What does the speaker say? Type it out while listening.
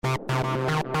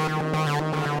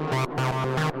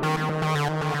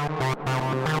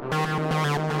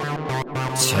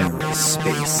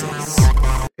TerraSpaces.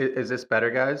 Is this better,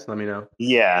 guys? Let me know.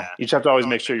 Yeah, you just have to always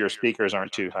make sure your speakers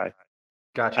aren't too high. I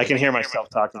Gotcha. can hear myself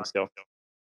talking still.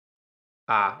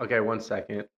 Okay, 1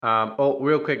 second. Oh,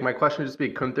 real quick, my question would just be,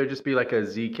 couldn't there just be like a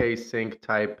ZK sync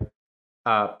type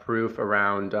proof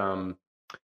around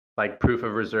like proof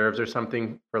of reserves or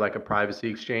something for like a privacy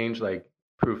exchange, like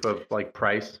proof of like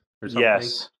price or something?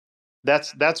 Yes,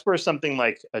 that's where something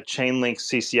like a Chainlink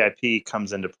CCIP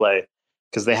comes into play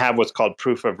because they have what's called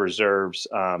proof of reserves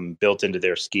built into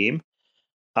their scheme.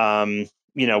 Um,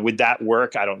 would that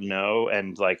work? I don't know.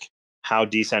 And like, how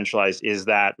decentralized is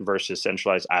that versus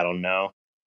centralized? I don't know.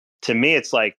 To me,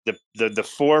 it's like the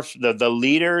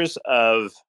leaders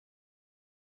of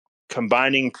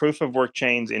combining proof of work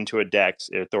chains into a DEX,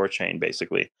 or Thorchain,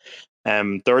 basically.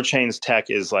 Thorchain's tech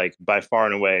is like by far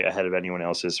and away ahead of anyone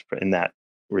else's in that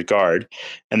regard.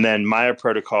 And then Maya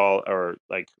Protocol, or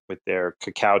like with their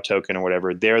Cacao token or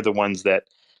whatever, they're the ones that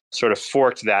sort of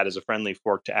forked that as a friendly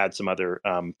fork to add some other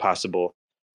possible.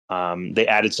 They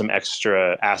added some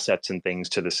extra assets and things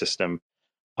to the system.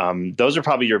 Those are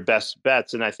probably your best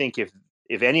bets. And I think if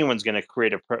anyone's going to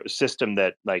create a system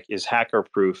that like is hacker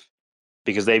proof,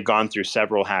 because they've gone through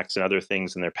several hacks and other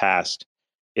things in their past,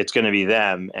 it's going to be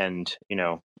them. And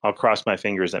I'll cross my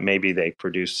fingers that maybe they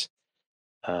produce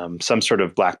some sort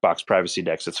of black box privacy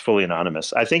dex that's fully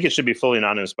anonymous. I think it should be fully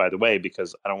anonymous, by the way,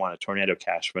 because I don't want a tornado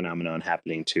cash phenomenon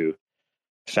happening to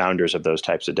founders of these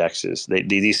types of dexes.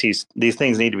 These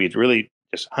things need to be really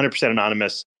just 100%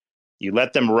 anonymous. You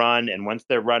let them run, and once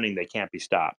they're running, they can't be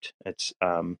stopped. It's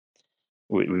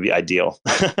would be ideal.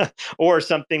 Or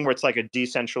something where it's like a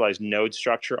decentralized node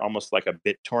structure, almost like a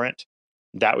BitTorrent.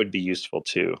 That would be useful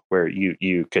too, where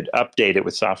you could update it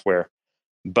with software,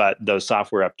 but those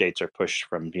software updates are pushed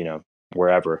from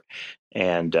wherever.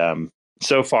 And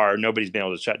so far, nobody's been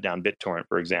able to shut down BitTorrent,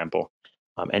 for example,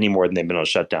 any more than they've been able to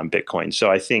shut down Bitcoin.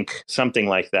 So I think something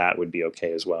like that would be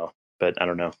okay as well. But I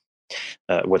don't know.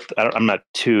 I'm not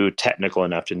too technical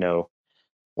enough to know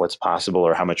what's possible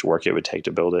or how much work it would take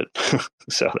to build it.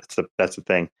 So that's the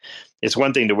thing. It's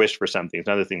one thing to wish for something. It's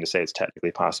another thing to say it's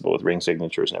technically possible with ring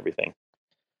signatures and everything.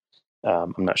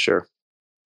 I'm not sure.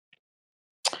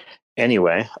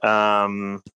 Anyway,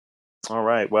 all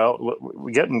right. Well,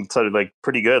 we're getting sort of like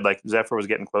pretty good. Like Zephyr was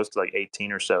getting close to like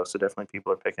 18 or so. So definitely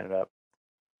people are picking it up.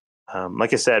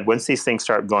 Like I said, once these things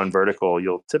start going vertical,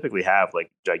 you'll typically have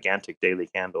like gigantic daily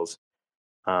candles.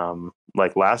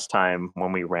 Like last time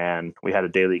when we ran, we had a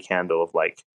daily candle of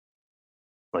like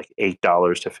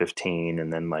 $8 to 15,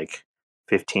 and then like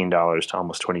 $15 to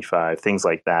almost 25, things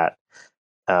like that.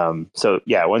 So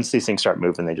yeah, once these things start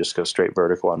moving, they just go straight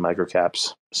vertical on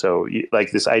microcaps. So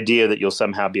like this idea that you'll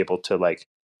somehow be able to like,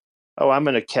 oh, I'm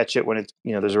going to catch it when it's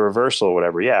there's a reversal or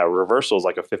whatever. Yeah, a reversal is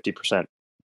like a 50%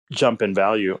 jump in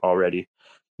value already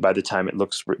by the time it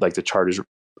looks like the chart is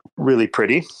really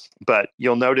pretty. But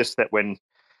you'll notice that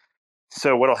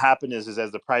so what'll happen is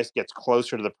as the price gets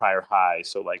closer to the prior high,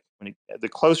 so like the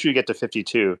closer you get to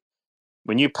 52,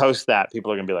 when you post that,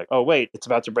 people are going to be like, oh, wait, it's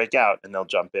about to break out, and they'll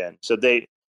jump in. So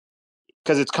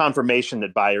because it's confirmation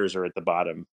that buyers are at the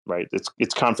bottom, right?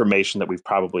 It's confirmation that we've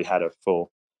probably had a full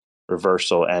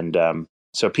reversal. And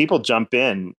so people jump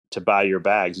in to buy your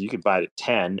bags. You could buy it at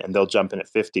 10, and they'll jump in at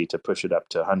 50 to push it up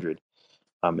to 100.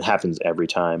 It happens every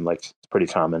time. Like, it's pretty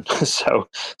common. So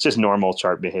it's just normal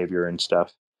chart behavior and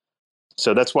stuff.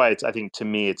 So that's why I think to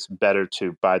me, it's better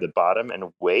to buy the bottom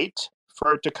and wait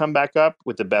for it to come back up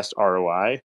with the best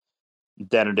ROI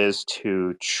than it is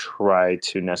to try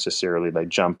to necessarily like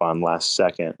jump on last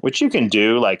second, which you can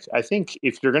do. Like, I think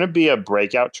if you're going to be a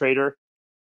breakout trader,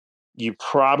 you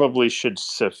probably should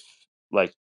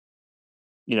like,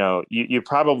 you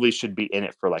probably should be in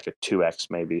it for like a 2x,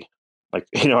 maybe like,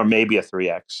 or maybe a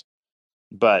 3x.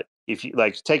 But if you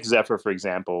like take Zephyr, for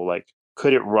example, like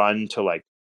could it run to like,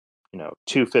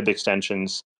 2 fib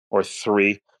extensions or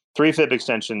three fib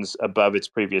extensions above its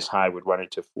previous high would run it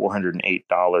to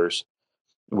 $408,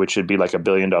 which would be like $1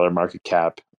 billion market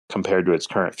cap compared to its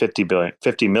current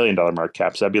 $50 million market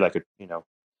cap. So that'd be like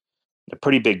a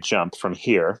pretty big jump from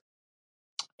here.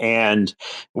 And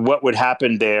what would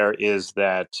happen there is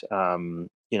that,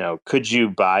 could you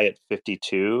buy at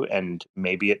 52 and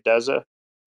maybe it does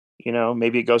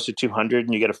maybe it goes to 200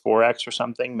 and you get a 4x or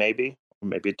something, maybe, or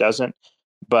maybe it doesn't.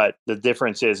 But the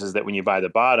difference is that when you buy the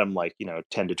bottom, like,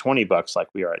 10 to 20 bucks, like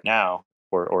we are at now,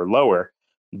 or lower,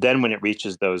 then when it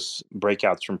reaches those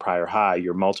breakouts from prior high,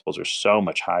 your multiples are so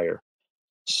much higher.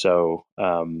 So,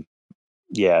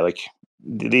 yeah, like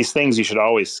these things, you should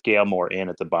always scale more in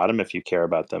at the bottom if you care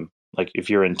about them. Like if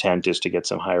your intent is to get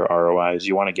some higher ROIs,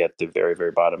 you want to get the very,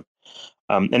 very bottom.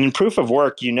 And in proof of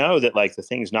work, you know that like the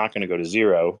thing's not going to go to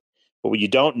zero, but what you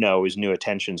don't know is new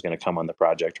attention is going to come on the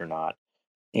project or not.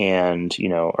 And,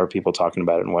 are people talking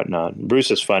about it and whatnot. And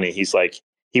Bruce is funny. He's like,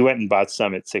 he went and bought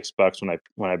some at $6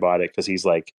 when I bought it, because he's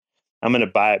like, I'm going to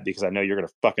buy it because I know you're going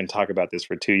to fucking talk about this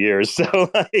for 2 years.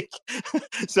 So like,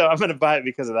 so I'm going to buy it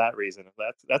because of that reason.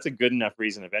 That's a good enough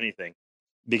reason, if anything,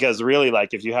 because really,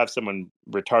 like, if you have someone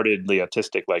retardedly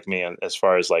autistic like me, as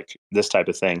far as like this type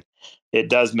of thing, it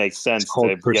does make It's sense to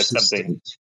called get something.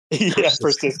 persistent. Yeah,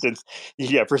 persistence.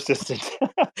 Yeah, persistent.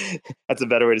 That's a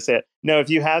better way to say it. No, if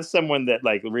you have someone that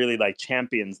like really like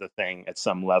champions the thing at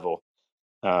some level,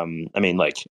 I mean,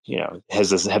 like, have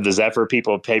the Zephyr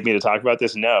people paid me to talk about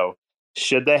this? No.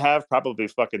 Should they have? Probably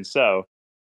fucking so.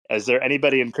 Is there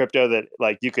anybody in crypto that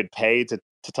like you could pay to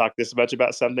talk this much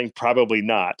about something? Probably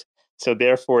not. So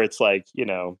therefore, it's like,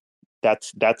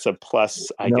 that's a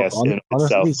plus, I guess, in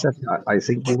Honestly, itself. Seth, I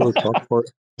think we will talk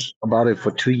about it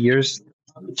for 2 years,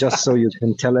 just so you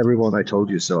can tell everyone I told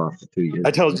you so after 2 years.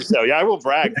 I told you so. Yeah, I will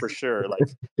brag for sure. Like,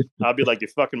 I'll be like, you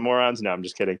fucking morons. No, I'm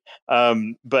just kidding.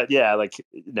 But yeah, like,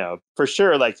 for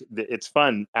sure. Like, it's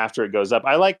fun after it goes up.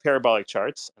 I like parabolic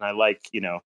charts, and I like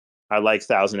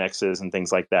 1000Xs and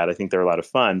things like that. I think they're a lot of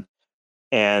fun.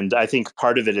 And I think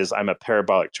part of it is I'm a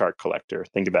parabolic chart collector.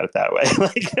 Think about it that way.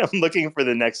 Like, I'm looking for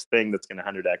the next thing that's going to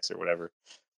 100X or whatever.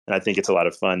 And I think it's a lot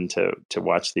of fun to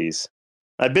watch these.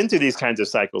 I've been through these kinds of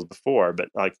cycles before, but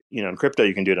like, in crypto,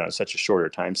 you can do it on such a shorter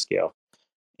time scale.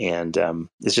 And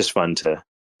it's just fun to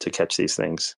catch these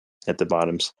things at the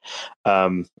bottoms.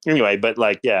 Anyway, but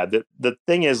like, yeah, the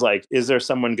thing is, like, is there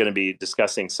someone going to be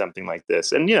discussing something like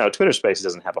this? And Twitter Spaces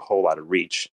doesn't have a whole lot of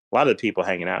reach. A lot of the people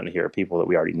hanging out in here are people that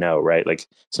we already know, right? Like,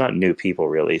 it's not new people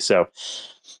really. So,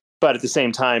 but at the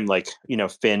same time, like,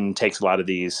 Finn takes a lot of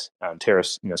these Terra,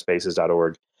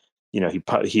 spaces.org.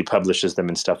 He publishes them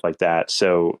and stuff like that.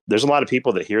 So there's a lot of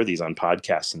people that hear these on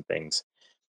podcasts and things.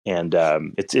 And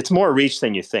it's more reach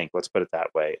than you think. Let's put it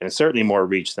that way. And it's certainly more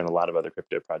reach than a lot of other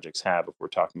crypto projects have if we're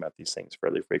talking about these things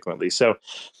fairly frequently. So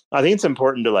I think it's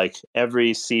important to, like,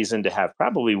 every season to have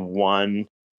probably one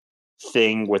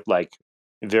thing with like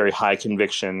very high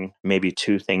conviction, maybe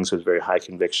two things with very high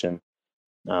conviction.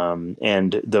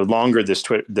 And the longer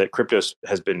that crypto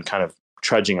has been kind of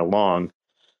trudging along,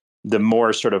 the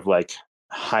more sort of like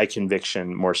high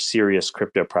conviction, more serious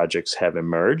crypto projects have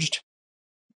emerged.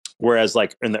 Whereas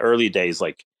like in the early days,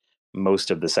 like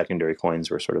most of the secondary coins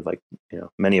were sort of like,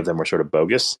 many of them were sort of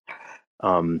bogus.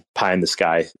 Pie in the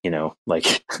sky,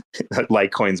 like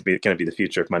Litecoin's going to be the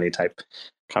future of money type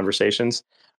conversations.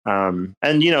 And,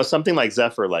 something like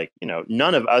Zephyr, like,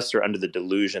 none of us are under the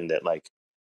delusion that like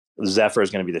Zephyr is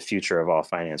going to be the future of all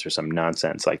finance or some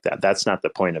nonsense like that. That's not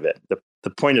the point of it. The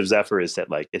point of Zephyr is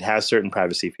that like it has certain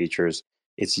privacy features.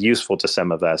 It's useful to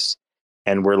some of us,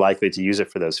 and we're likely to use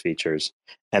it for those features.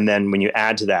 And then when you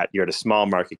add to that, you're at a small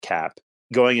market cap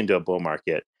going into a bull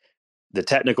market. The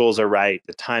technicals are right.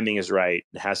 The timing is right.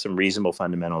 It has some reasonable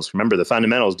fundamentals. Remember, the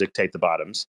fundamentals dictate the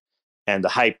bottoms, and the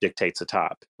hype dictates the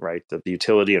top, right? The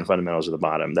utility and fundamentals are the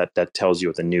bottom. That tells you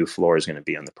what the new floor is going to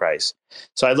be on the price.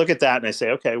 So I look at that and I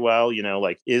say, okay, well,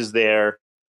 like, is there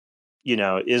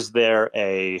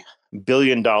a $1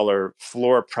 billion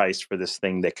floor price for this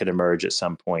thing that could emerge at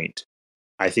some point?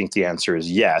 I think the answer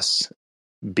is yes,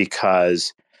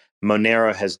 because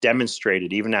Monero has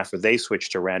demonstrated, even after they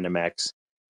switched to RandomX,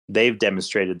 they've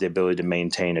demonstrated the ability to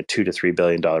maintain a $2 to $3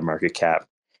 billion market cap.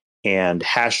 And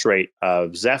hash rate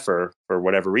of Zephyr, for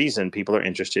whatever reason, people are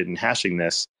interested in hashing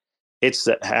this. Its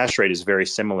hash rate is very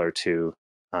similar to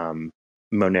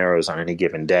Monero's on any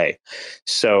given day.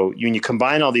 So when you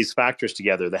combine all these factors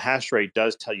together, the hash rate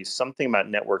does tell you something about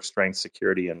network strength,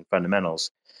 security, and fundamentals.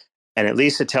 And at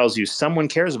least it tells you someone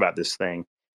cares about this thing.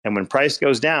 And when price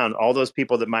goes down, all those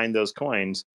people that mine those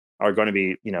coins are going to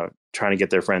be, trying to get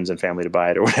their friends and family to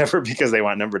buy it or whatever, because they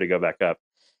want number to go back up.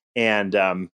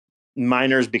 And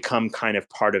miners become kind of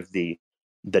part of the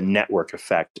network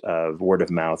effect of word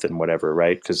of mouth and whatever,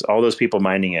 right? Because all those people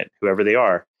mining it, whoever they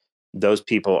are, those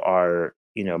people are,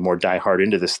 more diehard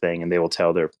into this thing, and they will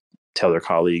tell their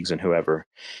colleagues and whoever.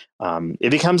 It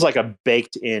becomes like a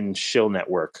baked in shill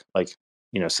network, like,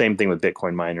 same thing with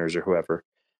Bitcoin miners or whoever.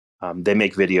 They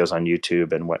make videos on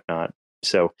YouTube and whatnot.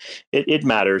 So it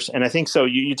matters. And I think so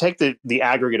you take the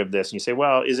aggregate of this and you say,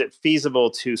 well, is it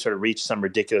feasible to sort of reach some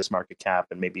ridiculous market cap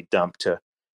and maybe dump to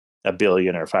 $1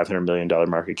 billion or $500 million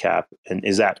market cap? And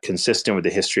is that consistent with the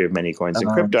history of many coins in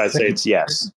crypto? I'd say it's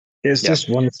yes. There's just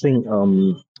one thing.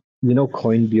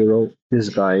 Coin Bureau, this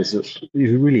guy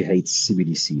he really hates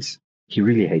CBDCs. He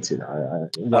really hates it.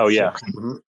 Oh, yeah.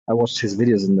 Mm-hmm. I watched his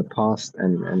videos in the past,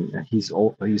 and he's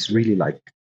really like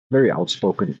very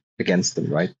outspoken against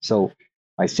them, right? So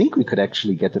I think we could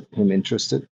actually get him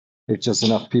interested if just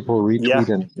enough people retweet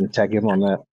and tag him on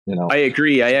that. I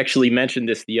agree. I actually mentioned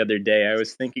this the other day. I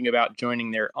was thinking about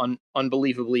joining their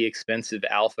unbelievably expensive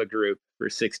alpha group for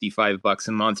 $65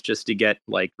 a month just to get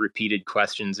like repeated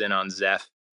questions in on Zeph.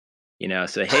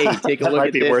 So hey, take a look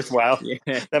at this. That might be worthwhile.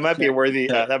 Yeah. That might be a worthy.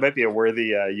 That might be a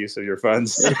worthy use of your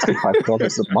funds.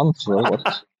 $65 a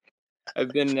month. I've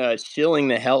been shilling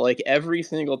the hell like every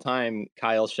single time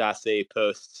Kyle Chasse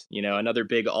posts. Another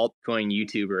big altcoin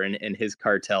YouTuber and his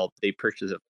cartel. They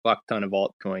purchase a fuck ton of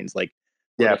altcoins. Like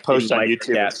post on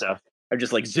YouTube and stuff. I'm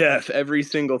just like Zeph every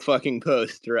single fucking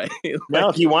post, right? No,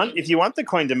 if you want the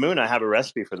coin to moon, I have a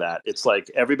recipe for that. It's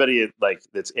like everybody like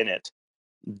that's in it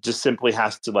just simply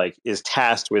has to is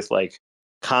tasked with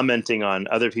commenting on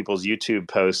other people's YouTube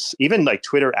posts, even like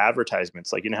Twitter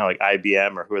advertisements. Like, how like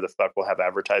IBM or who the fuck will have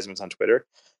advertisements on Twitter,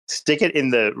 stick it in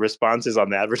the responses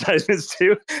on the advertisements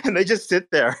too. And they just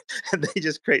sit there and they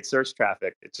just create search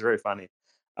traffic. It's very funny.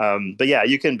 But yeah,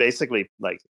 you can basically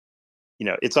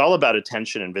it's all about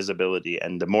attention and visibility.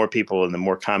 And the more people and the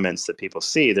more comments that people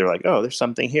see, they're like, oh, there's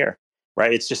something here,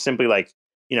 right? It's just simply like,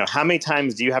 how many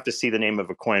times do you have to see the name of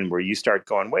a coin where you start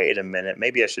going, wait a minute,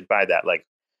 maybe I should buy that?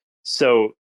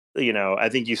 So, I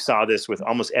think you saw this with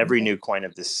almost every new coin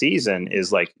of this season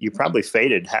is like, you probably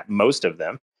faded most of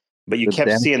them, but you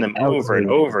kept seeing them over and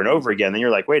over and over again. Then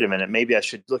you're like, wait a minute, maybe I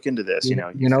should look into this.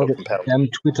 The damn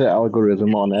Twitter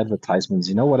algorithm on advertisements.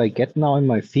 You know what I get now in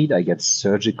my feed? I get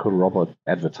surgical robot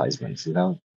advertisements,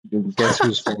 Guess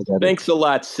who's fault that Thanks a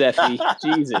lot, Cephii.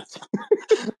 Jesus.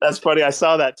 That's funny. I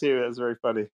saw that too. That's very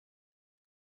funny.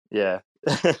 Yeah.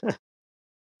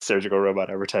 Surgical robot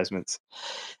advertisements.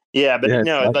 Yeah, but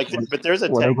but there's a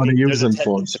what technique. I'm going to use them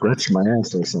for, scratch my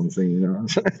ass or something,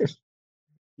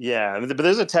 Yeah, but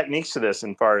there's a technique to this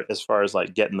as far as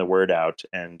like getting the word out,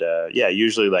 and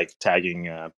usually like tagging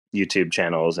YouTube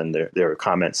channels and their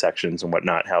comment sections and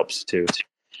whatnot helps too.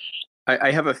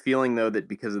 I have a feeling though that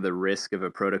because of the risk of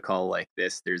a protocol like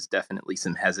this, there's definitely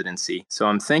some hesitancy. So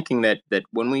I'm thinking that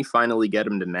when we finally get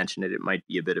them to mention it, it might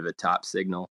be a bit of a top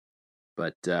signal.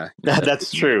 But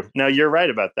that's true. No, you're right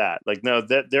about that.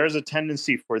 There's a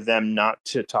tendency for them not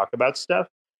to talk about stuff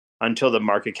until the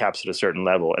market cap's at a certain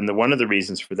level. And one of the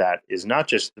reasons for that is not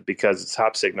just because it's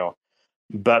top signal,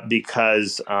 but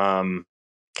because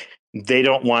they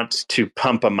don't want to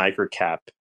pump a microcap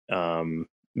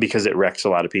because it wrecks a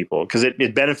lot of people. Because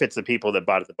it benefits the people that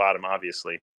bought at the bottom,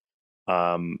 obviously.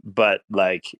 But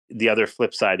the other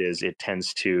flip side is it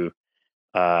tends to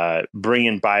bring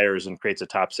in buyers and creates a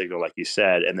top signal, like you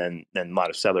said, and then a lot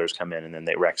of sellers come in and then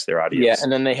they wrecks their audience. Yeah,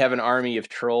 and then they have an army of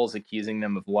trolls accusing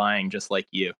them of lying, just like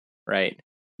you, right?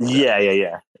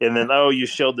 Yeah. And then, you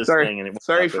showed this thing. And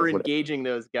sorry for engaging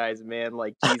those guys, man.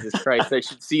 Like, Jesus Christ, I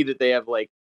should see that they have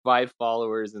 5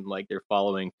 followers and they're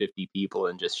following 50 people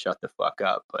and just shut the fuck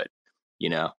up. But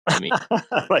I mean,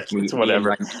 it's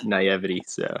whatever. Naivety.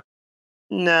 So.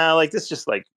 No, this just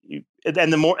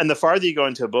and the farther you go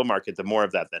into a bull market, the more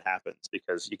of that happens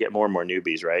because you get more and more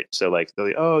newbies, right? So they're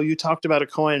like, oh, you talked about a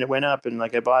coin, it went up, and I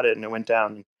bought it and it went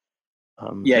down.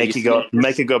 Make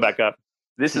it go back up.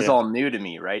 This is all new to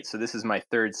me, right? So this is my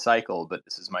 3rd cycle, but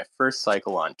this is my 1st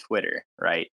cycle on Twitter,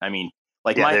 right? I mean,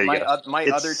 my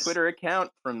other Twitter account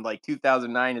from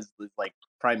 2009 is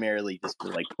primarily just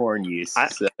for porn use. I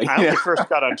only first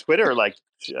got on Twitter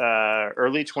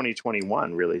early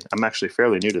 2021. Really, I'm actually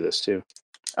fairly new to this too.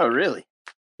 Oh, really?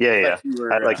 Yeah.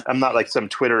 I'm not some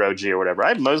Twitter OG or whatever.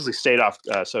 I've mostly stayed off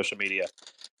social media.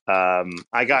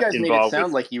 I got you guys involved. Made it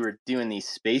sound like you were doing these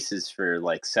spaces for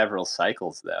several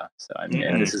cycles, though. So I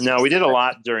mean, we did a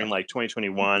lot during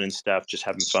 2021 and stuff, just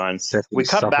having fun. We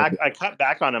cut back. I cut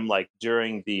back on them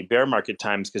during the bear market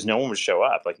times because no one would show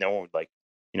up. No one would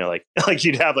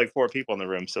you'd have 4 people in the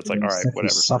room. So it's all right,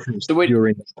 whatever. Suffers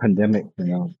during the pandemic,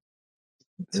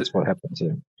 that's what happened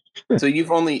to. So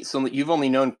you've only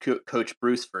known Coach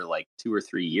Bruce for 2 or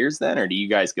 3 years then, or do you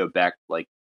guys go back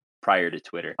prior to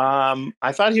Twitter?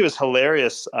 I thought he was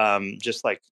hilarious. I just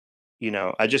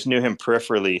knew him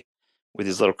peripherally with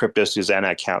his little Crypto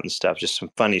Susanna account and stuff. Just some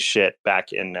funny shit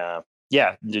back in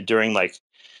during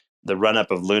the run up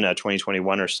of Luna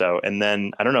 2021 or so. And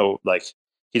then I don't know,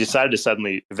 he decided to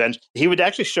suddenly he would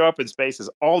actually show up in spaces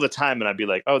all the time, and I'd be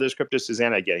like, "Oh, there's Crypto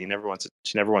Susanna again. She never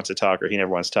wants to talk, or he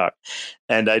never wants to talk."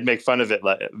 And I'd make fun of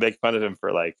him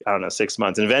for I don't know, 6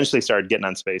 months, and eventually started getting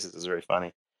on spaces. It was very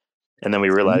funny. And then we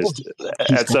realized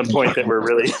at some point that we're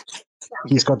really...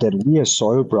 He's got that weird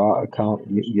soil bra account.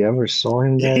 You ever saw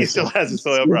him there? He still has a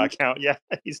soil bra account. Yeah,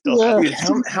 he still Dude,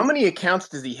 has. how many accounts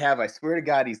does he have? I swear to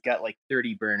God, he's got like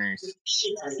 30 burners.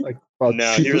 Like,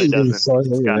 no, he really doesn't. Soil,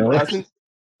 Doesn't?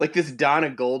 Like this Donna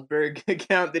Goldberg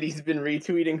account that he's been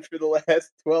retweeting for the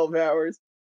last 12 hours.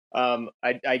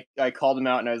 I called him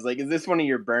out and I was like, "Is this one of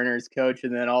your burners, coach?"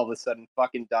 And then all of a sudden,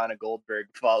 fucking Donna Goldberg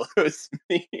follows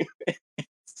me.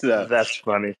 So that's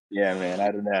funny. Yeah, man.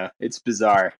 I don't know. It's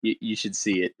bizarre. You should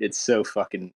see it. It's so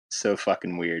fucking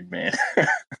weird, man.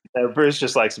 Bruce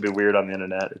just likes to be weird on the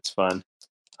internet. It's fun.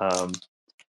 But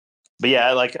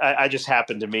yeah, like I just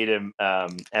happened to meet him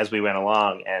as we went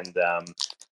along, and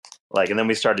and then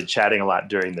we started chatting a lot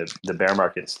during the bear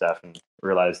market stuff, and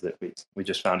realized that we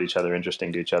just found each other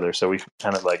interesting to each other. So we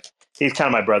kind of he's kind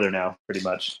of my brother now, pretty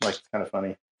much. Like, it's kind of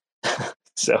funny.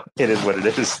 So it is what it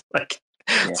is. Like,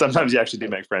 yeah. Sometimes you actually do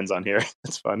make friends on here.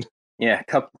 It's fun. Yeah,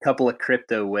 couple of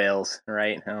crypto whales,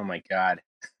 right? Oh my God.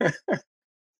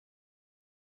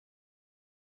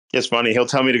 It's funny. He'll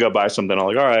tell me to go buy something. I'm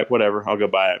like, all right, whatever. I'll go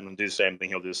buy it and do the same thing.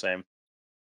 He'll do the same.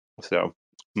 So,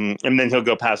 and then he'll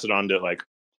go pass it on to like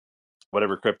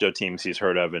whatever crypto teams he's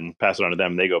heard of and pass it on to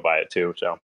them. They go buy it too.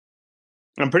 So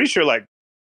I'm pretty sure like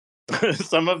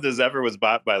some of the Zephyr was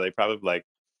bought by probably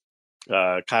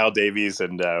Kyle Davies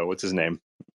and what's his name?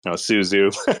 No,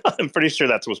 Suzu. I'm pretty sure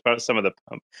that was some of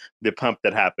the pump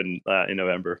that happened in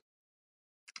November.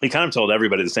 He kind of told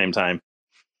everybody at the same time.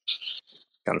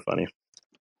 Kind of funny.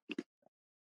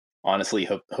 Honestly,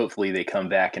 hopefully they come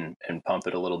back and pump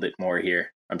it a little bit more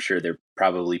here. I'm sure they're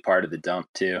probably part of the dump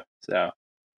too. So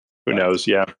who knows?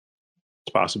 Yeah,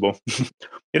 it's possible.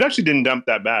 It actually didn't dump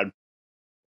that bad.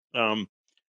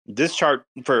 This chart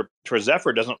for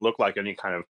Zephyr doesn't look like any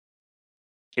kind of.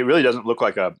 It really doesn't look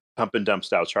like a pump and dump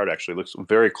style chart. Actually, it looks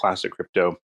very classic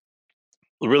crypto.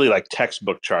 Really like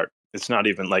textbook chart. It's not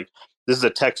even like this is a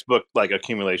textbook like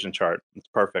accumulation chart. It's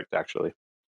perfect actually.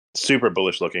 Super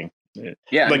bullish looking.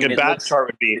 Yeah, like a bad chart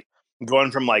would be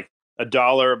going from like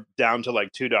 $1 down to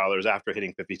like $2 after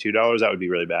hitting $52. That would be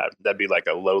really bad. That'd be like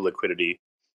a low liquidity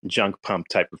junk pump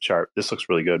type of chart. This looks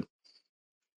really good.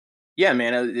 Yeah,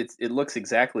 man, it looks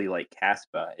exactly like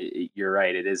Caspa. You're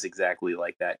right. It is exactly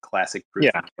like that classic proof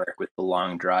of work with the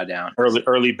long drawdown.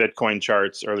 Early Bitcoin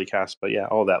charts, early Caspa. Yeah,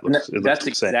 all that looks. That's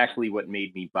exactly what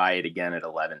made me buy it again at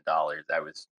 $11.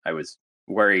 I was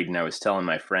worried, and I was telling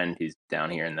my friend who's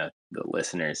down here in the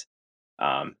listeners,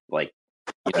 even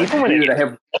when I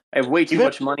have way too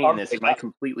much money in this. Am I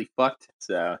completely fucked?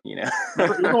 So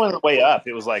even when the way up,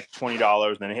 it was like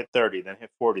 $20, then it hit 30, then it hit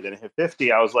 40, then it hit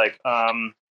 50. I was like,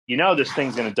 this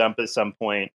thing's going to dump at some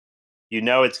point.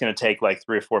 It's going to take like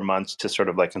 3 or 4 months to sort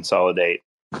of like consolidate.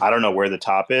 I don't know where the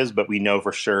top is, but we know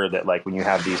for sure that like when you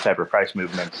have these type of price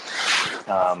movements,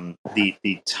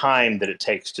 the time that it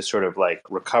takes to sort of like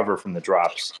recover from the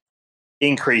drops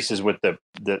increases with the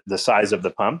size of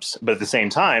the pumps. But at the same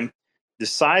time, the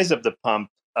size of the pump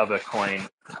of a coin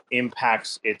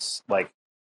impacts its like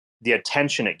the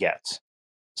attention it gets.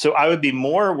 So I would be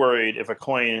more worried if a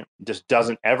coin just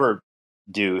doesn't ever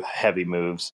do heavy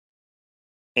moves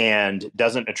and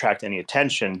doesn't attract any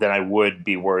attention than I would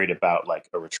be worried about like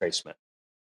a retracement.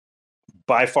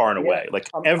 By far and away, like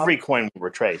every coin will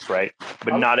retrace, right?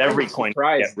 But not every coin.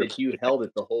 Surprised that you held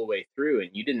it the whole way through and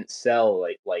you didn't sell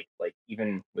like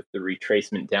even with the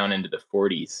retracement down into the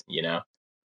 40s,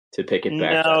 to pick it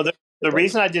back. No, the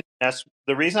reason I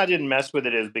didn't mess with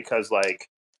it is because like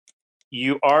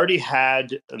you already had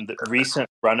the recent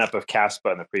run up of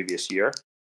Caspa in the previous year.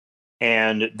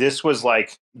 And this was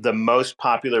like the most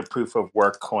popular proof of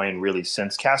work coin really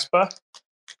since Caspa.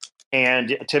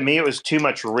 And to me, it was too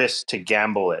much risk to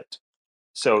gamble it.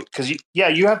 So, because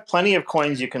you have plenty of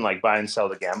coins you can like buy and sell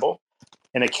to gamble.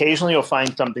 And occasionally you'll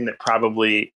find something that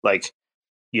probably like,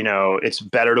 it's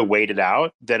better to wait it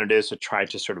out than it is to try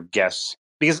to sort of guess.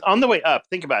 Because on the way up,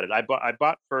 think about it. I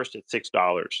bought first at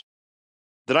 $6.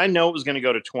 Did I know it was going to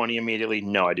go to 20 immediately?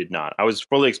 No, I did not. I was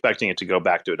fully expecting it to go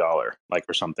back to $1, like,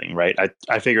 or something, right?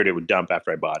 I figured it would dump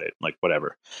after I bought it, like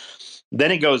whatever.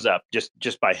 Then it goes up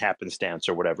just by happenstance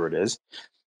or whatever it is.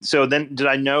 So then did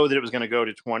I know that it was going to go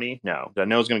to 20? No. Did I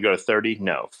know it was going to go to 30?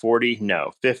 No. 40?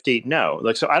 No. 50? No.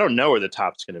 Like, so I don't know where the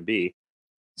top's going to be.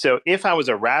 So if I was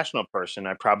a rational person,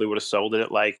 I probably would have sold it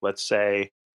at like, let's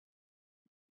say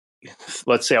I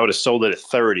would have sold it at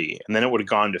 30 and then it would have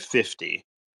gone to 50.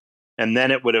 And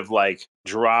then it would have like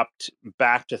dropped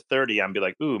back to 30. I'd be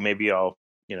like, ooh, maybe I'll,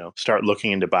 start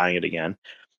looking into buying it again.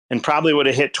 And probably would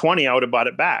have hit 20. I would have bought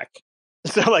it back.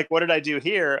 So like, what did I do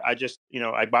here? I just,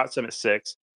 I bought some at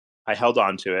 6. I held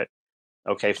on to it.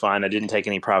 Okay, fine. I didn't take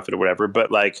any profit or whatever.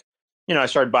 But like, I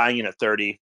started buying in at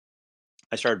 30.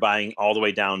 I started buying all the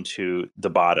way down to the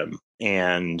bottom.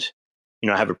 And,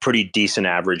 I have a pretty decent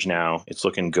average now. It's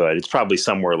looking good. It's probably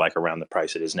somewhere like around the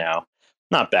price it is now.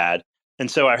 Not bad. And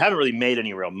so I haven't really made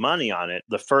any real money on it.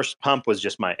 The first pump was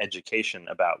just my education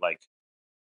about like,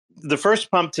 the first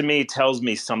pump to me tells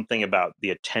me something about the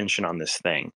attention on this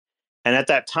thing. And at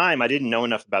that time, I didn't know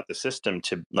enough about the system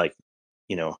to like,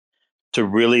 to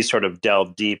really sort of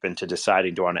delve deep into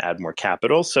deciding, do I want to add more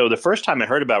capital? So the first time I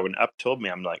heard about it, when Up told me,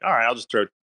 I'm like, all right, I'll just throw,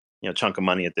 a chunk of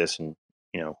money at this and,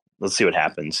 let's see what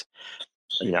happens.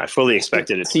 I fully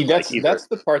expected it. See, that's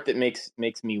the part that makes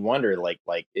me wonder,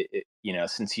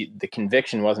 since the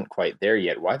conviction wasn't quite there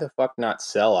yet, why the fuck not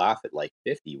sell off at like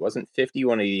 50? Wasn't 50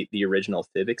 one of the original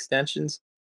fib extensions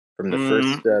from the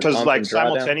first? Because like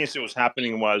simultaneously, what was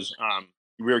happening was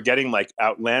we were getting like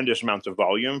outlandish amounts of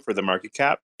volume for the market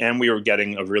cap, and we were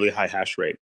getting a really high hash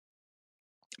rate.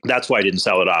 That's why I didn't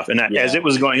sell it off. And as it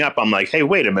was going up, I'm like, hey,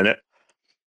 wait a minute.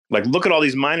 Like, look at all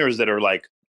these miners that are like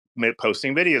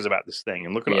posting videos about this thing,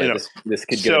 and look at this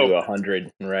could go to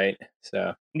 100, right?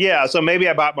 So so maybe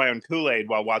I bought my own Kool-Aid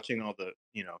while watching all the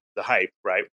the hype,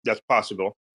 right? That's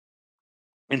possible.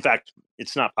 In fact,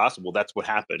 it's not possible. That's what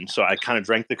happened. So I kind of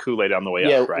drank the Kool-Aid on the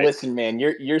way up, right? Listen, man,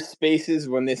 your spaces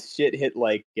when this shit hit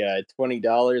like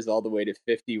 $20 all the way to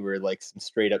 50 were like some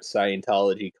straight up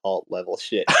Scientology cult level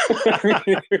shit.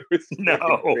 It was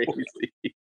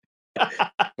crazy.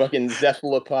 Fucking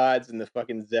cephalopods and the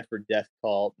fucking Zephyr Death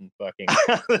Cult and fucking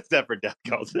Zephyr Death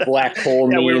Cult, black hole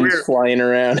memes flying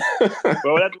around.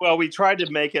 well, we tried to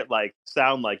make it like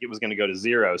sound like it was going to go to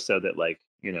zero, so that like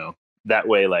that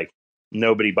way like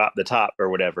nobody bought the top or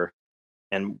whatever.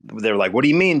 And they were like, "What do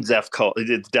you mean, Zeph Cult?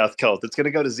 It's Death Cult. It's going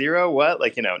to go to zero? What?"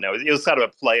 Like, no, it was sort of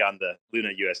a play on the Luna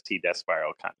UST Death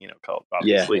Spiral, cult,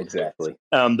 obviously. Yeah, exactly.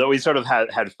 Though we sort of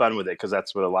had fun with it because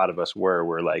that's what a lot of us were.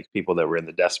 We're like people that were in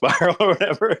the Death Spiral or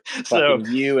whatever. Fucking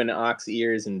you and Ox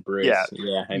Ears and Bruce.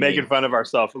 Yeah, making fun of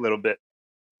ourselves a little bit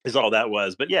is all that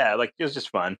was. But yeah, like it was just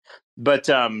fun. But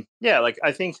like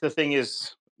I think the thing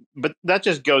is, but that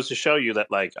just goes to show you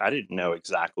that like I didn't know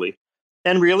exactly.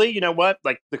 And really, you know what?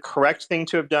 Like the correct thing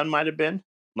to have done might have been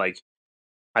like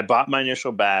I bought my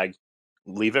initial bag,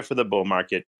 leave it for the bull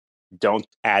market, don't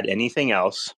add anything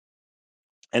else,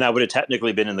 and I would have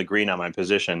technically been in the green on my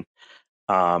position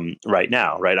right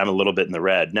now. Right, I'm a little bit in the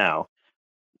red now.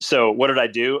 So what did I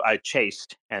do? I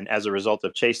chased, and as a result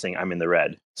of chasing, I'm in the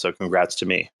red. So congrats to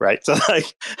me, right? So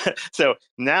like, so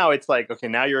now it's like, okay,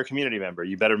 now you're a community member.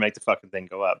 You better make the fucking thing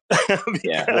go up.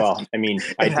 Yeah, well, I mean,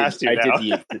 I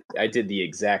did the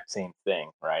exact same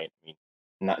thing, right? I mean,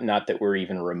 not that we're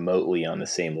even remotely on the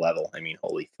same level. I mean,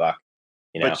 holy fuck,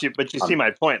 But you see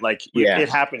my point. Like, it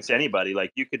happens to anybody.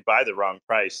 Like, you could buy the wrong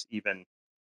price even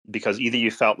because either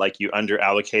you felt like you under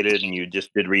allocated and you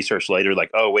just did research later, like,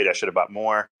 oh wait, I should have bought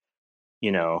more.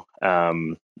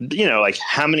 Like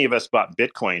how many of us bought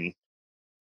Bitcoin,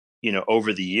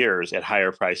 over the years at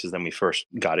higher prices than we first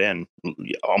got in?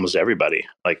 Almost everybody.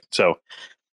 Like, so,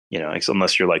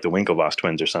 unless you're like the Winklevoss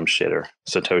twins or some shit or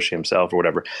Satoshi himself or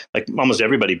whatever, like almost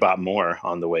everybody bought more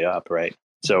on the way up. Right.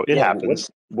 So it happens.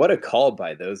 What a call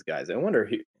by those guys. I wonder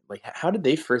how did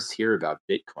they first hear about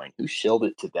Bitcoin? Who shilled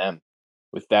it to them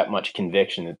with that much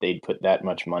conviction that they'd put that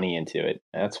much money into it?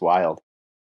 That's wild.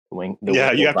 You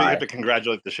have to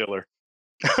congratulate the shiller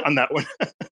on that one.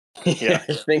 Yeah,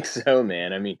 I think so,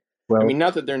 man. I mean,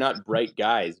 not that they're not bright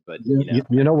guys, but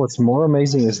what's more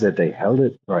amazing is that they held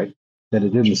it, right? That it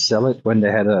didn't sell it when they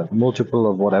had a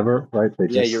multiple of whatever, right?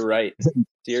 You're right.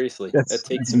 Seriously, that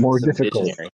takes more difficult.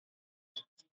 Visionary.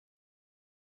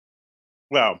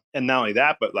 Well, and not only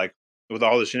that, but like with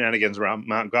all the shenanigans around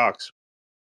Mt. Gox,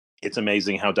 it's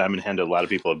amazing how diamond-handed a lot of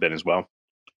people have been as well.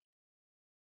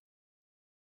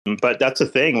 But that's the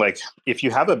thing. Like, if you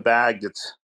have a bag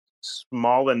that's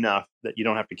small enough that you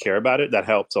don't have to care about it, that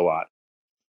helps a lot.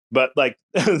 But like,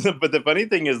 but the funny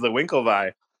thing is, the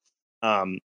Winklevi,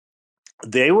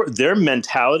 their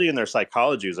mentality and their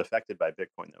psychology was affected by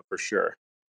Bitcoin, though, for sure.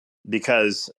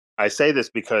 Because I say this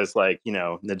because, like,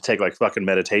 they take like fucking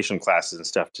meditation classes and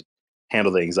stuff to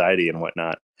handle the anxiety and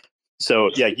whatnot. So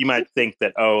yeah, you might think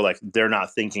that, like they're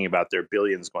not thinking about their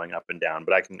billions going up and down,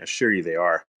 but I can assure you they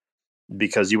are.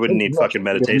 Because you wouldn't need fucking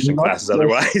meditation classes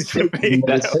otherwise.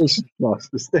 Meditation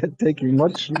classes. They're taking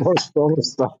much more stronger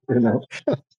stuff,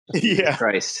 Yeah.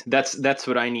 Christ. That's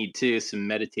what I need too. Some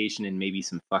meditation and maybe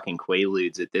some fucking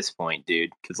Quaaludes at this point,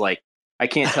 dude. Because like I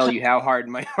can't tell you how hard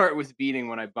my heart was beating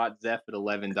when I bought Zeph at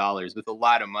 $11 with a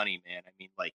lot of money, man. I mean,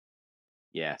 like,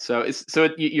 yeah. So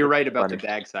you're right about the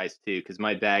bag size too, because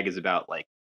my bag is about like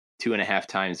 2.5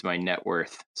 times my net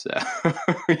worth. So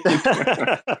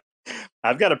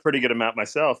I've got a pretty good amount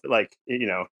myself. Like,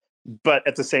 but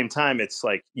at the same time, it's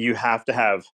like you have to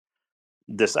have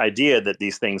this idea that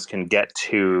these things can get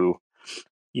to,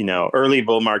 early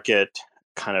bull market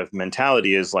kind of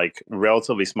mentality is like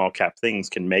relatively small cap things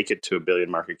can make it to $1 billion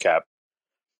market cap.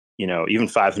 Even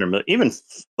 500 million, even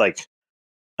like,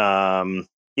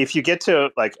 if you get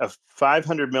to like a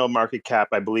 500 mil market cap,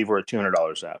 I believe we're at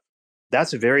 $200 Zeph.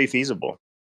 That's very feasible.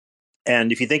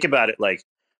 And if you think about it, like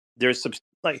there's some,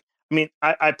 like, I mean,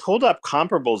 I pulled up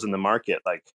comparables in the market.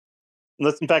 Like,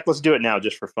 let's do it now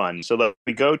just for fun. So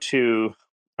we go to,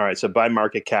 all right, so by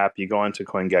market cap, you go onto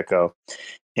CoinGecko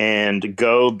and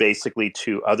go basically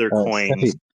to other coins.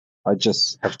 Cephii, I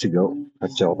just have to go. I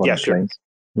have to hop on Yeah, the sure. plane.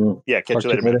 Yeah, catch you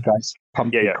later, man. Guys.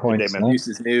 Pump Yeah, coins, good day, man.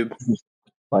 Deuces, noob.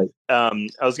 Bye. I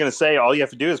was going to say, all you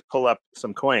have to do is pull up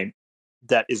some coin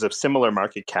that is of similar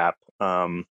market cap.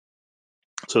 So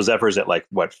Zephyr's at like,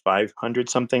 what, 500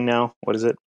 something now? What is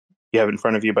it? You have it in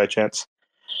front of you by chance,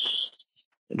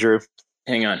 Drew?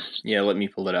 Hang on. Yeah, let me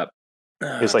pull it up.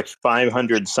 It's like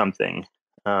 500 something.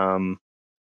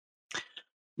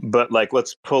 But like,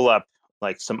 let's pull up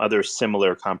like some other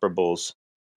similar comparables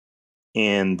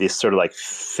in this sort of like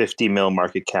 50 mil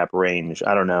market cap range.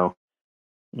 I don't know.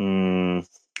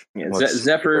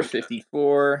 Zephyr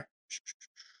 54.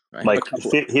 Like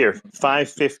here,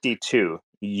 552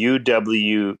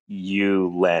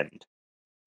 UWU lend.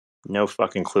 No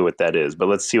fucking clue what that is, but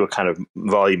let's see what kind of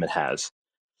volume it has.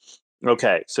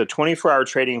 Okay, so 24-hour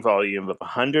trading volume of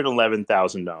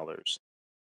 $111,000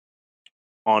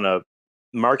 on a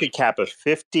market cap of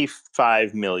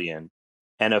 55 million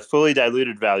and a fully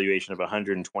diluted valuation of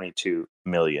 122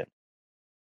 million.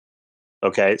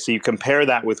 Okay, so you compare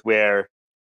that with where,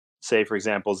 say, for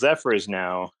example, Zephyr is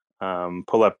now.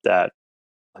 Pull up that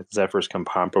Zephyr's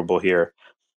comparable here,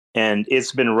 and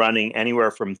it's been running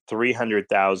anywhere from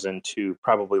 300,000 to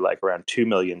probably like around 2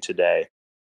 million today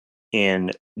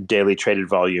in daily traded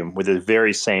volume with the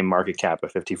very same market cap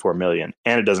of 54 million,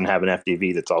 and it doesn't have an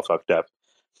FDV that's all fucked up.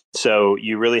 So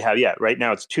you really have, right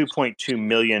now it's 2.2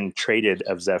 million traded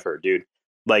of Zephyr, dude.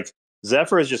 Like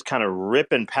Zephyr is just kind of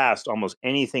ripping past almost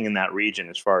anything in that region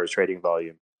as far as trading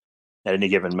volume at any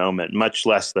given moment, much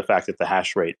less the fact that the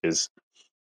hash rate is,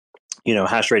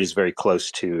 very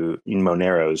close to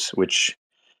Monero's, which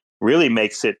really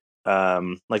makes it,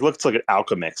 like, let's look at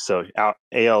Alchemix. So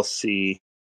ALCX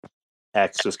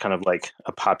is kind of like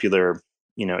a popular,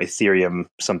 Ethereum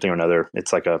something or another.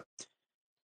 It's like a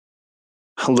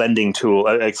lending tool.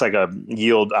 It's like a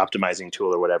yield optimizing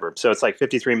tool or whatever. So it's like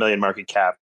 53 million market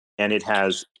cap, and it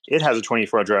has a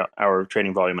 24-hour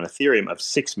trading volume on Ethereum of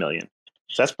 6 million.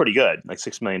 So that's pretty good, like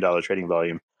 $6 million trading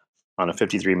volume on a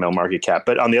 53 mil market cap.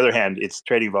 But on the other hand, its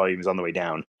trading volume is on the way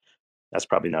down. That's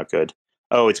probably not good.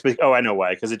 I know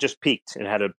why, because it just peaked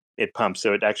and it pumped,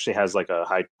 so it actually has like a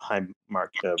high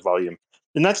mark volume,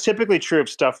 and that's typically true of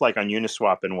stuff like on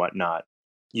Uniswap and whatnot.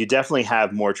 You definitely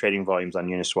have more trading volumes on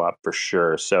Uniswap for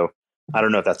sure. So I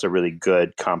don't know if that's a really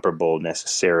good comparable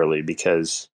necessarily,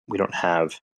 because we don't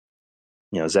have,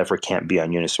 Zephyr can't be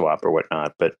on Uniswap or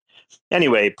whatnot. But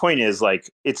anyway, point is, like,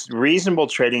 it's reasonable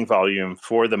trading volume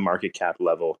for the market cap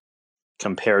level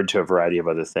compared to a variety of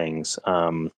other things.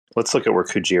 Let's look at where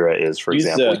Kujira is, for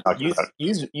example.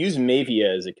 Use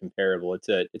Mavia as a comparable.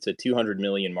 It's a 200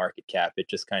 million market cap. It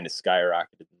just kind of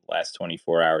skyrocketed in the last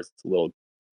 24 hours. It's a little.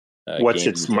 What's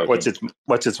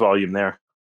its volume there?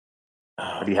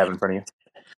 What do you have in front of you?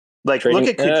 Like, look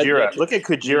at Kujira. Look at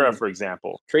Kujira, for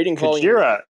example. Trading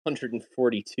volume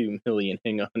 142 million.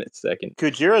 Hang on a second.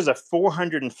 Kujira is a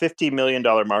 $450 million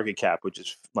market cap, which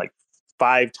is like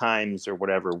 5 times or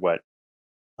whatever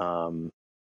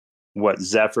what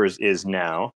Zephyr's is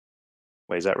now.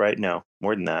 Wait, is that right? No,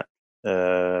 more than that.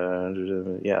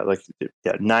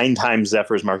 9 times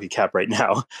Zephyr's market cap right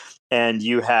now, and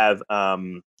you have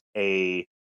a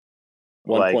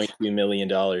 $1.2 million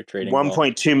trading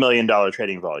 $1.2 million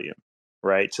trading volume,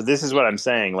 right? So this is what I'm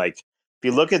saying. Like, if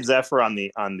you look at Zephyr on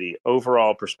the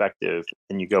overall perspective,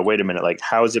 and you go, wait a minute, like,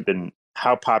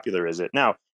 how popular is it?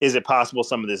 Now, is it possible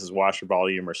some of this is washer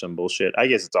volume or some bullshit? I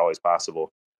guess it's always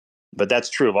possible. But that's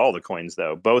true of all the coins,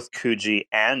 though. Both Kuji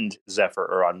and Zephyr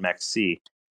are on MEXC.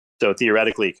 So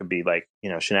theoretically, it could be like,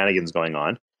 shenanigans going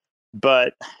on.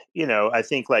 But, I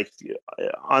think, like,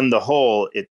 on the whole,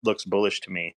 it looks bullish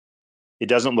to me. It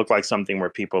doesn't look like something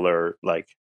where people are like,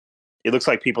 it looks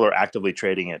like people are actively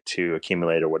trading it to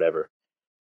accumulate or whatever.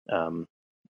 It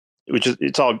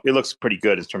looks pretty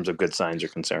good in terms of good signs are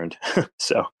concerned.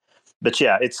 So, but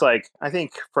yeah, it's like, I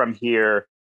think from here,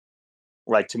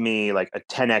 like, to me, like a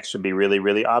 10x would be really,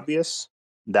 really obvious.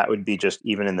 That would be just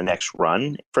even in the next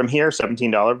run from here.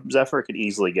 $17 Zephyr could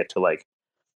easily get to like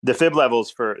The fib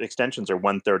levels for extensions are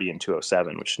 130 and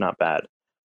 207, which is not bad.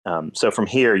 So from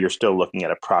here, you're still looking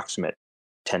at approximate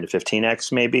 10 to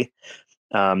 15x maybe.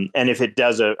 And if it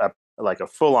does a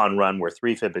full on run where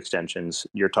 3 fib extensions,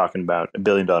 you're talking about $1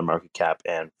 billion market cap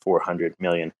and 400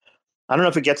 million. I don't know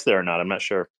if it gets there or not. I'm not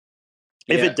sure.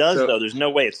 If it does, though, there's no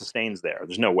way it sustains there.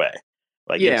 There's no way.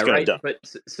 Like, it's going to dump. But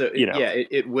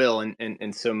it will.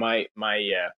 And so my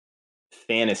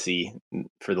fantasy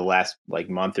for the last like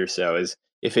month or so is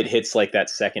if it hits like that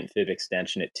second fib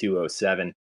extension at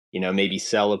 207, maybe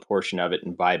sell a portion of it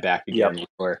and buy back again.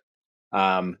 Or,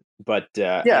 you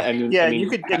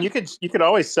could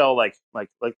always sell like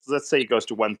let's say it goes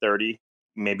to 130,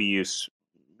 maybe use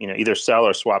either sell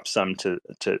or swap some to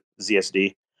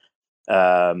ZSD.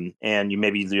 And you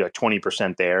maybe do like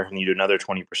 20% there, and you do another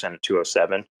 20% at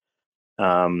 207.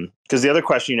 Because the other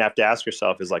question you have to ask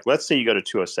yourself is like, let's say you go to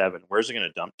 207, where's it going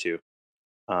to dump to?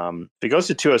 If it goes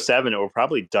to 207, it will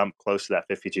probably dump close to that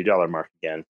 $52 mark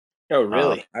again. Oh,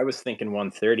 really? I was thinking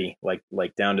 130, like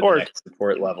down to the next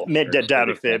support level. Down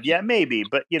to fib. Yeah, maybe.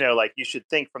 But, like you should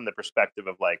think from the perspective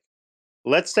of like,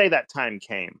 let's say that time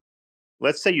came.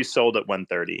 Let's say you sold at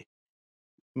 130.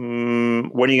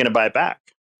 When are you going to buy it back?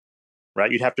 Right?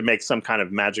 You'd have to make some kind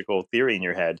of magical theory in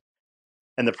your head.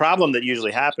 And the problem that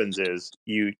usually happens is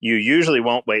you usually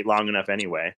won't wait long enough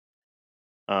anyway.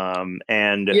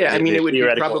 It would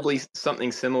be probably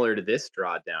something similar to this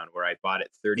drawdown where I bought at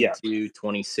 32,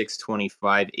 26,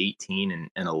 25, 18,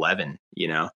 and 11,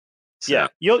 So. Yeah,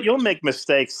 you'll make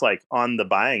mistakes like on the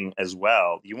buying as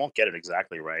well. You won't get it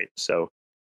exactly right. So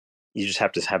you just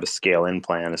have to have a scale-in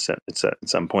plan at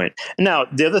some point. Now,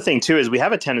 the other thing, too, is we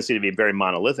have a tendency to be very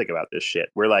monolithic about this shit.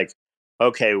 We're like,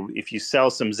 okay, if you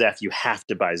sell some Zeph, you have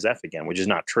to buy Zeph again, which is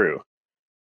not true.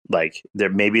 Like,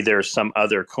 there's some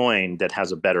other coin that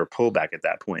has a better pullback at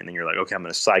that point, and then you're like, okay, I'm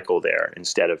going to cycle there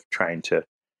instead of trying to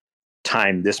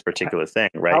time this particular thing,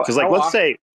 right? Because, like, let's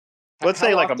say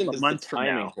like a month from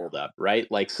now, hold up, right?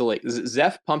 Like, so like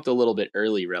Zeph pumped a little bit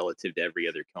early relative to every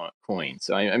other coin.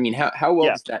 So I mean, how well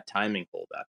does that timing hold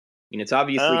up? I mean, it's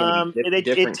obviously going to be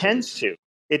different.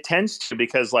 It tends to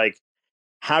because like,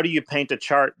 how do you paint a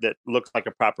chart that looks like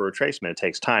a proper retracement? It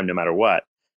takes time, no matter what.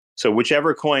 So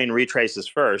whichever coin retraces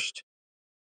first,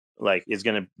 like, is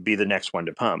going to be the next one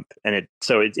to pump. And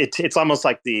it's almost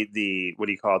like the what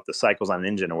do you call it? The cycles on an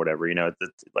engine or whatever, it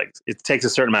takes a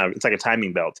certain amount it's like a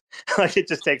timing belt. Like, it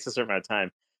just takes a certain amount of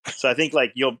time. So I think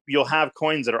like you'll have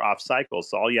coins that are off cycle.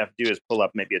 So all you have to do is pull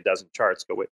up maybe a dozen charts,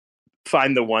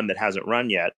 find the one that hasn't run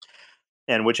yet.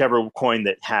 And whichever coin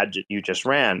that you just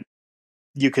ran,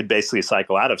 you could basically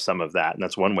cycle out of some of that. And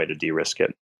that's one way to de-risk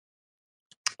it.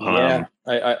 Yeah.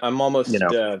 I'm almost,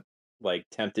 like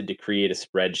tempted to create a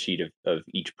spreadsheet of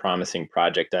each promising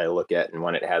project I look at, and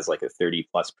when it has like a 30+%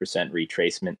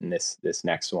 retracement in this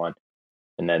next one,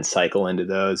 and then cycle into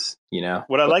those,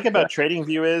 What I like about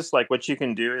TradingView is like what you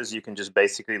can do is you can just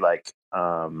basically like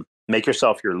make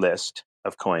yourself your list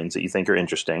of coins that you think are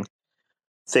interesting,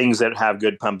 things that have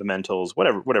good fundamentals,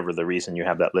 whatever the reason you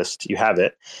have that list, you have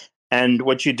it. And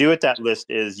what you do with that list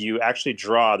is you actually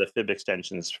draw the fib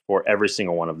extensions for every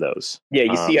single one of those. Yeah,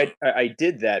 you see, I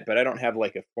did that, but I don't have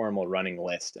like a formal running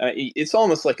list. It's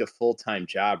almost like a full-time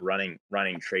job running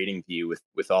TradingView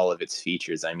with all of its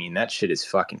features. I mean, that shit is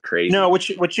fucking crazy. No,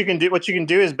 what you can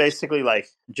do is basically like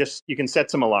you can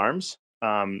set some alarms.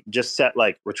 Just set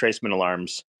like retracement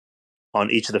alarms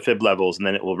on each of the fib levels, and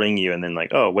then it will ring you, and then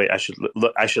like, oh wait, I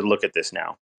should look at this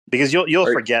now, because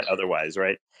you'll forget otherwise,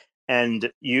 right?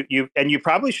 And you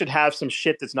probably should have some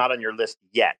shit that's not on your list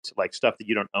yet, like stuff that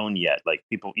you don't own yet, like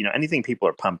people, anything people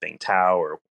are pumping, Tau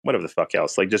or whatever the fuck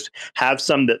else. Like, just have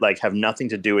some that like have nothing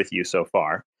to do with you so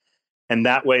far, and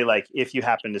that way, like, if you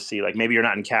happen to see, like, maybe you're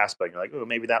not in CASP, but you're like, oh,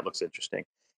 maybe that looks interesting.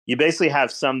 You basically have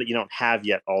some that you don't have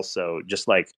yet, also, just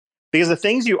like, because the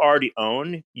things you already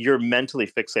own, you're mentally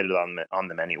fixated on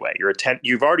them anyway.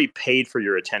 You've already paid for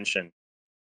your attention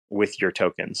with your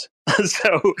tokens.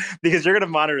 So, because you're going to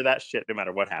monitor that shit no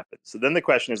matter what happens. So then the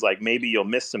question is like, maybe you'll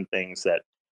miss some things that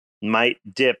might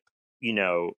dip,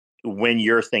 when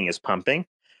your thing is pumping.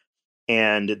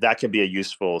 And that could be a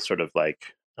useful sort of like,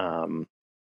 sort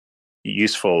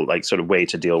of way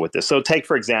to deal with this. So take,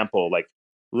 for example, like,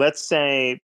 let's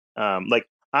say, like,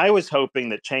 I was hoping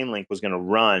that Chainlink was going to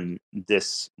run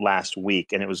this last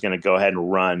week, and it was going to go ahead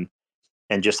and run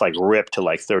and just like rip to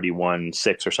like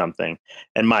 31.6 or something.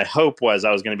 And my hope was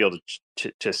I was going to be able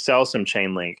to sell some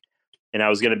Chainlink, and I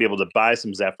was going to be able to buy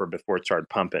some Zephyr before it started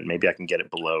pumping. Maybe I can get it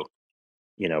below,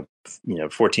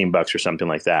 $14 or something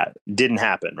like that. Didn't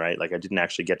happen, right? Like, I didn't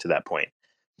actually get to that point.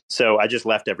 So I just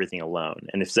left everything alone.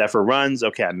 And if Zephyr runs,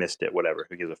 okay, I missed it, whatever,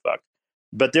 who gives a fuck.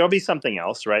 But there'll be something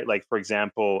else, right? Like, for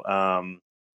example,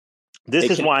 this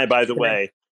is why, by the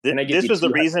way, this was the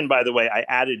reason, by the way, I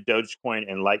added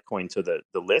Dogecoin and Litecoin to the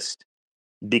list,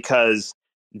 because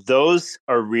those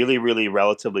are really, really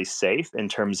relatively safe in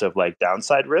terms of like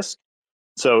downside risk.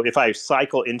 So if I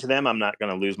cycle into them, I'm not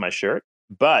going to lose my shirt.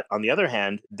 But on the other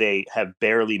hand, they have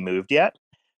barely moved yet.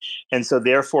 And so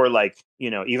therefore, like,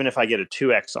 even if I get a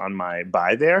 2x on my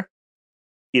buy there,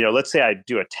 let's say I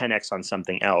do a 10x on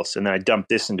something else and then I dump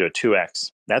this into a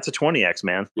 2x, that's a 20x,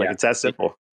 man. Like, it's that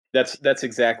simple. That's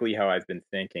exactly how I've been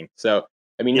thinking. So,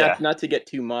 I mean, not to get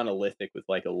too monolithic with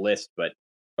like a list, but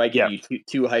if I give you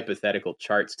two hypothetical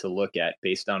charts to look at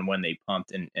based on when they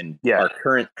pumped and are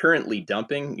currently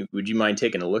dumping, would you mind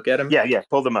taking a look at them? Yeah.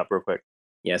 Pull them up real quick.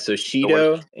 Yeah. So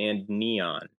Shido and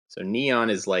Neon. So Neon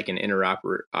is like an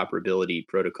interoperability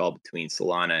protocol between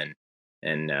Solana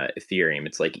and Ethereum.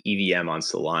 It's like EVM on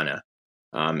Solana.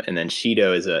 And then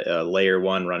Shido is a layer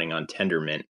 1 running on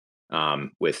Tendermint,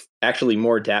 with actually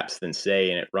more dApps than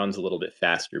Sei, and it runs a little bit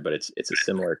faster, but it's a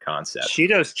similar concept.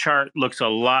 Shido's chart looks a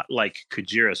lot like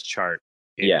Kujira's chart.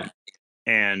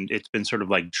 And it's been sort of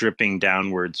like dripping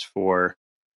downwards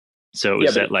so it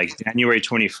was at like January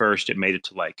 21st, it made it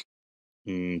to like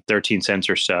 13 cents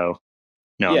or so.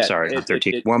 No, I'm sorry, not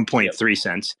 13, 1.3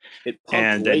 cents. It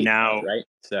pumped late, now, right?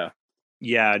 So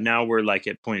now we're like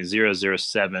at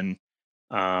 0.007.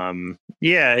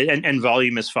 And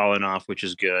volume has fallen off, which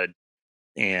is good.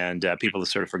 And people have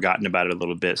sort of forgotten about it a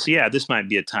little bit. So this might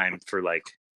be a time for like,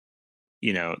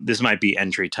 this might be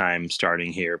entry time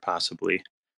starting here, possibly.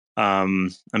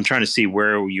 I'm trying to see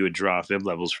where you would draw fib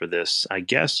levels for this. I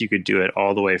guess you could do it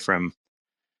all the way from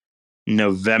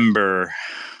November.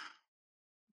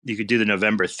 You could do the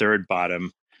November 3rd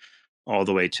bottom all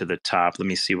the way to the top. Let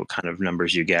me see what kind of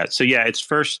numbers you get. So it's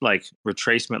first like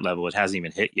retracement level. It hasn't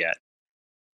even hit yet.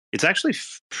 It's actually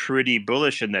pretty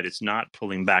bullish in that it's not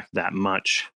pulling back that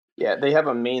much. Yeah, they have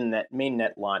a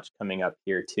mainnet launch coming up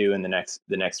here too in the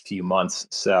next few months.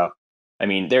 So, I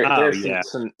mean, there's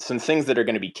some things that are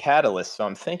going to be catalysts. So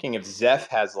I'm thinking if Zeph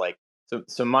has like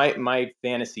so my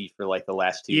fantasy for like the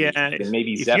last 2 weeks,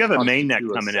 maybe if Zeph you have a mainnet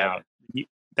coming out,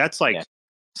 that's like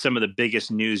some of the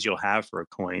biggest news you'll have for a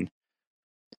coin.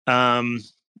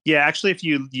 Actually, if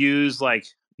you use like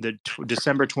the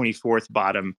December 24th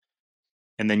bottom,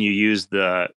 and then you use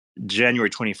the January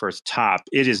 21st top,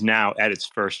 it is now at its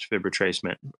first fib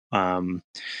retracement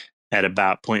at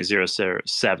about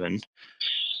 0.007.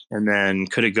 And then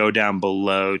could it go down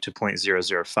below to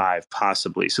 0.005?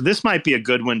 Possibly. So this might be a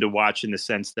good one to watch in the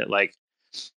sense that like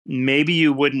maybe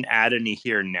you wouldn't add any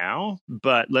here now,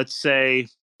 but let's say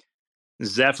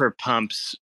Zephyr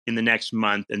pumps in the next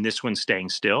month and this one's staying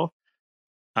still.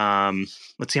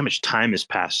 Let's see how much time has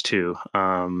passed too.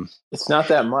 It's not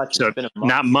that much. So it's been a month.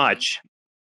 Not much.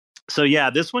 So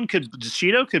this one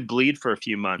Shido could bleed for a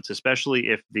few months, especially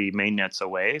if the mainnet's a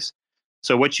ways.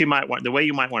 So the way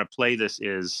you might want to play this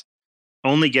is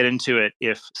only get into it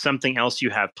if something else you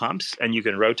have pumps and you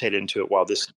can rotate into it while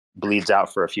this bleeds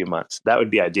out for a few months. That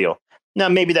would be ideal. Now,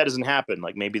 maybe that doesn't happen.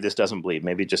 Like maybe this doesn't bleed.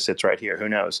 Maybe it just sits right here. Who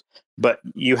knows? But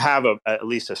you have at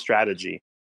least a strategy,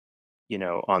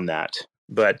 on that.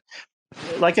 But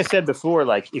like I said before,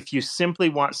 like if you simply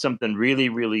want something really,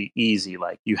 really easy,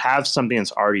 like you have something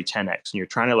that's already 10x and you're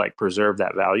trying to like preserve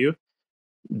that value,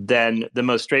 then the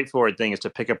most straightforward thing is to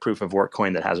pick a proof of work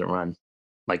coin that hasn't run,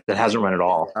 at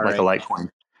all like a Litecoin.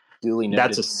 Duly noted.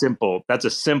 That's a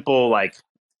simple like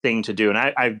thing to do. And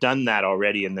I've done that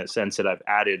already in the sense that I've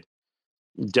added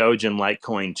Doge and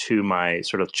Litecoin to my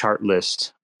sort of chart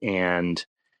list. And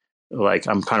like,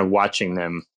 I'm kind of watching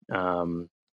them.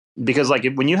 Because like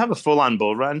when you have a full-on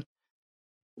bull run,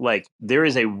 like there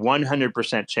is a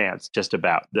 100% chance just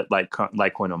about that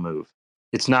Litecoin will move.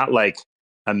 It's not like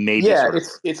a maybe. Yeah,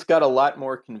 it's got a lot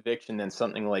more conviction than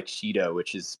something like Shido,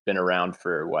 which has been around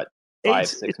for what, 5-6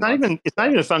 months. It's not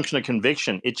even a function of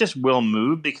conviction. It just will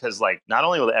move because like not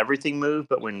only will everything move,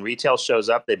 but when retail shows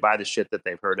up, they buy the shit that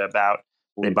they've heard about.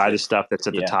 They buy the stuff that's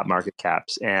at the top market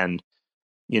caps, and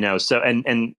so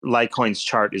and Litecoin's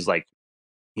chart is like,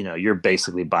 you're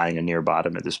basically buying a near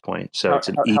bottom at this point. So it's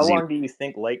an easy. How long do you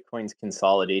think Litecoin's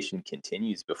consolidation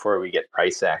continues before we get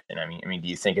price action? I mean, do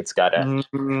you think it's got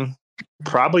to?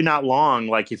 Probably not long.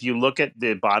 Like if you look at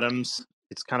the bottoms,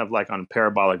 it's kind of like on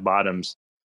parabolic bottoms.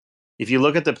 If you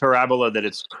look at the parabola that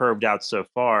it's curved out so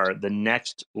far, the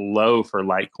next low for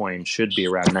Litecoin should be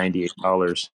around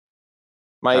 $98.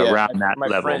 Around that my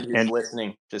level. Friend who's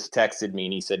listening just texted me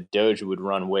and he said Doge would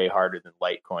run way harder than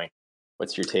Litecoin.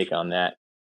 What's your take on that?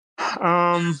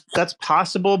 That's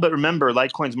possible, but remember,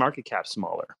 Litecoin's market cap's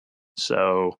smaller.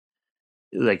 So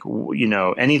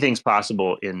anything's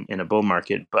possible in a bull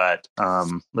market. But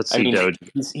let's see, Doge.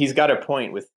 He's got a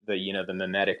point with the the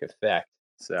mimetic effect.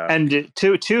 So, and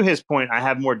to his point, I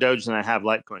have more Doge than I have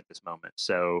Litecoin at this moment.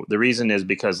 So the reason is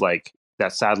because like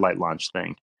that satellite launch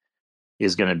thing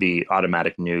is going to be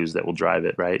automatic news that will drive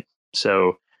it, right?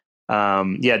 So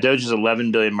Doge is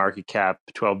 11 billion market cap,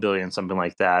 12 billion, something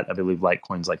like that. I believe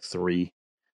Litecoin's like 3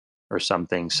 or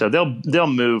something. So they'll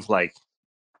move like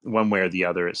one way or the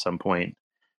other at some point.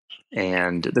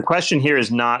 And the question here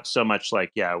is not so much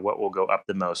like, what will go up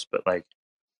the most, but like,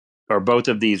 are both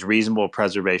of these reasonable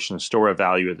preservation store of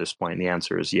value at this point? And the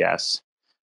answer is yes.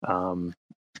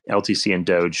 LTC and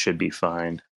Doge should be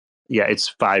fine. Yeah,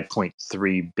 it's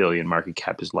 5.3 billion market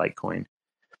cap is Litecoin.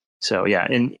 So yeah,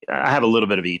 and I have a little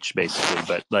bit of each basically,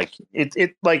 but like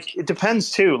it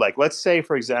depends too. Like let's say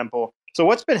for example, so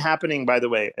what's been happening, by the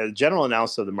way, a general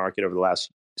analysis of the market over the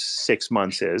last 6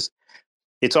 months is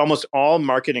it's almost all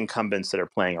market incumbents that are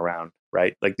playing around,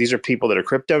 right? Like these are people that are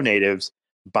crypto natives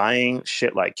buying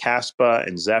shit like Caspa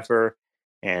and Zephyr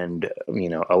and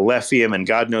Alephium and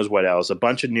God knows what else, a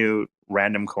bunch of new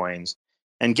random coins.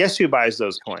 And guess who buys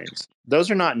those coins?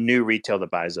 Those are not new retail that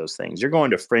buys those things. You're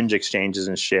going to fringe exchanges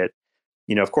and shit.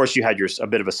 Of course, you had a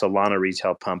bit of a Solana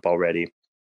retail pump already.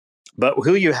 But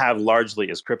who you have largely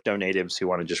is crypto natives who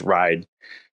want to just ride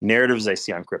narratives they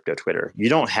see on crypto Twitter. You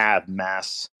don't have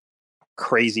mass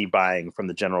crazy buying from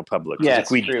the general public. Yeah, it's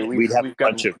true. We'd have a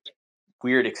bunch of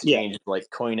weird exchanges like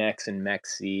CoinEx and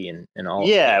Mexi and all.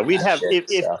 Yeah, we'd have shit,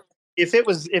 if it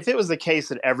was the case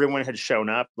that everyone had shown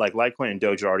up, like Litecoin and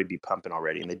Doge would already be pumping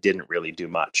already, and they didn't really do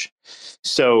much.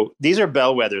 So these are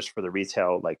bellwethers for the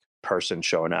retail like person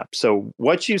showing up. So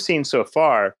what you've seen so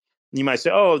far, you might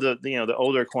say, oh, the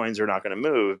older coins are not going to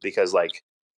move because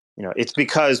it's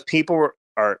because people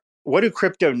are what do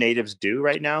crypto natives do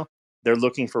right now? They're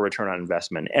looking for return on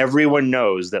investment. Everyone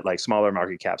knows that like smaller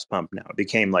market caps pump now. It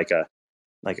became like a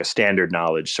standard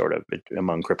knowledge sort of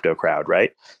among crypto crowd,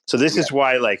 right? So this is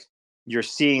why like you're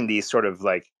seeing these sort of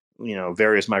like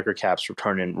various microcaps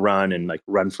return and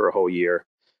run for a whole year,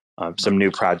 some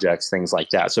new projects, things like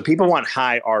that. So people want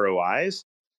high ROIs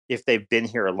if they've been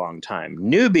here a long time.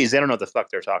 Newbies, they don't know what the fuck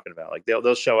they're talking about. Like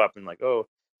they'll show up and like, oh,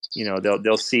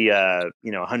 they'll see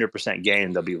 100% gain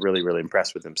and they'll be really, really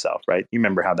impressed with themselves, right? You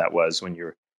remember how that was when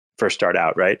you first start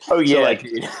out, right? Oh yeah, so, like,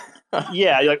 dude.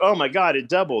 Yeah, you're like, oh my God, it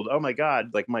doubled. Oh my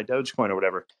God, like my Dogecoin or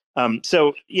whatever.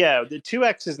 So yeah, the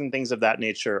 2Xs and things of that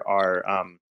nature are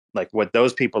like what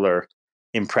those people are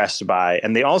impressed by.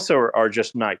 And they also are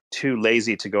just not too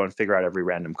lazy to go and figure out every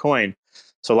random coin.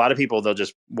 So a lot of people, they'll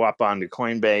just whop onto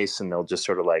Coinbase and they'll just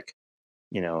sort of like,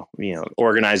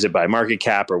 organize it by market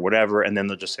cap or whatever. And then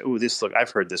they'll just say, oh,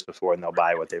 I've heard this before. And they'll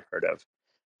buy what they've heard of.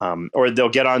 Or they'll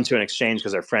get onto an exchange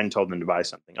because their friend told them to buy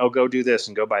something. Oh, go do this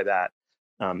and go buy that.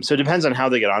 So it depends on how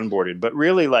they get onboarded. But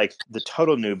really, like the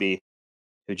total newbie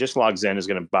who just logs in is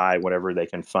going to buy whatever they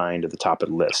can find at the top of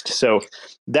the list. So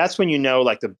that's when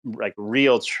like the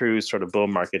real true sort of bull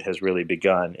market has really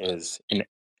begun.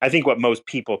 I think what most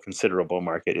people consider a bull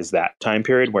market is that time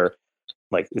period where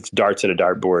like it's darts at a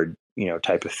dartboard,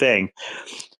 type of thing.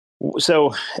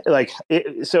 So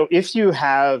so if you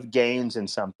have gains in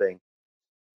something,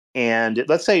 and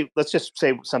let's just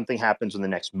say something happens in the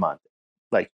next month,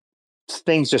 like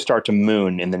things just start to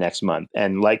moon in the next month,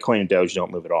 and Litecoin and Doge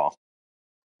don't move at all.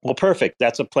 Well, perfect.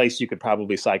 That's a place you could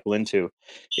probably cycle into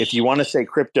if you want to stay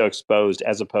crypto exposed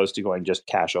as opposed to going just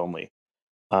cash only.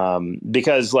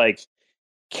 Because like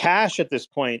cash at this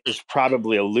point is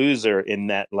probably a loser in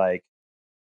that like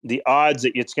the odds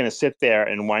that it's going to sit there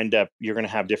and wind up, you're going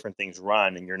to have different things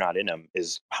run and you're not in them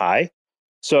is high.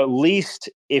 So at least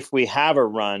if we have a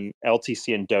run,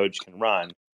 LTC and Doge can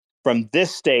run. From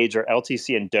this stage, are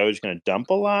LTC and Doge going to dump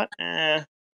a lot? I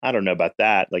don't know about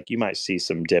that. Like you might see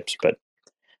some dips, but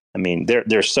I mean,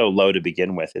 they're so low to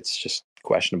begin with. It's just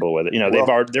questionable whether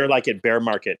they're like at bear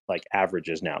market like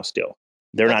averages now. Still,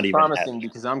 they're not even promising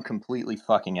because I'm completely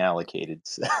fucking allocated.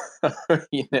 So,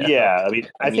 Yeah,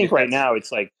 I think right now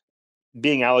it's like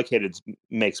being allocated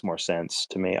makes more sense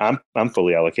to me. I'm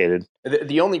fully allocated.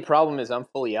 The only problem is I'm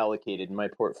fully allocated. My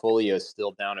portfolio is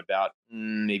still down about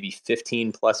maybe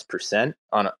 15+%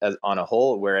 on a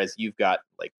whole, whereas you've got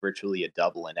like virtually a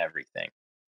double in everything.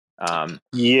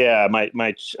 Yeah, I'm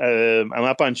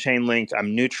up on Chainlink.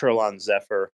 I'm neutral on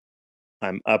Zephyr.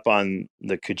 I'm up on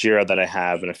the Kujira that I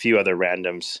have and a few other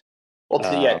randoms.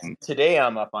 Well, today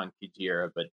I'm up on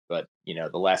Kujira, but the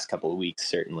last couple of weeks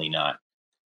certainly not.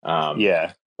 But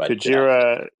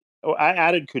Kujira. I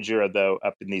added Kujira though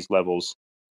up in these levels.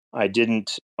 I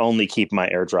didn't only keep my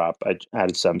airdrop. I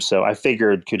added some, so I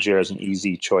figured Kujira is an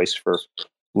easy choice for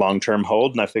long-term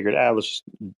hold, and I figured, let's just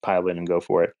pile in and go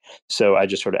for it. So I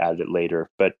just sort of added it later.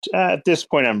 But at this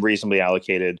point, I'm reasonably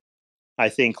allocated. I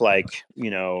think I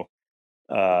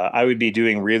would be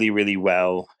doing really, really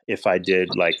well if I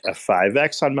did like a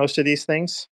 5x on most of these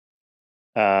things.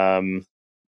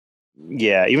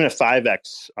 Yeah, even a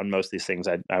 5x on most of these things,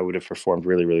 I would have performed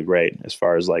really, really great as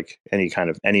far as like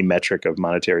any metric of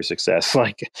monetary success.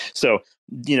 Like, so,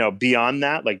 beyond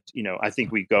that, I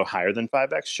think we go higher than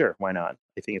 5x. Sure. Why not?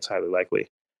 I think it's highly likely.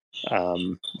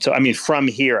 So, I mean, from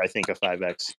here, I think a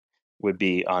 5x would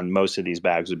be on most of these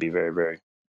bags would be very, very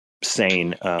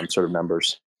sane sort of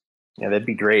numbers. Yeah, that'd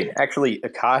be great. Actually,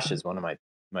 Akash is one of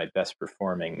my best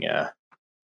performing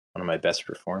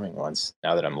ones.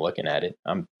 Now that I'm looking at it,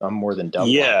 I'm more than double.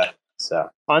 Yeah. So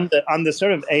on the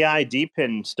sort of AI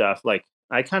DPIN stuff, like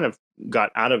I kind of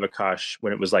got out of Akash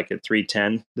when it was like at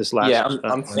 310 this last. Yeah,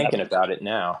 I'm thinking about it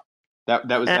now. That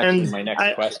was actually my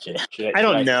next question. Should I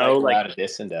don't know, cycle out of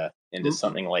this into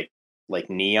something like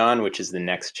Neon, which is the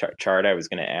next chart I was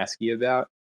going to ask you about?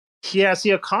 Yeah, see,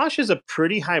 Akash is a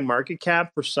pretty high market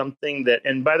cap for something that,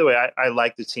 and by the way, I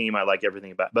like the team, I like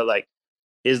everything about, but like,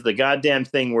 is the goddamn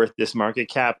thing worth this market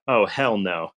cap? Oh, hell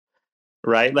no.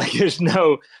 Right? Like there's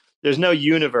no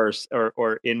universe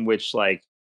or in which like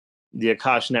the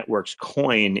Akash Network's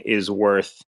coin is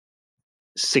worth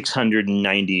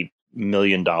 $690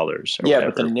 million. Yeah, whatever.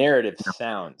 But the narrative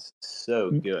sounds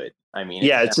so good. I mean,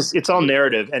 yeah, it's all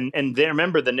narrative, and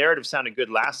remember the narrative sounded good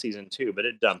last season too, but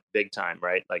it dumped big time,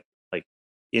 right? Like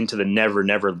into the never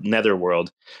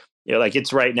netherworld. Like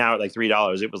it's right now at like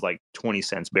 $3. It was like 20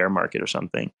 cents bear market or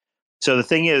something. So the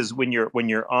thing is, when you're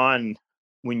running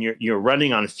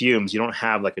on fumes, you don't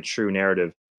have like a true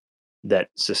narrative that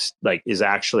like is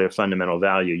actually a fundamental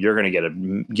value. You're going to get a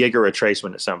giga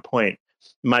retracement at some point.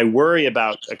 My worry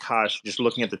about Akash, just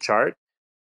looking at the chart,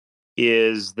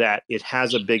 is that it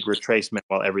has a big retracement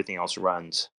while everything else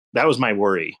runs. That was my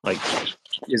worry. Like,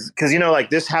 is because like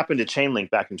this happened to Chainlink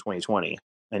back in 2020,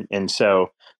 and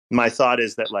so my thought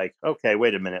is that like, okay,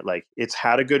 wait a minute, like it's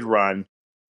had a good run.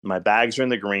 My bags are in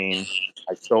the green.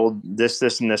 I sold this,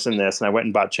 and this, and this, and I went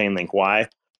and bought Chainlink. Why?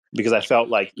 Because I felt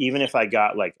like even if I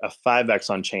got like a 5x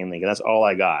on Chainlink, and that's all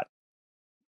I got,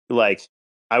 like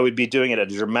I would be doing it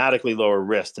at a dramatically lower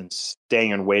risk than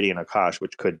staying and waiting in Akash,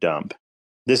 which could dump.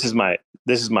 This is my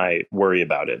worry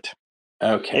about it.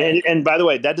 Okay. And by the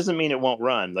way, that doesn't mean it won't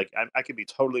run. Like I could be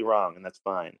totally wrong, and that's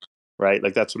fine, right?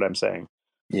 Like that's what I'm saying.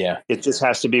 Yeah. It just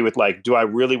has to be with like, do I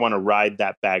really want to ride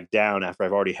that bag down after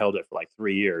I've already held it for like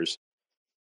 3 years?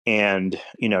 And,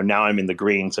 now I'm in the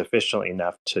green sufficiently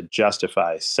enough to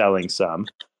justify selling some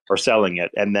or selling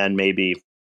it. And then maybe,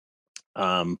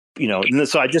 so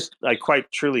I quite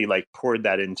truly like poured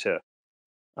that into,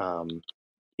 I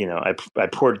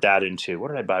poured that into, what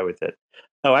did I buy with it?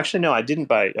 Oh, actually, no, I didn't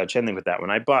buy Chainlink with that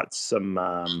one. I bought some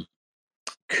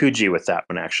Kuji with that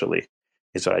one, actually,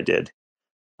 is what I did.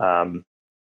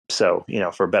 So,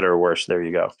 for better or worse, there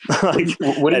you go. Like,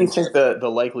 what do you think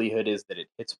the likelihood is that it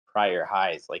hits prior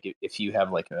highs? Like if you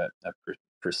have like a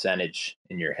percentage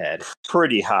in your head?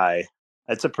 Pretty high.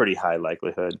 It's a pretty high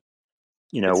likelihood.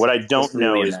 What I don't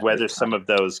know is whether some of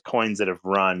those coins that have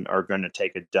run are going to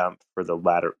take a dump for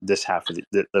this half of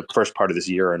the first part of this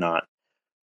year or not.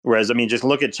 Whereas, I mean, just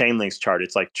look at Chainlink's chart.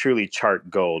 It's like truly chart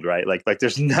gold, right? Like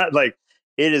there's not like,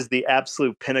 it is the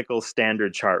absolute pinnacle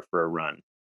standard chart for a run.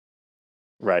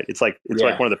 Right. It's like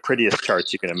one of the prettiest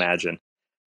charts you can imagine.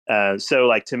 So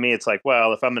like to me, it's like,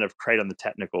 well, if I'm going to trade on the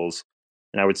technicals,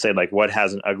 and I would say like what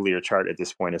has an uglier chart at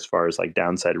this point as far as like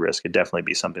downside risk, it'd definitely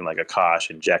be something like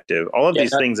Akash, Injective, all of these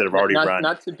things that have already run.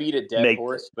 Not to beat a dead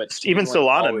horse, but even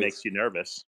Solana makes you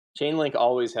nervous. Chainlink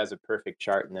always has a perfect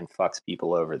chart and then fucks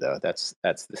people over, though. That's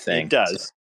the thing. It does. So,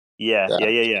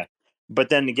 yeah. But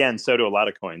then again, so do a lot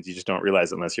of coins. You just don't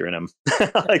realize it unless you're in them. Yeah,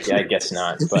 I guess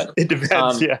not. But it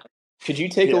depends. Yeah. Could you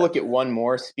take a look at one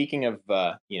more? Speaking of,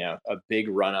 a big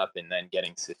run up and then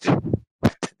getting Cephii.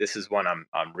 This is one I'm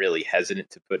really hesitant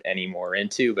to put any more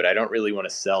into, but I don't really want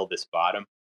to sell this bottom.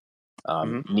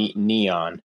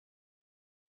 Neon.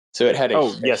 So it had a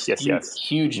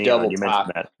huge Neon, double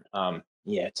top. That.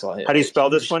 It's all. How do you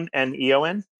spell this one?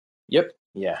 Neon. Yep.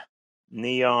 Yeah.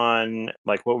 Neon.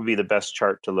 Like, what would be the best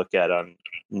chart to look at on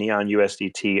Neon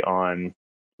USDT on?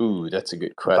 Ooh, that's a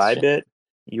good question. Bybit.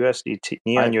 USDT,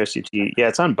 Neon USDT. Yeah,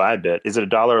 it's on Bybit. Is it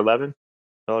 $1.11?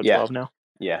 $1.12 now?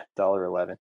 Yeah,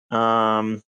 $1.11.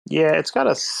 Yeah, it's got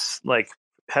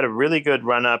had a really good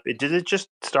run up. Did it just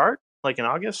start like in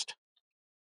August?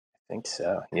 I think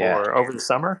so. Yeah. Or over the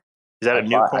summer? Is that a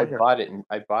new coin?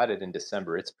 I bought it in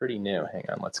December. It's pretty new. Hang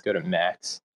on, let's go to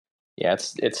Max. Yeah,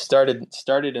 it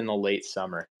started in the late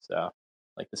summer. So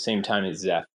like the same time as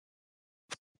Zeph.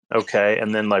 Okay,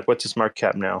 and then like what's his market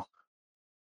cap now?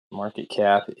 Market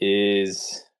cap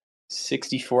is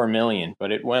 64 million,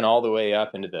 but it went all the way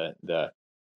up into the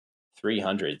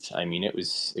 300s. I mean, it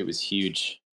was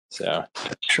huge. So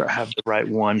Sure, I have the right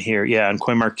one here. Yeah, on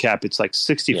CoinMarketCap, it's like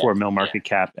 64 mil market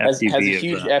cap. Has a FDV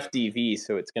huge FDV,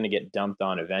 so it's going to get dumped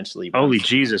on eventually. Holy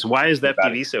Jesus! Why is the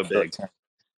FDV so big?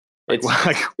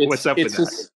 What's up with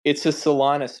that? It's a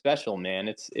Solana special, man.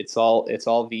 It's all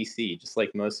VC, just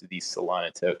like most of these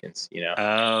Solana tokens, you know.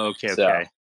 Oh, okay, so, okay.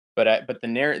 But the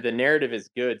narrative is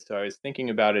good, so I was thinking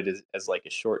about it as like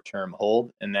a short term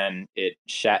hold, and then it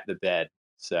shat the bed.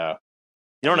 So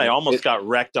you know what I almost got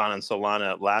wrecked on in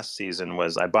Solana last season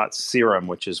was I bought Serum,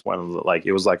 which is one of the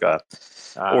it was like a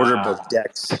order book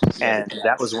DEX, and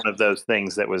that was one of those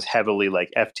things that was heavily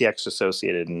like FTX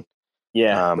associated. And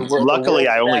luckily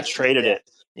I only traded it.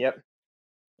 Yep.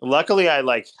 Luckily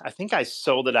I think I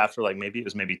sold it after maybe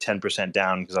 10%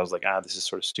 down because I was like, this is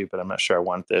sort of stupid. I'm not sure I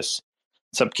want this.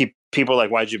 Some people like,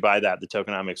 why'd you buy that? The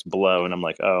tokenomics below, and I'm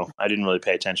like, oh, I didn't really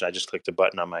pay attention. I just clicked a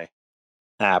button on my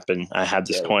app and I had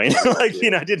this coin. I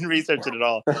didn't research it at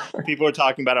all. People were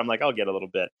talking about it. I'm like, I'll get a little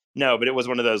bit. No, but it was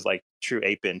one of those true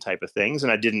 8-bin type of things,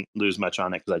 and I didn't lose much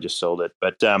on it because I just sold it.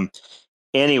 But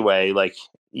anyway,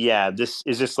 this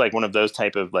is just one of those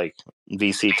type of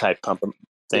VC type pump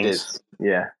things. It is.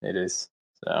 Yeah, it is.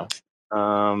 So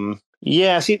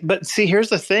see, here's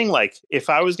the thing.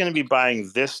 If I was going to be buying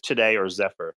this today or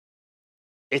Zephyr,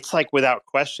 it's without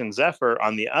question Zephyr.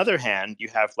 On the other hand, you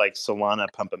have Solana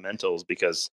pumpamentals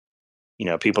because,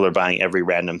 people are buying every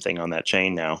random thing on that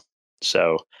chain now.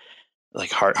 So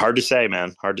hard to say,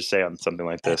 man. Hard to say on something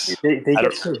like this.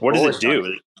 What does it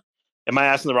do? Am I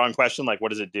asking the wrong question? What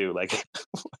does it do?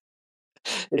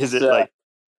 Is it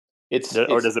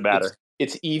or does it matter?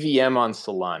 It's EVM on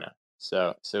Solana.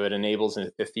 So it enables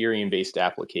Ethereum-based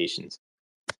applications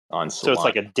on Solana. So it's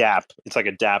like a DApp. It's like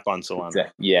a DApp on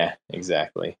Solana. Yeah,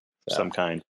 exactly. So, some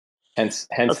kind. Hence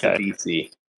the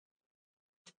VC.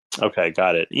 Okay,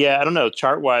 got it. Yeah, I don't know.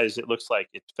 Chart-wise, it looks like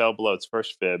it fell below its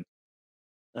first fib.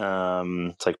 It's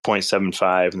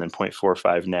 0.75 and then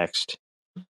 0.45 next.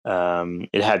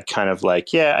 It had kind of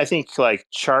I think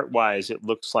chart-wise, it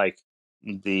looks like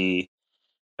the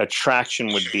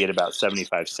attraction would be at about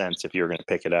 75 cents if you were going to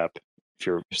pick it up,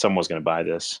 if someone was going to buy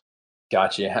this.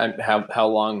 Gotcha. How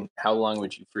long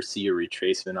would you foresee a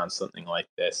retracement on something like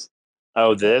this?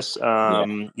 Oh, this?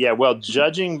 Yeah. Well,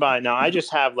 judging by now, I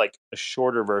just have a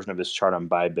shorter version of this chart on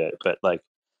Bybit, but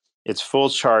its full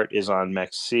chart is on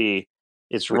MEXC.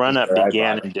 Its run up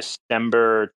began in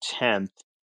December 10th.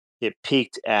 It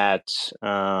peaked at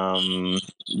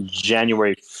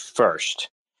January 1st.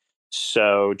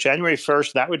 So January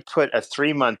 1st, that would put a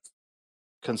 3-month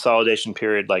consolidation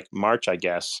period March, I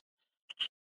guess.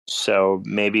 So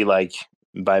maybe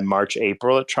by March,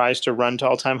 April, it tries to run to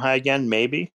all-time high again,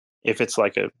 maybe, if it's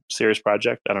a serious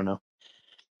project. I don't know.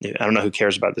 I don't know who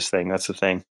cares about this thing. That's the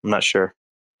thing. I'm not sure.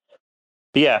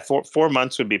 But yeah, 4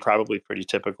 months would be probably pretty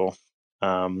typical.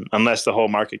 Unless the whole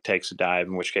market takes a dive,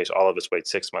 in which case all of us wait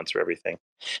 6 months for everything.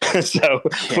 So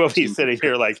we'll be sitting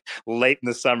here late in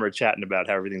the summer chatting about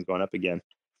how everything's going up again.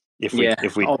 If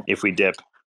we dip.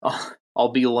 I'll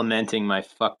be lamenting my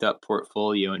fucked up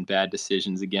portfolio and bad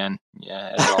decisions again.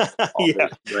 Yeah.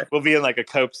 We'll be in a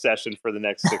cope session for the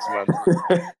next 6 months.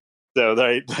 So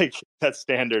that's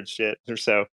standard shit or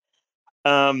so.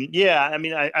 Yeah, I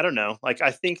mean, I don't know. I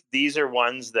think these are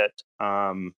ones that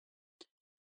all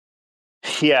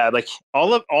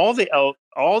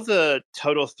the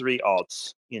total 3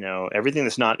 alts, everything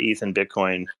that's not ETH and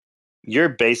Bitcoin, you're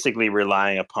basically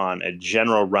relying upon a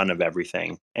general run of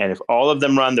everything. And if all of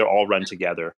them run, they'll all run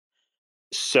together.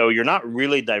 So you're not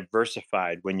really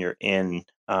diversified when you're in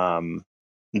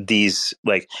these,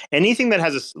 anything that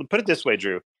has put it this way,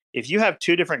 Drew, if you have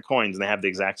 2 different coins and they have the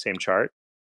exact same chart,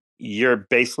 you're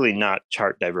basically not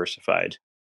chart diversified.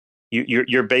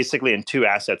 You're basically in 2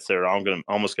 assets that are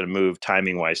almost going to move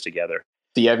timing wise together.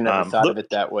 See, I've never thought of it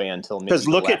that way until maybe because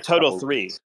look at total 3.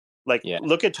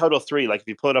 Look at total 3. If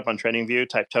you pull it up on TradingView,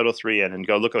 type total 3 in and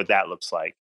go look at what that looks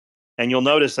like, and you'll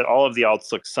notice that all of the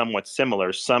alts look somewhat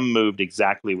similar. Some moved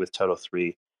exactly with total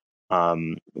 3,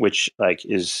 which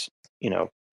is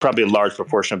probably a large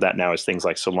proportion of that now is things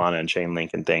like Solana and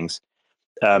Chainlink and things.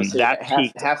 That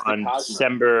peaked on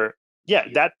December. Yeah,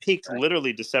 that peaked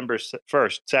literally December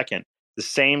 1st, 2nd, the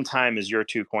same time as your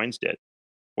 2 coins did.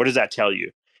 What does that tell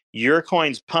you? Your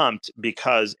coins pumped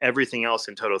because everything else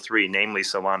in total 3, namely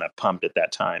Solana, pumped at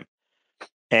that time.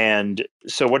 And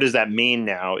so what does that mean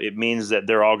now? It means that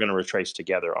they're all going to retrace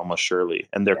together almost surely,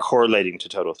 and they're correlating to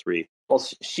total 3. Well,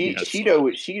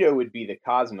 Shido would be the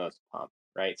Cosmos pump.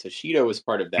 right? So Shido was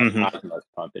part of that Mm-hmm. Cosmos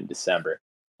pump in December.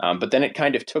 But then it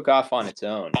kind of took off on its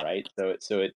own, right?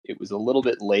 So it was a little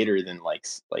bit later than like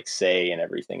Say and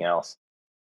everything else.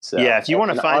 So yeah, if you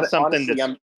want to find something honestly,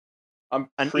 that's I'm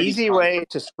an pretty easy way confident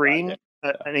to in the screen,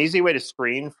 project. an easy way to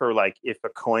screen for like if a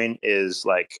coin is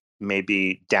like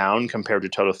maybe down compared to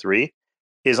Total 3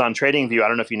 is on TradingView. I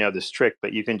don't know if you know this trick,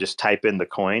 but you can just type in the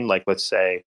coin, like let's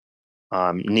say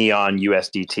Neon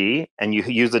USDT, and you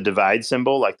use the divide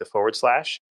symbol, like the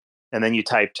 /, and then you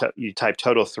type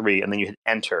Total 3, and then you hit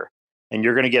enter, and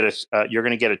you're going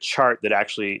to get a chart that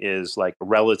actually is like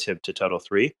relative to Total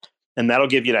 3, and that'll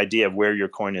give you an idea of where your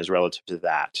coin is relative to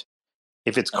that.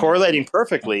 If it's correlating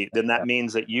perfectly, then that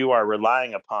means that you are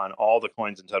relying upon all the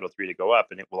coins in Total 3 to go up,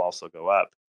 and it will also go up.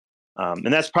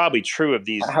 And that's probably true of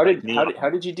these. How did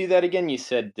you do that again? You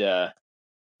said your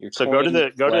so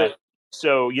coin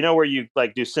so you know where you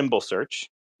like do symbol search.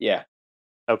 Yeah.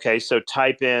 Okay, so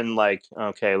type in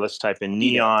let's type in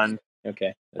Neon.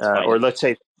 Okay, that's fine. Or let's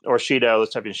say Shido.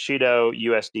 Let's type in Shido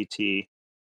USDT.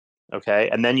 Okay,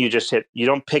 and then you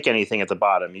don't pick anything at the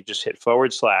bottom. You just hit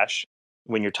 /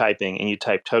 when you're typing, and you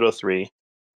type Total 3.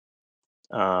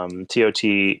 TOT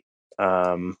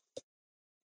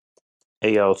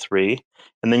AO3,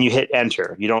 and then you hit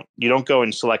enter. You don't go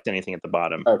and select anything at the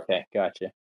bottom. Okay,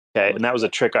 gotcha. Okay, and that was a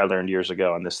trick I learned years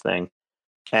ago on this thing.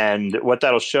 And what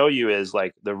that'll show you is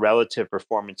like the relative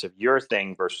performance of your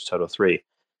thing versus Total 3.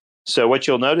 So what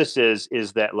you'll notice is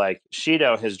that like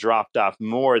Shido has dropped off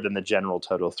more than the general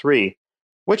Total 3,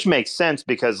 which makes sense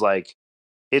because like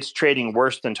it's trading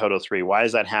worse than Total 3. Why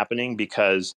is that happening?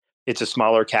 Because it's a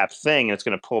smaller cap thing and it's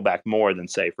going to pull back more than,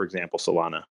 say, for example,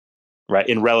 Solana, right?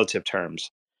 In relative terms.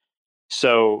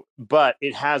 So, but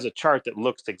it has a chart that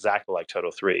looks exactly like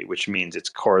Total 3, which means it's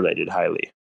correlated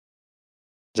highly.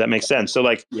 Does that make sense? So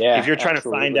like, if you're trying to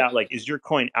find out, like, is your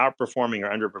coin outperforming or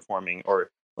underperforming, or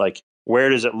like, where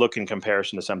does it look in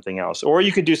comparison to something else? Or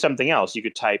you could do something else. You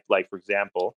could type, like, for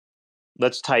example,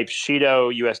 let's type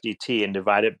Shido USDT and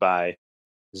divide it by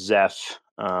Zeph.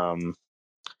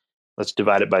 Let's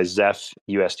divide it by Zeph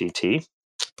USDT.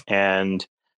 And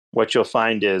what you'll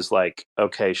find is like,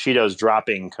 okay, Shido's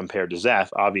dropping compared to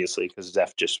Zeph, obviously, because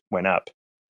Zeph just went up,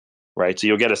 right? So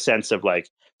you'll get a sense of like,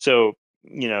 so,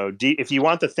 you know, if you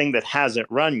want the thing that hasn't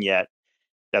run yet,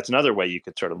 that's another way you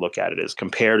could sort of look at it, is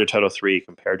compare to Total 3,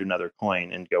 compare to another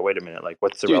coin, and go, wait a minute, like,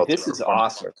 what's the relative? Dude, this is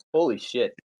awesome. Holy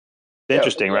shit.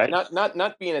 Interesting, right?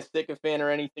 Not being a sycophant or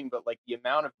anything, but like the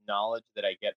amount of knowledge that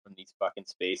I get from these fucking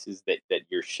spaces that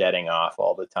you're shedding off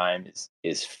all the time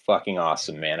is fucking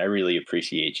awesome, man. I really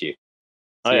appreciate you.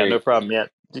 Oh yeah, no problem. Yeah,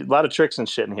 a lot of tricks and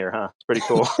shit in here, huh? It's pretty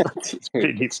cool. It's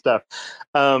pretty neat stuff.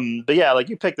 But yeah, like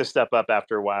you pick this stuff up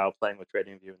after a while playing with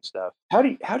TradingView and stuff. How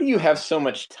do you have so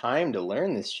much time to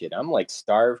learn this shit? I'm like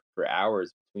starved for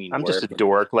hours between. I'm just a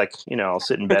dork. Like, you know, I'll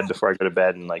sit in bed before I go to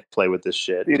bed and like play with this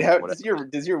shit. Dude, how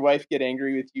does your wife get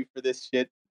angry with you for this shit?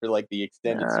 For like the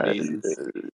extended spaces?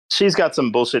 She's got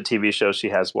some bullshit TV shows she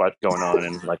has going on,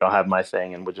 and like I'll have my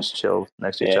thing, and we'll just chill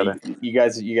next to each other. You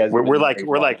guys, we're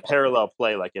like parallel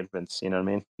play, like infants. You know what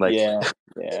I mean? Like, yeah.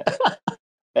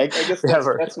 I guess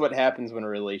that's what happens when a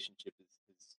relationship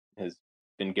has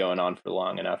been going on for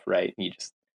long enough, right? You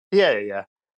just yeah.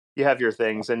 You have your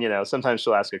things, and you know, sometimes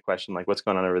she'll ask a question like, "What's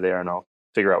going on over there?" and I'll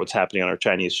figure out what's happening on our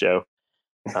Chinese show.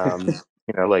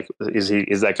 You know, like, is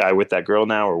that guy with that girl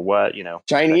now or what? You know,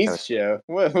 Chinese show.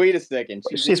 Wait a second.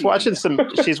 She's watching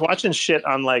she's watching shit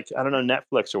on like, I don't know,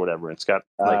 Netflix or whatever. It's got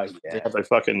like they have like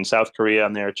fucking South Korea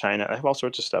on there, China. I have all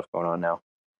sorts of stuff going on now.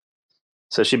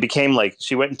 So she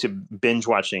went into binge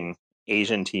watching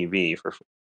Asian TV for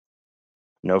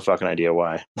no fucking idea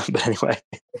why. But anyway,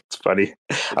 it's funny.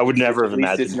 I would never have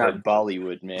imagined. It's not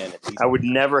Bollywood, man. I would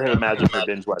never have imagined her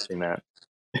binge watching that.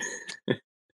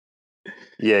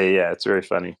 Yeah, it's very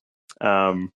funny.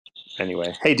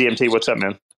 Anyway, hey DMT, what's up,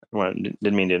 man?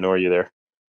 Didn't mean to ignore you there.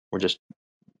 We're just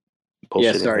bullshitting.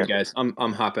 Yeah, sorry here, guys.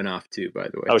 I'm hopping off too, by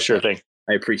the way. Oh, sure thing.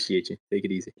 I appreciate you. Take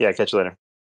it easy. Yeah, catch you later.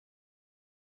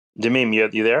 Demim,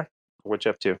 you there? What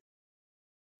you up to? I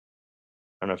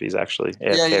don't know if he's actually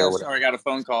AFK or sorry, I got a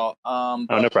phone call. Oh,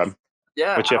 no problem.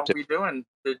 Yeah, what you up to? How are we doing?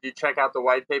 Did you check out the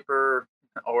white paper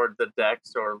or the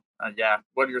decks, or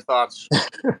what are your thoughts?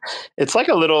 It's like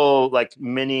a little like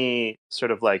mini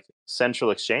sort of like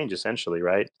central exchange, essentially,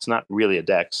 right? It's not really a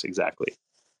DEX exactly.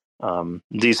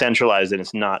 Decentralized, and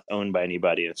it's not owned by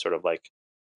anybody. It's sort of like,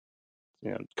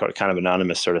 you know, kind of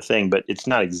anonymous sort of thing, but it's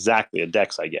not exactly a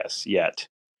DEX, I guess, yet.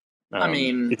 I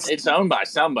mean, it's owned by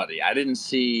somebody. I didn't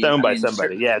see. It's owned by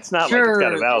somebody. Sure, yeah, it's not like it's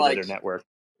got a validator network.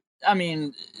 I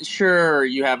mean, sure,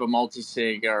 you have a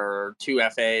multi-sig or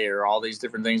 2FA or all these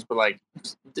different things, but like,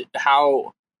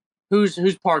 how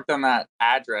who's parked on that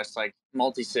address, like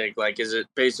multi-sig? Like, is it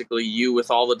basically you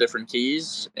with all the different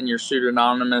keys and your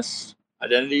pseudonymous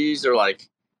identities, or like,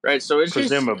 right? So it's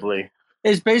presumably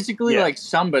it's basically like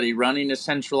somebody running a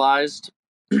centralized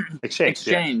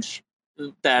exchange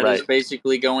that is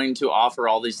basically going to offer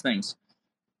all these things,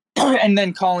 and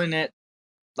then calling it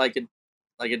like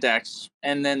a DEX,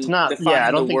 and then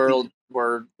defining the world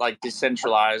word like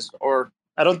decentralized. Or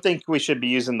I don't think we should be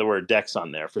using the word DEX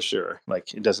on there for sure.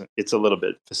 Like it doesn't. It's a little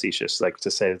bit facetious, like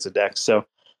to say it's a DEX. So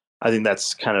I think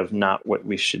that's kind of not what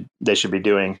they should be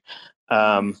doing.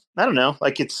 I don't know.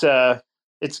 Like it's a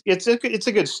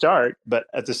good start, but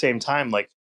at the same time, like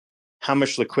how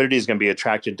much liquidity is going to be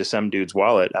attracted to some dude's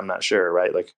wallet? I'm not sure,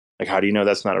 right? Like how do you know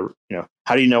that's not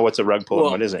how do you know what's a rug pull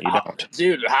and what isn't? You don't.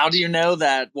 Dude, how do you know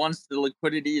that once the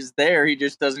liquidity is there, he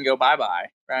just doesn't go bye-bye,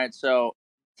 right? So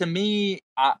to me,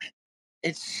 I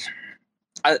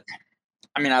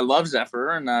love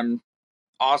Zephyr, and I'm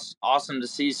awesome to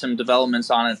see some developments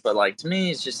on it, but like to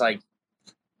me, it's just like,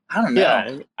 I don't know.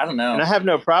 Yeah, I don't know. And I have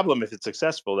no problem if it's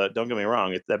successful. Don't get me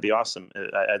wrong. That'd be awesome.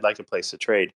 I'd like a place to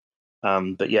trade.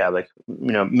 But yeah, like,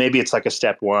 maybe it's like a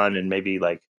step one, and maybe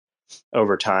like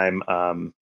over time,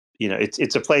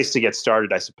 it's a place to get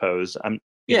started, I suppose.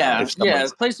 If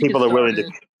people are willing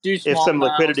to, if some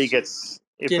liquidity gets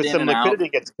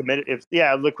committed, if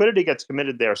liquidity gets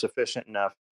committed there sufficient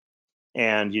enough.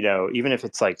 And, even if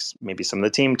it's like maybe some of the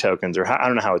team tokens, or I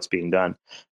don't know how it's being done,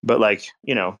 but like,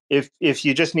 if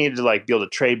you just needed to like be able to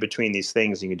trade between these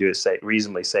things, and you can do it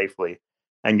reasonably safely,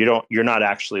 and you're not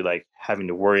actually like having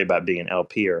to worry about being an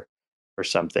LP or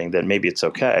something, then maybe it's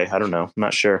okay. I don't know. I'm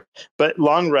not sure. But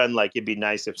long run, like it'd be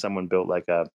nice if someone built like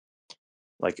a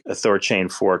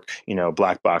Thorchain fork,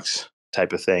 black box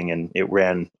type of thing, and it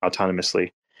ran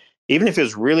autonomously. Even if it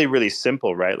was really, really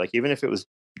simple, right? Like even if it was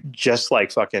just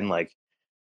like fucking like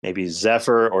maybe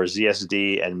Zephyr or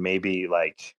ZSD and maybe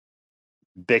like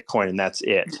Bitcoin, and that's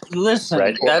it. Listen,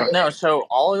 right? So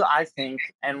all I think,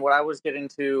 and what I was getting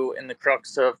to in the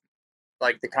crux of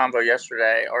like the convo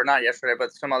yesterday, or not yesterday,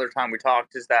 but some other time we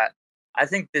talked, is that I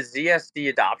think the ZSD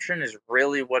adoption is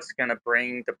really what's going to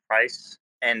bring the price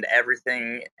and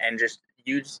everything, and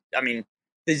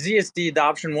the ZSD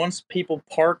adoption, once people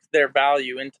park their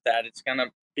value into that, it's going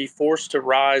to be forced to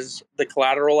rise the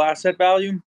collateral asset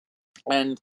value.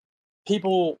 And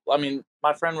people,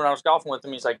 my friend, when I was golfing with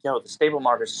him, he's like, yo, the stable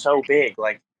market is so big.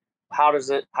 Like, how do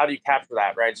you capture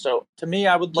that, right? So to me,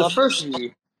 I would love to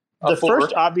see the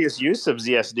first obvious use of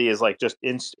ZSD is like just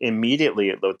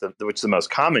immediately, which is the most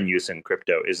common use in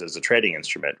crypto, is as a trading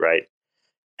instrument, right?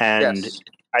 And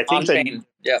I think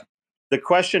the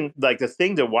question, like the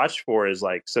thing to watch for is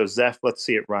like, so Zeph, let's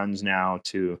see, it runs now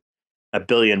to $1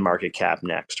 billion market cap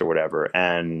next or whatever.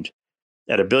 And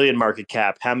at $1 billion market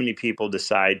cap, how many people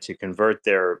decide to convert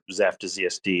their Zeph to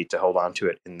ZSD to hold on to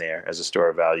it in there as a store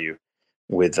of value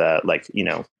with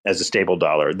as a stable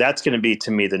dollar? That's going to be,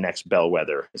 to me, the next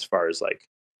bellwether as far as like,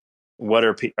 what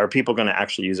are people going to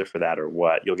actually use it for that, or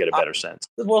what? You'll get a better sense.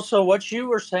 Well, so what you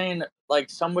were saying, like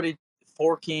somebody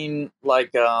forking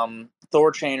like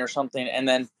Thorchain or something, and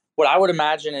then what I would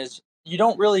imagine is you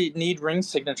don't really need ring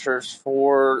signatures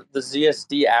for the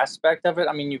ZSD aspect of it.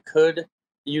 I mean, you could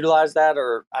utilize that,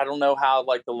 or I don't know how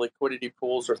like the liquidity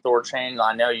pools or Thorchain.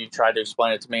 I know you tried to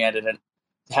explain it to me. I didn't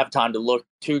have time to look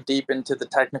too deep into the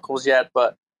technicals yet,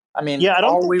 but I mean, I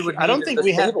don't think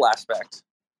we have stable aspect.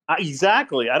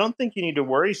 Exactly. I don't think you need to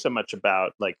worry so much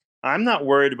about, like, I'm not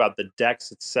worried about the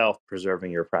DEX itself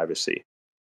preserving your privacy.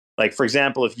 Like, for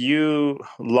example, if you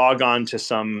log on to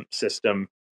some system,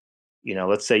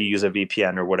 let's say you use a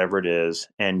VPN or whatever it is,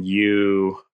 and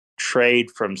you trade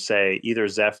from, say, either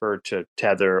Zephyr to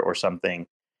Tether or something,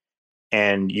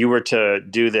 and you were to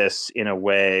do this in a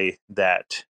way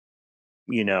that,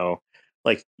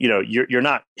 you're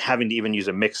not having to even use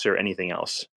a mixer or anything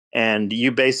else, and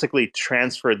you basically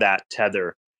transfer that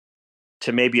Tether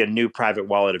to maybe a new private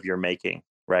wallet of your making,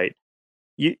 right?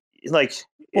 You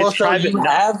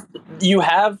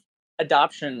have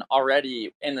adoption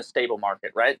already in the stable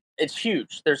market, right? It's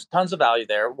huge. There's tons of value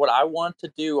there. What I want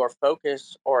to do or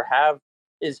focus or have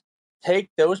is take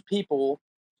those people,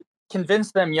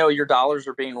 convince them, your dollars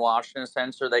are being washed in a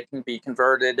sense, or they can be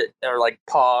converted or like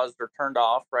paused or turned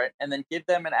off, right? And then give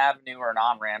them an avenue or an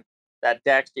on-ramp. That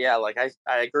DEX,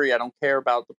 I agree. I don't care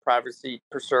about the privacy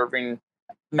preserving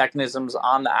mechanisms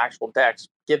on the actual DEX.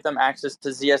 Give them access to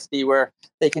ZSD where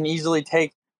they can easily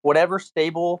take whatever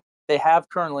stable they have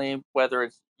currently, whether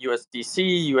it's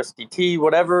USDC, USDT,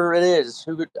 whatever it is.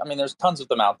 There's tons of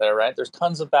them out there, right? There's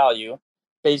tons of value.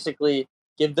 Basically,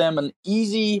 give them an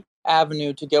easy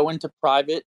avenue to go into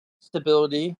private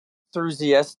stability through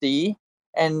ZSD,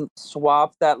 and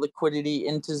swap that liquidity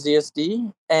into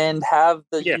ZSD and have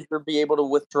the user be able to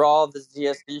withdraw the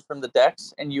ZSD from the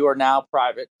DEX, and you are now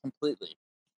private completely.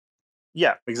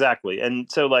 Yeah, exactly.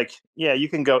 And so like, yeah, you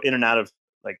can go in and out of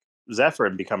like Zephyr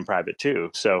and become private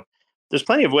too. So there's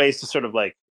plenty of ways to sort of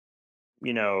like,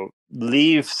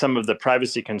 leave some of the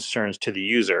privacy concerns to the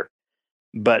user.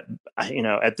 But,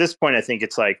 at this point, I think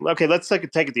it's like, okay, let's take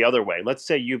it the other way. Let's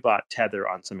say you bought Tether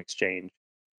on some exchange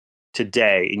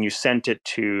today and you sent it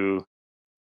to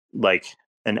like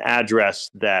an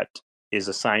address that is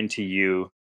assigned to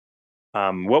you.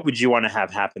 What would you want to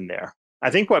have happen there? I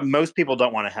think what most people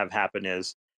don't want to have happen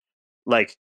is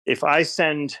like, if I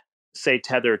send, say,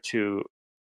 Tether to,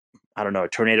 I don't know, a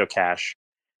Tornado Cash,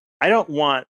 I don't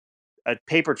want a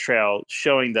paper trail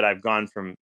showing that I've gone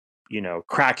from,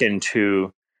 Kraken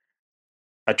to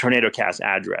a Tornado Cash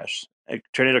address.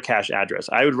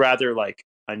 I would rather like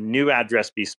a new address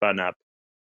be spun up,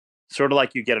 sort of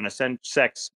like you get an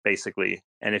sex, basically.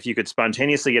 And if you could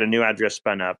spontaneously get a new address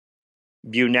spun up,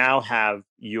 you now have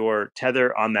your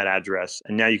Tether on that address,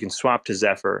 and now you can swap to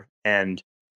Zephyr, and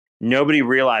nobody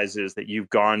realizes that you've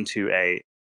gone to a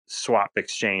swap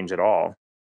exchange at all,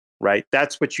 right?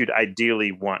 That's what you'd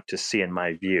ideally want to see, in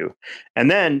my view.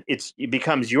 And then it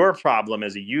becomes your problem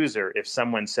as a user if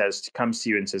someone comes to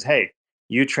you and says, "Hey,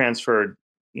 you transferred,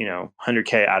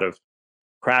 100K out of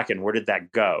Kraken. Where did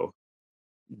that go?"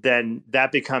 Then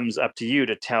that becomes up to you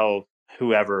to tell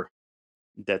whoever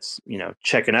that's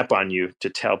checking up on you to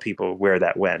tell people where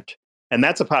that went. And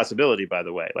that's a possibility, by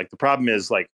the way. Like, the problem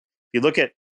is, like, if you look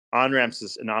at on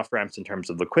ramps and off ramps in terms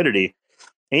of liquidity,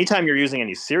 anytime you're using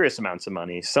any serious amounts of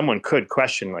money, someone could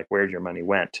question like where your money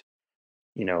went.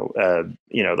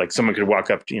 Like someone could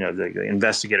walk up to, the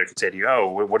investigator could say to you, "Oh,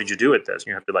 what did you do with this?" And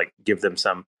you have to like give them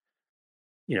some,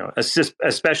 assist,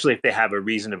 especially if they have a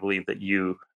reason to believe that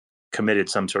you committed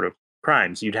some sort of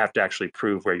crimes. You'd have to actually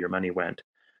prove where your money went.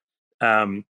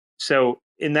 So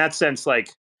in that sense, like,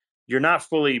 you're not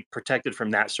fully protected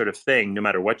from that sort of thing, no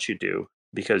matter what you do,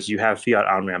 because you have fiat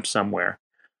on ramp somewhere.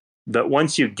 But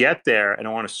once you get there and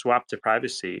I want to swap to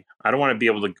privacy, I don't want to be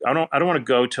able to, I don't want to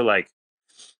go to like,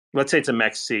 let's say it's a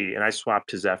MEXC and I swap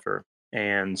to Zephyr,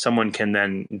 and someone can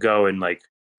then go and like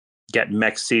get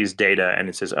MEXC's data and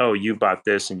it says, "Oh, you bought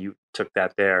this and you took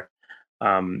that there."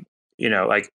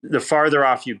 Like, the farther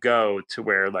off you go to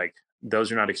where like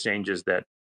those are not exchanges that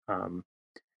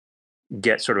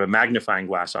get sort of a magnifying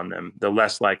glass on them, the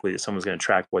less likely that someone's going to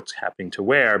track what's happening to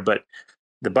where. But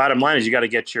the bottom line is you got to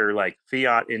get your like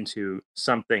fiat into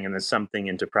something and then something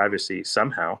into privacy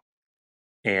somehow.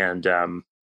 And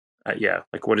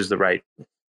like, what is the right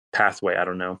pathway? I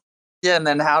don't know. Yeah, and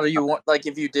then how do you want, like,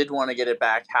 if you did want to get it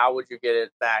back, how would you get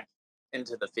it back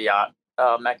into the fiat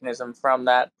mechanism from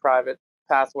that private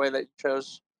pathway that you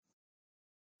chose?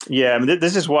 Yeah, I mean,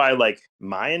 this is why, like,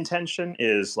 my intention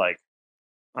is like,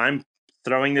 I'm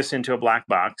throwing this into a black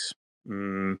box.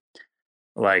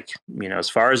 Like, as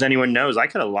far as anyone knows, I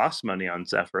could have lost money on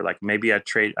Zephyr. Like, maybe I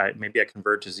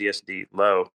convert to ZSD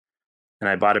low and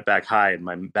I bought it back high and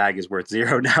my bag is worth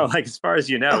zero now. Like, as far as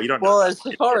you know, you don't know. Well, as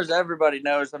far as everybody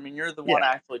knows, I mean, you're the one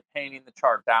actually painting the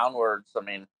chart downwards. I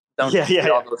mean, don't you see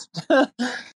all those?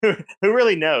 Who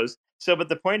really knows? So, but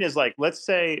the point is, like, let's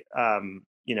say,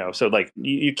 so like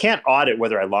you can't audit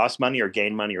whether I lost money or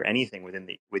gained money or anything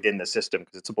within the system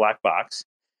because it's a black box.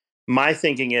 My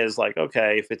thinking is like,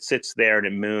 okay, if it sits there and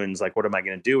it moons, like, what am I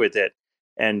going to do with it?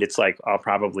 And it's like, I'll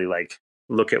probably like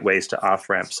look at ways to off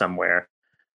ramp somewhere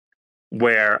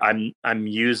where I'm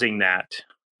using that,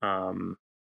 also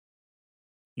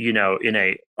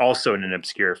in an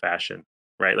obscure fashion,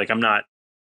 right? Like, I'm not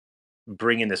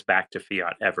bringing this back to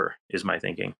fiat ever, is my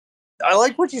thinking. I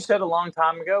like what you said a long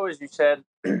time ago. Is you said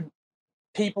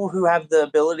people who have the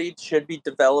ability should be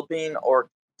developing or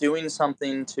doing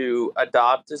something to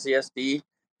adopt a ZSD,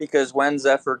 because when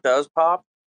Zephyr does pop,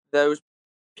 those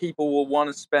people will want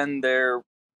to spend their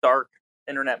dark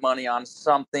internet money on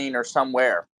something or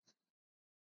somewhere.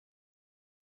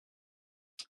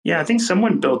 Yeah, I think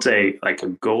someone built a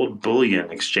gold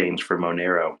bullion exchange for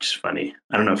Monero, which is funny.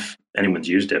 I don't know if anyone's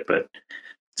used it, but it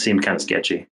seemed kind of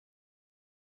sketchy.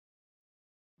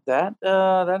 That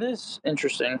is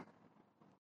interesting.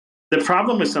 The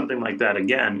problem with something like that,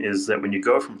 again, is that when you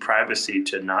go from privacy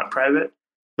to not private,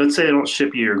 let's say they don't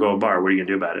ship you your gold bar, what are you gonna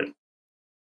do about it?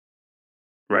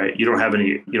 Right? You don't have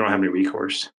any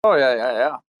recourse. Oh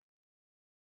yeah.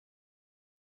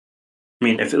 I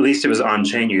mean, if at least it was on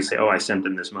chain, you could say, "Oh, I sent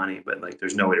them this money," but like,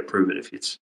 there's no way to prove it if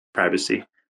it's privacy.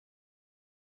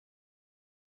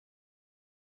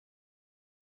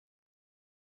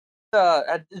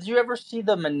 Did you ever see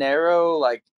the Monero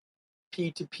like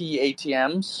P2P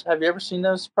ATMs. Have you ever seen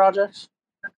those projects?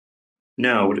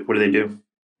 No, what do they do?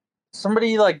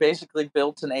 Somebody like basically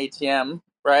built an ATM,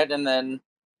 right? And then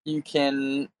you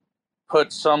can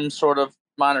put some sort of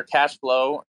minor cash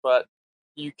flow, but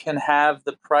you can have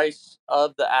the price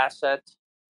of the asset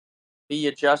be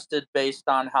adjusted based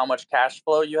on how much cash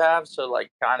flow you have. So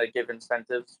like kind of give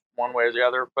incentives one way or the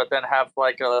other, but then have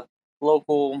like a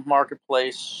local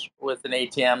marketplace with an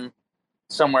ATM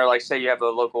somewhere, like say you have a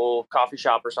local coffee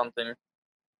shop or something.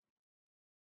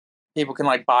 People can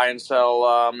like buy and sell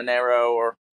Monero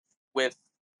or with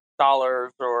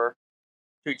dollars or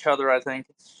to each other. I think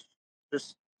it's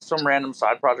just some random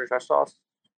side project I saw.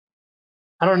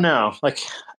 I don't know. Like,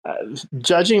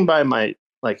 judging by my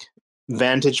like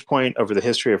vantage point over the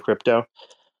history of crypto,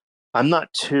 I'm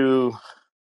not too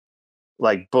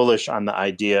like bullish on the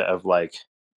idea of like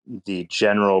the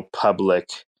general public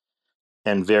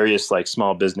and various like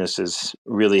small businesses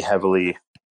really heavily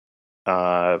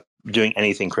doing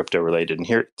anything crypto related. And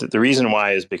here, the reason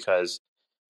why is because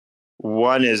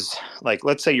one is like,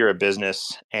 let's say you're a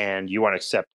business and you want to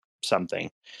accept something.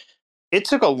 It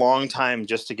took a long time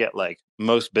just to get like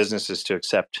most businesses to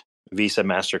accept Visa,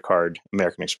 MasterCard,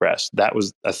 American Express. That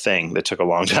was a thing that took a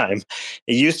long time.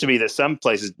 It used to be that some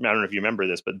places, I don't know if you remember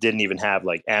this, but didn't even have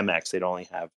like Amex. They'd only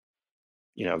have,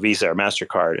 Visa or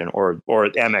MasterCard or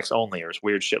Amex only or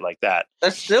weird shit like that.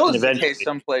 That still is the case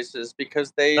some places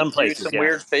because they do some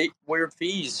weird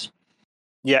fees.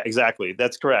 Yeah, exactly.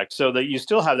 That's correct. So that you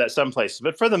still have that some places,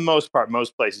 but for the most part,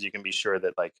 most places you can be sure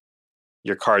that like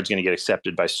your card's going to get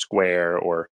accepted by Square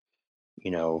or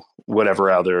whatever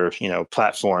other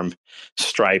platform,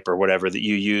 Stripe or whatever that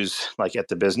you use like at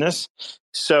the business.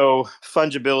 So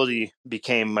fungibility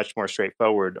became much more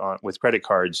straightforward with credit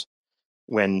cards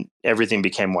when everything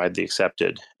became widely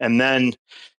accepted. And then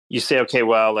you say, okay,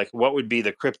 well, like what would be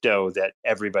the crypto that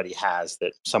everybody has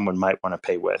that someone might want to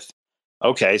pay with?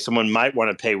 Okay, someone might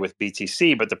want to pay with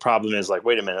BTC, but the problem is like,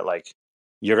 wait a minute, like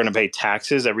you're going to pay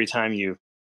taxes every time you're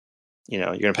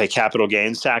going to pay capital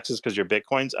gains taxes because your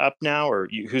Bitcoin's up now, or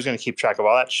who's going to keep track of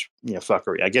all that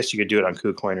fuckery? I guess you could do it on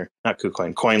KuCoin or not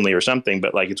KuCoin, Coinly or something,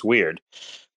 but like it's weird.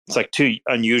 It's like too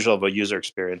unusual of a user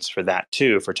experience for that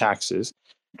too, for taxes.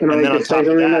 Can I just say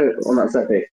something on that,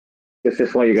 Cephii?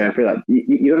 Just while you're going through that,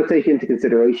 you got to take into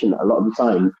consideration that a lot of the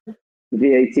time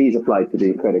VAT is applied to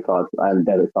the credit card and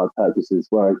debit card purchases,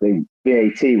 whereas the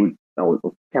VAT would,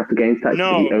 capital gains tax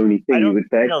would be the only thing you would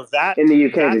pay. No, that in the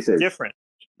UK, this is different.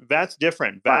 That's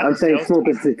different. VAT I'm saying small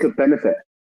businesses could benefit.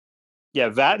 Yeah,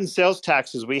 VAT and sales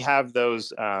taxes, we have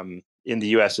those in the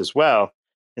US as well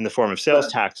in the form of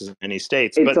sales taxes in many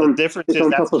states. But the difference is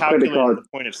that's calculated at the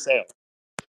point of sale.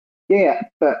 Yeah,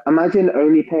 but imagine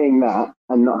only paying that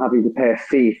and not having to pay a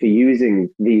fee for using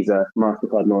Visa,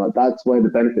 MasterCard and all that. That's where the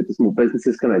benefit to small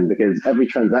businesses come in, because every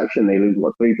transaction they lose,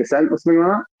 3% or something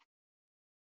like that?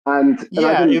 And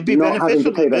yeah, it'd be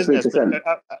beneficial to the business.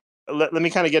 Let me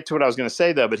kind of get to what I was going to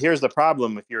say, though. But here's the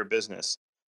problem if you're a business.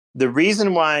 The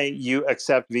reason why you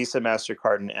accept Visa,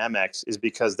 MasterCard, and Amex is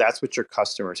because that's what your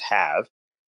customers have.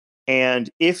 And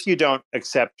if you don't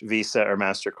accept Visa or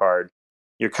MasterCard,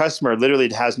 your customer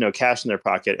literally has no cash in their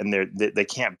pocket and they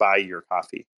can't buy your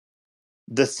coffee.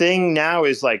 The thing now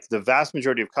is like the vast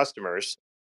majority of customers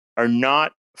are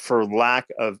not for lack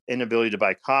of inability to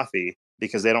buy coffee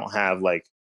because they don't have like,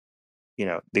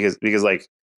 because like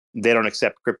they don't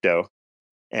accept crypto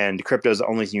and crypto is the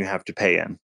only thing you have to pay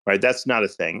in, right? That's not a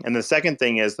thing. And the second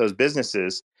thing is those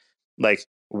businesses, like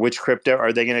which crypto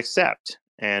are they going to accept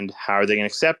and how are they going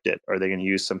to accept it? Are they going to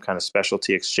use some kind of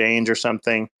specialty exchange or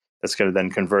something that's going to then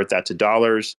convert that to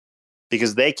dollars?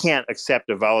 Because they can't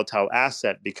accept a volatile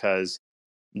asset because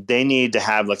they need to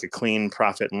have like a clean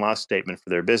profit and loss statement for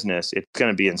their business. It's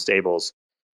going to be in stables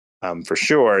for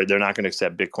sure. They're not going to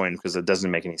accept Bitcoin because it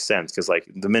doesn't make any sense. Because like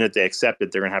the minute they accept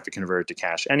it, they're going to have to convert it to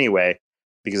cash anyway.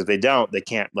 Because if they don't, they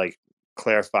can't like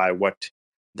clarify what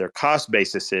their cost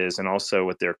basis is and also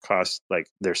what their cost, like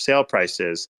their sale price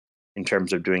is in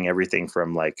terms of doing everything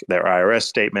from like their IRS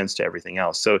statements to everything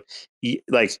else. So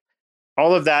like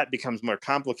all of that becomes more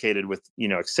complicated with,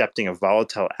 accepting a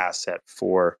volatile asset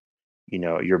for,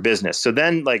 your business. So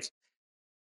then like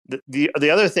the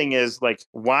other thing is like,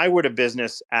 why would a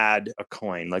business add a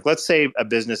coin? Like, let's say a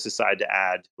business decide to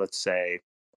add, let's say,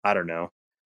 I don't know,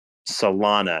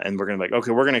 Solana. And we're going to be like,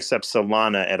 okay, we're going to accept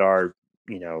Solana at our,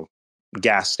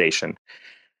 gas station.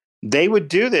 They would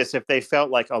do this if they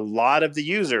felt like a lot of the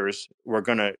users were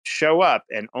going to show up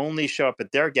and only show up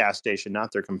at their gas station,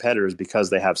 not their competitors, because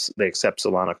they accept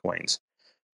Solana coins,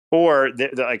 or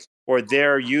or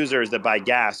their users that buy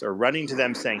gas are running to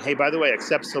them saying, "Hey, by the way,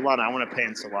 accept Solana. I want to pay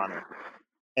in Solana."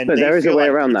 And but there is a way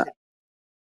around that.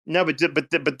 No, but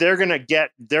they're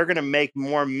gonna make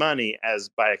more money as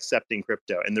by accepting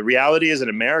crypto. And the reality is, in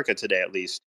America today, at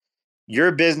least,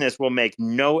 your business will make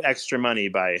no extra money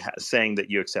by saying that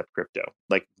you accept crypto.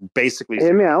 Like, basically,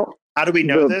 hear me out. how do we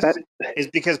know this? Is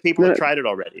because people have tried it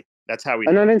already. That's how we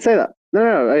know. And I didn't say that.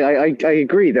 No, I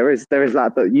agree. There is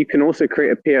that, but you can also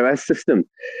create a POS system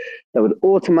that would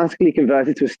automatically convert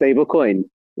it to a stable coin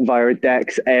via a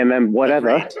DEX, AMM,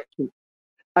 whatever. Agreed.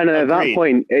 And at that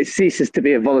point, it ceases to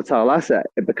be a volatile asset.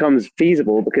 It becomes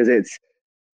feasible because it's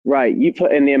right. You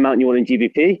put in the amount you want in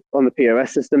GBP on the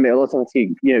POS system. It'll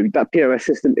automatically, that POS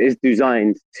system is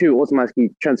designed to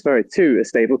automatically transfer it to a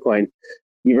stable coin.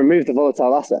 You remove the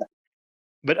volatile asset.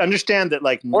 But understand that,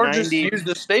 like, or just use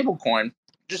the stable coin.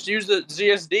 Just use the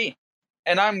ZSD.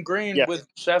 And I'm agreeing with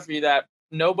Cephii that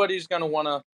nobody's going to want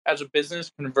to, as a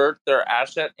business, convert their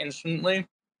asset instantly.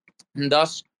 And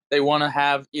thus, they want to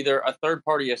have either a third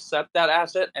party accept that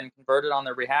asset and convert it on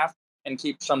their behalf and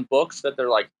keep some books that they're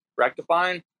like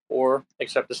rectifying, or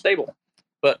accept the stable.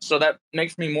 But so that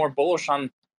makes me more bullish on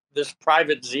this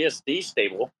private ZSD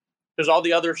stable, because all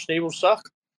the other stables suck.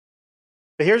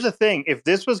 But here's the thing. If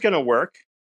this was going to work,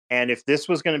 and if this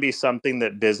was going to be something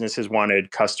that businesses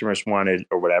wanted, customers wanted,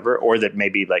 or whatever, or that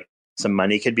maybe like some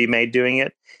money could be made doing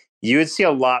it, you would see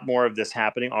a lot more of this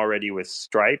happening already with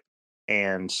Stripe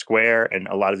and Square and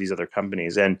a lot of these other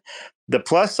companies. And the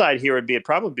plus side here would be it'd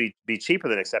probably be cheaper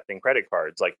than accepting credit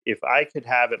cards. Like, if I could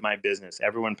have at my business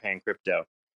everyone paying crypto,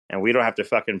 and we don't have to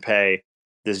fucking pay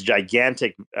this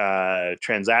gigantic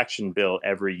transaction bill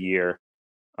every year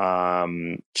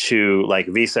to like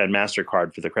Visa and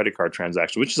MasterCard for the credit card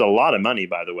transaction, which is a lot of money,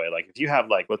 by the way. Like, if you have,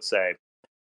 like, let's say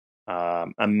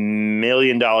 $1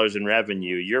 million in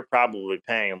revenue, you're probably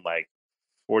paying like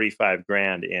 45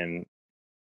 grand in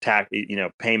tax,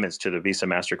 payments to the Visa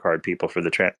MasterCard people for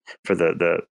the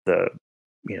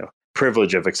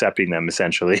privilege of accepting them,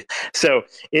 essentially. So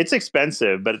it's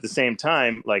expensive, but at the same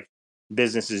time, like,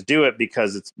 businesses do it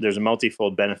because there's a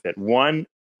multifold benefit. One,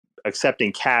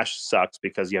 accepting cash sucks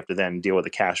because you have to then deal with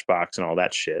the cash box and all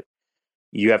that shit.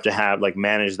 You have to have, like,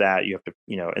 manage that. You have to,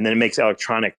 and then it makes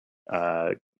electronic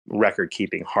record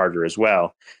keeping harder as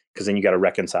well, because then you got to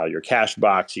reconcile your cash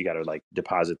box. You got to, like,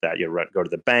 deposit that. You go to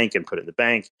the bank and put it in the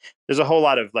bank. There's a whole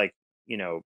lot of, like,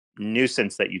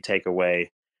 nuisance that you take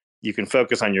away. You can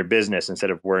focus on your business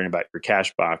instead of worrying about your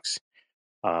cash box.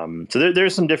 So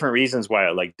there's some different reasons why,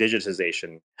 like,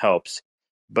 digitization helps.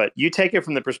 But you take it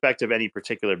from the perspective of any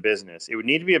particular business. It would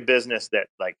need to be a business that,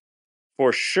 like,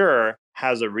 for sure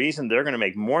has a reason they're going to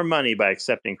make more money by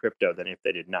accepting crypto than if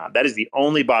they did not. That is the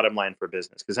only bottom line for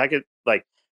business. Because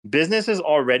businesses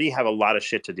already have a lot of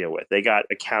shit to deal with. They got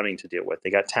accounting to deal with.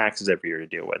 They got taxes every year to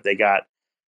deal with. They got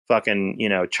fucking,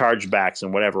 chargebacks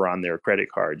and whatever on their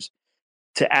credit cards.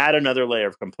 To add another layer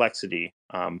of complexity,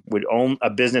 a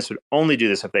business would only do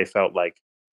this if they felt like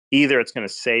either it's going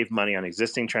to save money on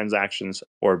existing transactions,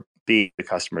 or B, the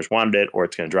customers wanted it, or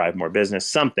it's going to drive more business,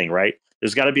 something, right?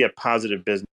 There's got to be a positive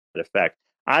business effect.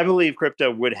 I believe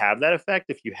crypto would have that effect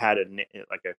if you had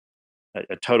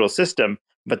a total system,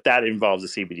 but that involves a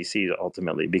CBDC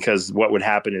ultimately, because what would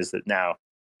happen is that now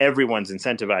everyone's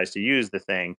incentivized to use the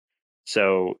thing.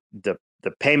 So the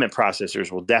payment processors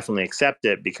will definitely accept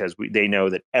it because they know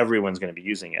that everyone's going to be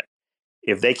using it.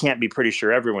 If they can't be pretty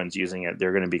sure everyone's using it,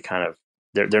 they're going to be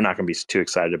they're not going to be too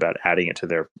excited about adding it to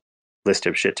their list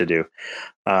of shit to do.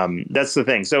 That's the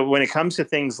thing. So when it comes to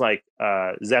things like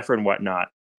Zeph and whatnot,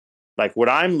 like, what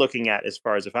I'm looking at as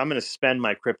far as if I'm going to spend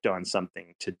my crypto on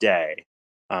something today,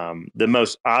 the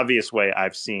most obvious way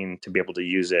I've seen to be able to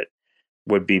use it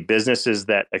would be businesses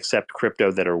that accept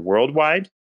crypto that are worldwide.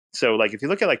 So, like, if you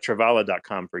look at like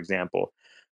Travala.com, for example,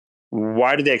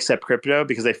 why do they accept crypto?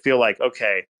 Because they feel like,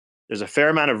 okay, there's a fair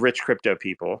amount of rich crypto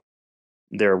people.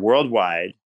 They're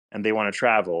worldwide and they want to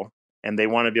travel and they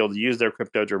want to be able to use their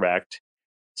crypto direct.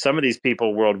 Some of these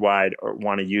people worldwide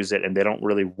want to use it and they don't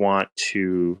really want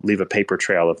to leave a paper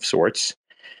trail of sorts.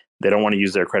 They don't want to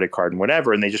use their credit card and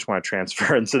whatever, and they just want to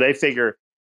transfer. And so they figure,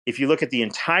 if you look at the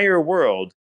entire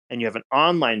world and you have an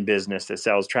online business that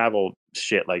sells travel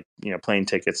shit, like, plane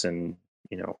tickets and,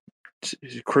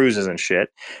 cruises and shit,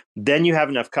 then you have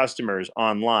enough customers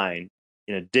online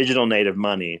in a digital native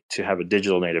money to have a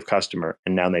digital native customer,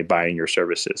 and now they buy in your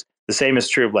services. The same is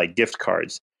true of, like, gift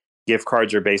cards. Gift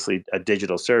cards are basically a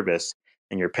digital service,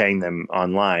 and you're paying them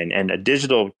online. And a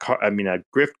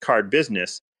gift card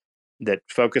business that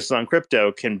focuses on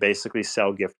crypto can basically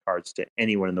sell gift cards to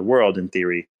anyone in the world, in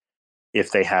theory,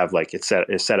 if they have, like, it's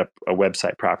set up a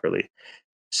website properly.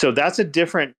 So that's a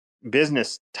different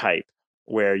business type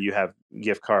where you have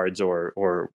gift cards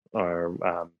or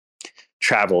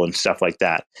travel and stuff like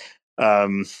that.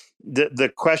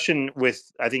 The question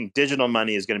with, I think, digital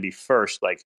money is going to be first,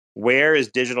 like, where is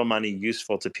digital money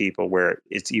useful to people where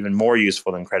it's even more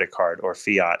useful than credit card or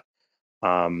fiat?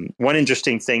 One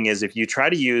interesting thing is if you try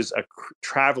to use a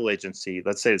travel agency,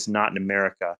 let's say it's not in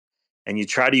America, and you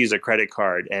try to use a credit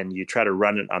card and you try to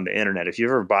run it on the internet, if you've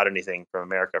ever bought anything from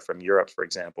America, from Europe, for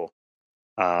example,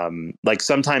 like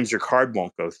sometimes your card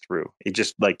won't go through. It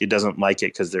just like, it doesn't like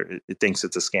it because it thinks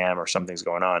it's a scam or something's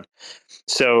going on.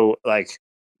 So like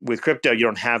with crypto, you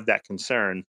don't have that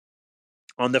concern.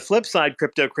 On the flip side,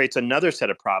 crypto creates another set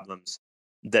of problems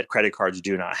that credit cards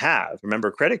do not have.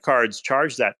 Remember, credit cards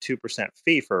charge that 2%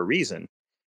 fee for a reason.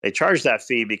 They charge that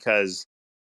fee because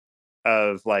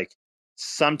of like,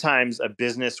 sometimes a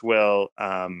business will,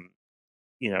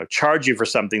 charge you for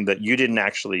something that you didn't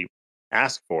actually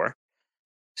ask for.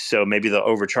 So maybe they'll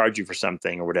overcharge you for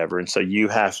something or whatever. And so you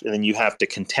have to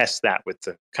contest that with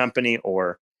the company,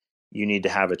 or you need to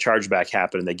have a chargeback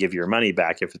happen and they give you your money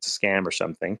back if it's a scam or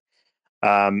something.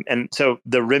 And so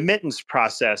the remittance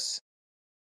process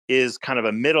is kind of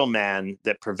a middleman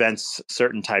that prevents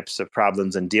certain types of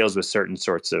problems and deals with certain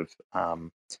sorts of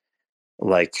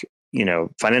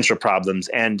financial problems.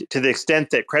 And to the extent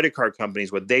that credit card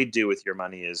companies, what they do with your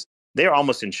money is they're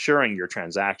almost insuring your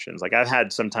transactions. Like I've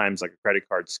had sometimes like a credit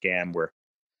card scam where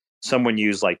someone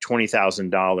used like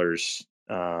 $20,000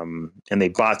 and they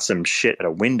bought some shit at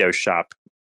a window shop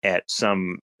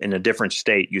in a different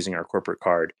state using our corporate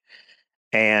card.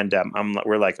 And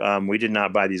we're like, we did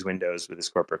not buy these windows with this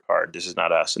corporate card. This is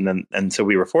not us. And so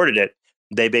we reported it.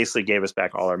 They basically gave us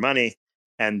back all our money.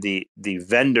 And the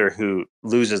vendor who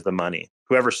loses the money,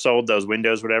 whoever sold those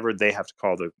windows, whatever, they have to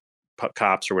call the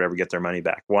cops or whatever, get their money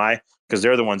back. Why? Because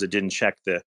they're the ones that didn't check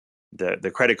the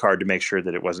credit card to make sure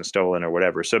that it wasn't stolen or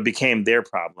whatever. So it became their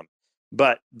problem.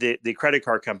 But the credit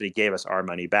card company gave us our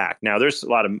money back. Now, there's a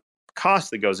lot of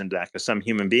cost that goes into that because some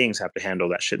human beings have to handle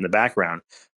that shit in the background.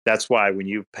 That's why when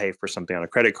you pay for something on a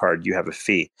credit card, you have a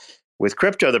fee. With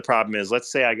crypto, the problem is,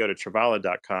 let's say I go to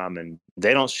Travala.com and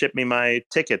they don't ship me my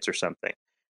tickets or something.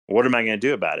 What am I going to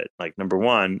do about it? Like, number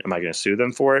one, am I going to sue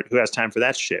them for it? Who has time for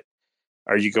that shit?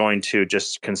 Are you going to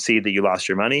just concede that you lost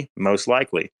your money? Most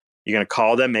likely. You're going to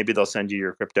call them. Maybe they'll send you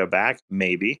your crypto back.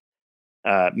 Maybe.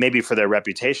 Maybe for their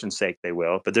reputation's sake, they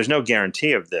will. But there's no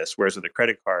guarantee of this. Whereas with a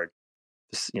credit card,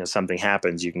 something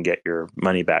happens, you can get your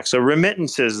money back. So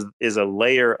remittances is a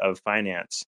layer of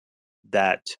finance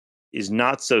that is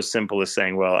not so simple as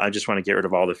saying, well, I just want to get rid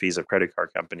of all the fees of credit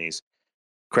card companies.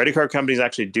 Credit card companies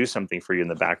actually do something for you in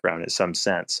the background in some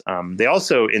sense. They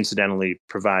also incidentally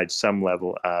provide some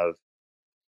level of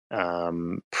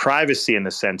privacy in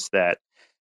the sense that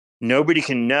nobody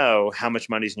can know how much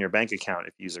money's in your bank account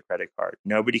if you use a credit card.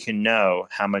 Nobody can know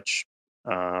how much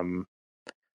how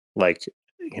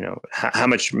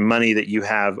much money that you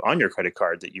have on your credit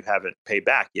card that you haven't paid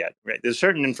back yet, right? There's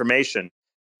certain information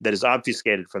that is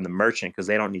obfuscated from the merchant because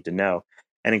they don't need to know.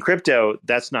 And in crypto,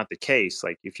 that's not the case.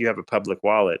 Like if you have a public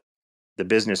wallet, the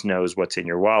business knows what's in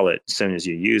your wallet as soon as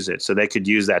you use it. So they could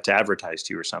use that to advertise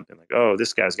to you or something like, oh,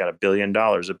 this guy's got $1 billion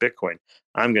of Bitcoin.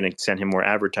 I'm going to send him more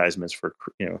advertisements for,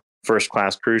 first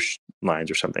class cruise lines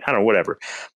or something. I don't know, whatever.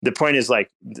 The point is like,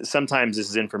 sometimes this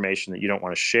is information that you don't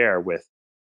want to share with,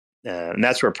 and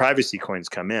that's where privacy coins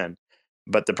come in.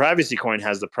 But the privacy coin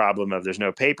has the problem of there's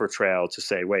no paper trail to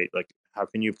say, wait, like, how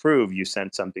can you prove you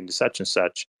sent something to such and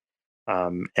such,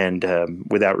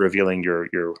 without revealing your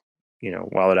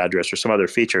wallet address or some other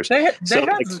features. They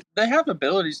have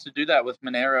abilities to do that with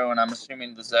Monero, and I'm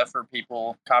assuming the Zeph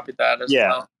people copied that as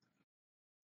well.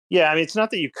 Yeah, I mean, it's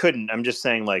not that you couldn't. I'm just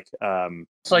saying, like,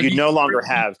 you no longer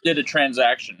did a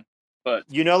transaction, but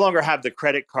you no longer have the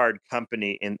credit card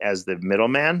company as the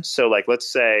middleman. So, like,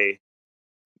 let's say,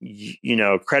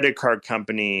 credit card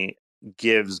company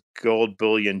gives gold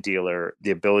bullion dealer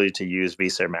the ability to use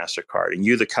Visa or MasterCard, and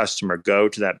you, the customer, go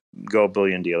to that gold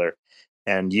bullion dealer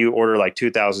and you order like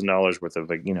 $2,000 worth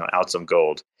of ounce of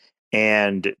gold,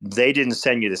 and they didn't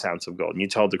send you this ounce of gold, and you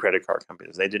told the credit card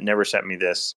company they never sent me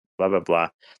this, blah blah blah.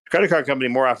 The credit card company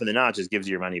more often than not just gives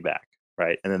you your money back,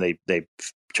 right? And then they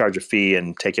charge a fee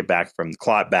and take it back from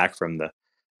the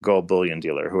gold bullion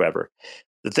dealer, whoever.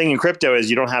 The thing in crypto is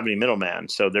you don't have any middleman,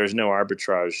 so there's no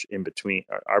arbitrage in between,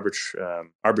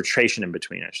 arbitration in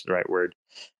between. That's the right word.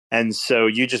 And so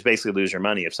you just basically lose your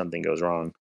money if something goes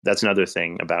wrong. That's another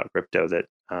thing about crypto, that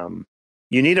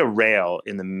you need a rail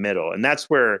in the middle, and that's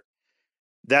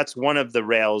one of the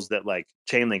rails that like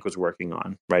Chainlink was working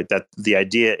on, right? That the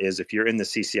idea is if you're in the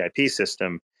CCIP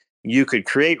system, you could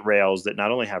create rails that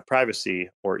not only have privacy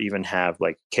or even have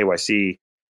like KYC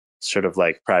sort of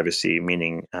like privacy,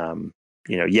 meaning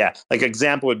like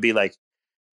example would be like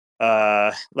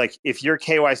like if your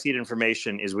KYC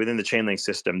information is within the Chainlink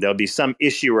system, there'll be some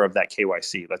issuer of that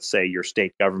KYC. Let's say your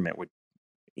state government would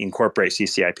incorporate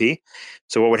CCIP.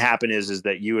 So what would happen is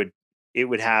that it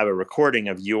would have a recording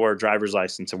of your driver's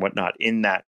license and whatnot in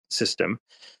that system.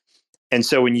 And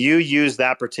so when you use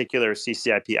that particular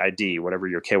CCIP ID, whatever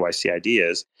your KYC ID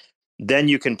is, then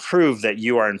you can prove that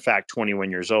you are in fact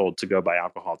 21 years old to go buy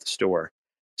alcohol at the store.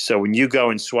 So when you go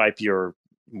and swipe your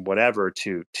whatever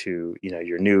to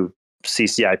your new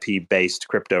CCIP based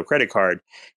crypto credit card,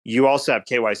 you also have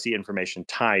KYC information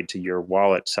tied to your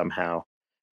wallet somehow.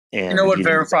 And you know what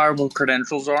verifiable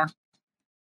credentials are?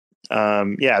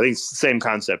 Yeah, I think it's the same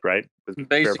concept, right?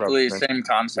 Basically same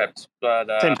concept, but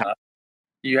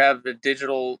you have the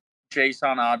digital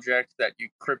JSON object that you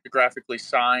cryptographically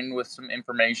sign with some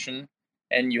information,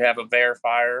 and you have a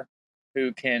verifier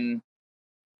who can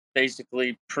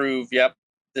basically prove, yep,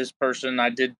 this person, I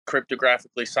did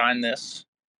cryptographically sign this.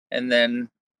 And then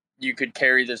you could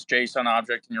carry this JSON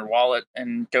object in your wallet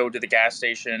and go to the gas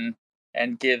station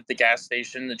and give the gas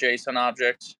station the JSON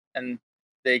object, and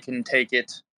they can take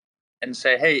it and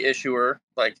say, hey, issuer,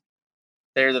 like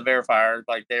they're the verifier,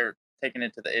 like they're taking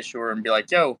it to the issuer and be like,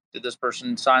 yo, did this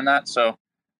person sign that? So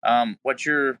what's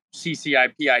your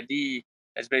CCIP ID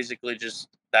is basically just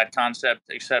that concept,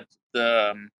 except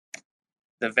the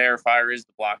verifier is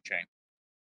the blockchain.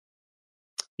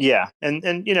 Yeah, and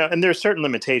there's certain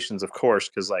limitations, of course,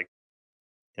 because like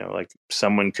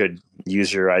someone could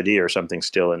use your ID or something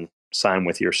still and sign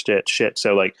with your shit.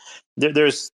 So like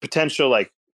there's potential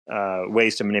like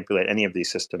ways to manipulate any of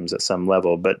these systems at some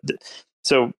level. But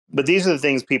these are the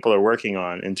things people are working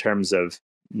on in terms of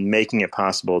making it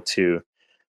possible to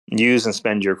use and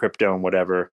spend your crypto and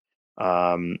whatever.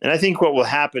 And I think what will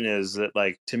happen is that,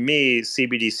 like, to me,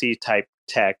 CBDC type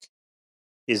tech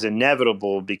is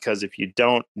inevitable, because if you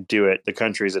don't do it, the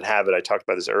countries that have it, I talked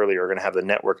about this earlier, are going to have the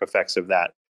network effects of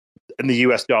that. And the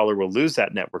US dollar will lose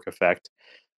that network effect.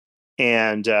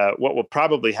 And what will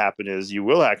probably happen is you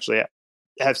will actually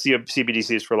have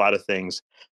CBDCs for a lot of things.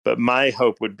 But my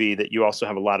hope would be that you also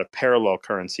have a lot of parallel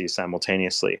currencies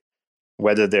simultaneously,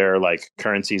 whether they're like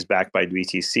currencies backed by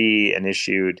BTC and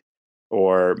issued,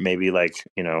 or maybe like,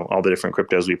 all the different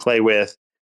cryptos we play with,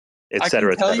 et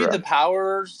cetera, I can tell you the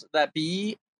powers that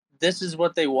be, this is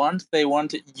what they want. They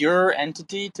want your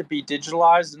entity to be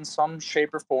digitalized in some shape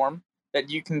or form that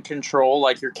you can control,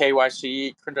 like your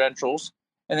KYC credentials.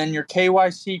 And then your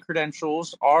KYC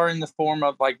credentials are in the form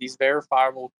of like these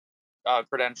verifiable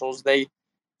credentials. They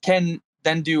can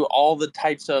then do all the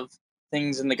types of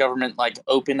things in the government, like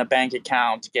open a bank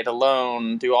account, get a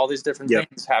loan, do all these different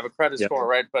things, have a credit score,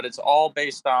 right? But it's all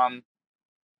based on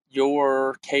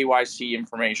your KYC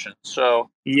information. So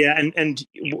yeah, and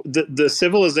the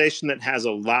civilization that has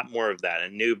a lot more of that,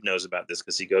 and Noob knows about this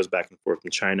because he goes back and forth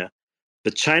in China,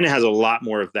 but China has a lot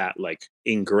more of that like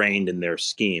ingrained in their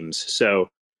schemes. So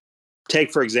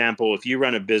take, for example, if you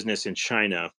run a business in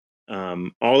China,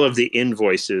 all of the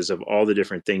invoices of all the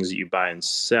different things that you buy and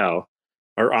sell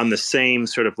are on the same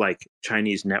sort of like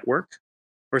Chinese network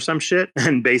or some shit.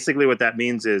 And basically what that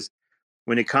means is,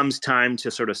 when it comes time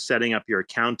to sort of setting up your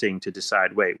accounting to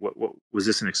decide, wait, what was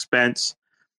this an expense?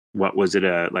 What was it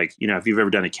if you've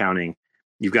ever done accounting,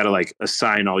 you've got to like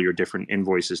assign all your different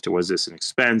invoices to, was this an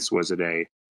expense? Was it were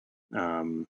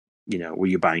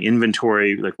you buying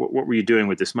inventory? Like what were you doing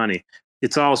with this money?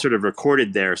 It's all sort of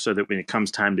recorded there, so that when it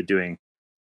comes time to doing,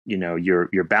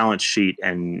 your balance sheet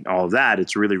and all of that,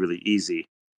 it's really, really easy.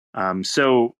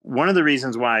 So one of the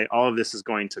reasons why all of this is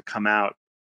going to come out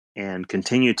and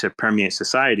continue to permeate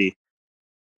society,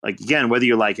 like, again, whether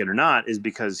you like it or not, is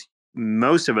because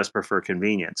most of us prefer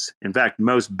convenience. In fact,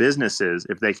 most businesses,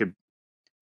 if they could,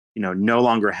 no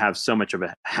longer have so much of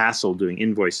a hassle doing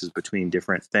invoices between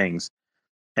different things,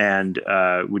 and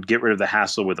would get rid of the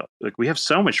hassle with, like, we have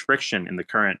so much friction in the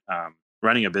current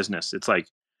running a business. It's like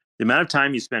the amount of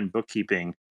time you spend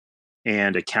bookkeeping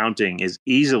and accounting is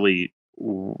easily,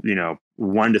 1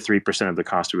 to 3% of the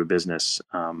cost of a business.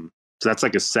 So that's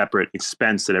like a separate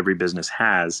expense that every business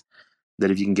has, that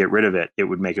if you can get rid of it, it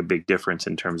would make a big difference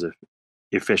in terms of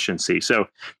efficiency. So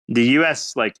the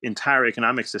US like entire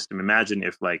economic system, imagine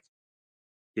if like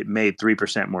it made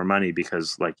 3% more money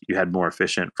because like you had more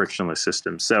efficient, frictionless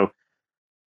systems. So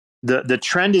the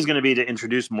trend is going to be to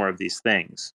introduce more of these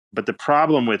things. But the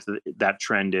problem with that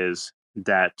trend is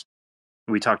that,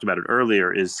 we talked about it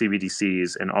earlier, is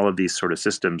CBDCs and all of these sort of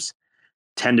systems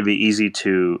tend to be easy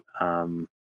to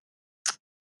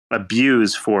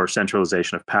abuse for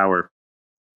centralization of power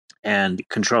and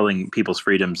controlling people's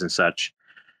freedoms and such,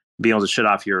 being able to shut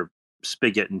off your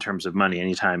spigot in terms of money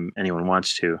anytime anyone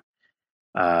wants to.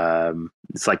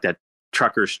 It's like that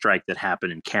trucker strike that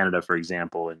happened in Canada, for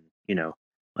example, and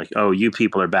like, oh, you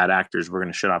people are bad actors, we're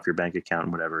going to shut off your bank account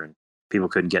and whatever, and people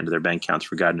couldn't get into their bank accounts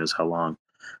for God knows how long.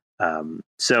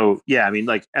 So yeah, I mean,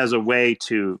 like, as a way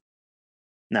to,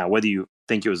 now whether you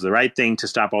think it was the right thing to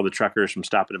stop all the truckers from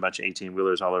stopping a bunch of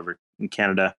 18-wheelers all over in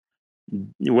Canada,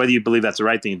 whether you believe that's the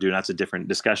right thing to do, that's a different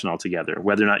discussion altogether.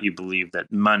 Whether or not you believe that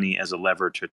money as a lever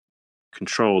to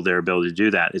control their ability to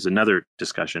do that is another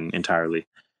discussion entirely.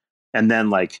 And then,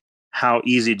 like, how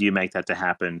easy do you make that to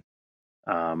happen?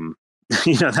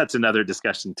 That's another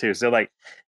discussion too. So, like,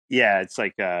 yeah, it's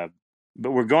like, but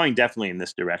we're going definitely in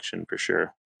this direction for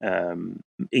sure.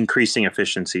 Increasing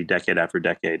efficiency decade after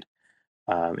decade,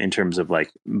 in terms of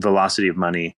like velocity of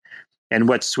money. And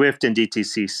what Swift and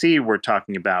DTCC were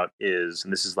talking about is,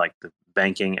 and this is like the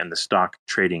banking and the stock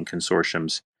trading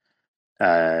consortiums,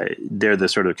 they're the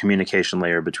sort of communication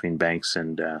layer between banks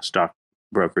and stock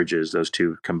brokerages, those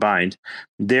two combined.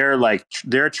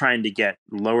 They're trying to get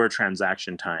lower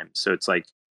transaction times. So it's like,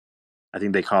 I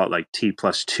think they call it like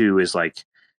T+2 is like,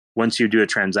 once you do a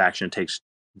transaction, it takes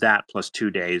that plus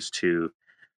 2 days to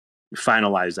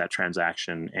finalize that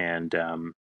transaction. And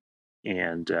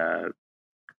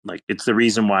like, it's the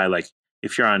reason why, like,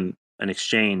 if you're on an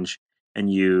exchange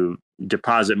and you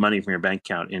deposit money from your bank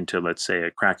account into, let's say,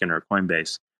 a Kraken or a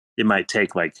Coinbase, it might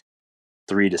take like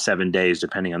 3 to 7 days,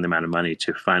 depending on the amount of money,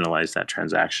 to finalize that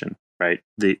transaction, right?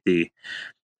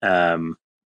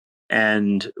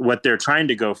 And what they're trying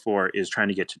to go for is trying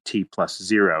to get to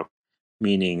T+0,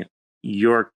 meaning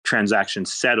your transaction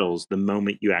settles the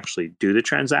moment you actually do the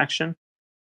transaction,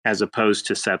 as opposed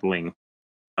to settling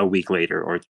a week later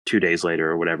or 2 days later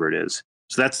or whatever it is.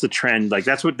 So that's the trend. Like,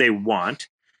 that's what they want.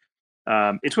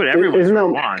 It's what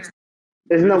everyone wants.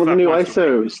 Isn't that what the new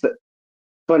ISO is? Is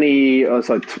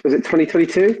it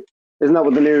 2022? Isn't that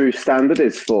what the new standard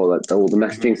is for? Like, all the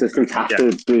messaging systems have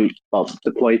to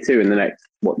deploy to in the next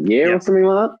year or something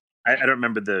like that? I don't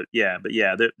remember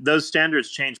those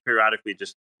standards change periodically,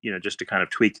 just to kind of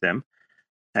tweak them.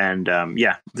 And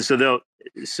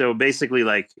so basically,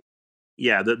 like,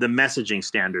 the messaging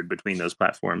standard between those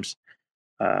platforms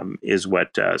is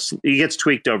what it gets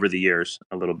tweaked over the years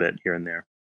a little bit here and there.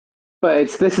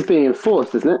 But this is being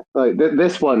enforced, isn't it? Like,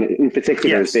 this one in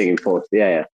particular is being enforced.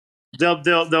 Yeah.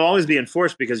 They'll always be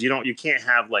enforced, because you can't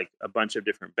have like a bunch of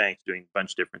different banks doing a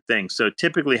bunch of different things. So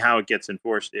typically, how it gets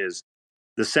enforced is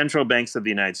the central banks of the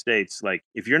United States. Like,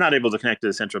 if you're not able to connect to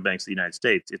the central banks of the United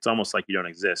States, it's almost like you don't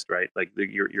exist, right? Like,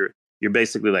 you're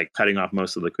basically like cutting off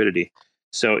most of the liquidity.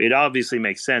 So it obviously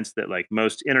makes sense that like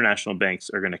most international banks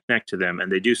are going to connect to them,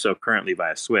 and they do so currently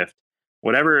via Swift.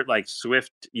 Whatever like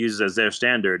Swift uses as their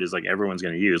standard is like everyone's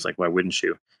going to use. Like, why wouldn't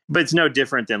you? But it's no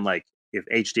different than like if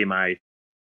HDMI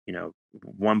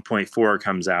 1.4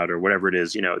 comes out or whatever it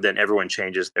is, then everyone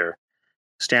changes their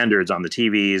standards on the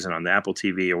TVs and on the Apple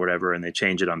TV or whatever, and they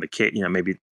change it on the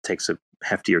maybe takes a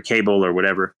heftier cable or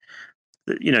whatever.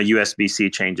 USB-C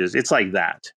changes. It's like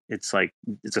that. It's like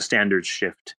it's a standard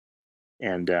shift,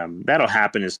 and that'll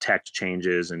happen as tech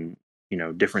changes and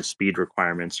different speed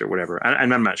requirements or whatever.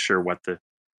 I'm not sure what the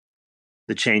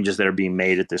changes that are being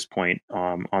made at this point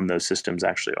on those systems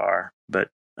actually are, but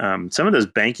some of those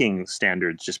banking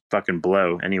standards just fucking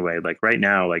blow anyway. Like right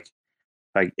now, like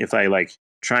if I like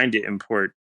trying to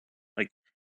import, like,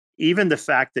 even the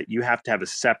fact that you have to have a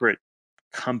separate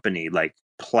company like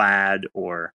Plaid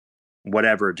or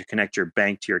whatever to connect your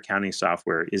bank to your accounting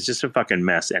software is just a fucking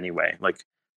mess anyway. Like,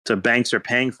 so banks are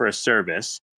paying for a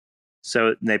service.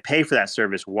 So they pay for that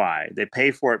service. Why? They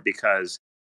pay for it because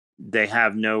they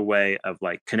have no way of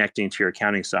like connecting to your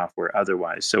accounting software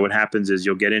otherwise. So what happens is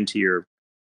you'll get into your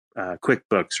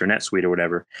QuickBooks or NetSuite or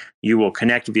whatever. You will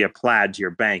connect via Plaid to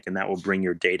your bank, and that will bring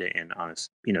your data in on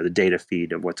the data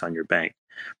feed of what's on your bank.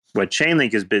 What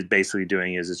Chainlink is basically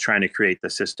doing is it's trying to create the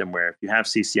system where if you have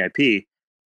CCIP,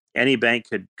 any bank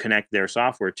could connect their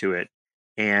software to it.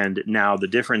 And now the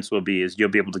difference will be is you'll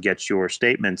be able to get your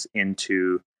statements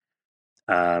into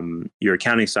your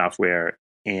accounting software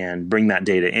and bring that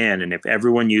data in. And if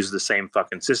everyone uses the same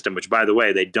fucking system, which by the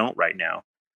way, they don't right now,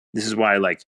 this is why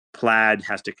like Plaid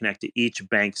has to connect to each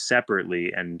bank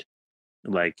separately. And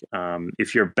like,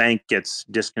 if your bank gets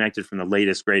disconnected from the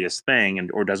latest, greatest thing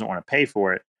or doesn't want to pay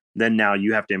for it, then now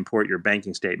you have to import your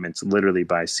banking statements literally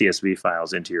by CSV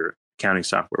files into your accounting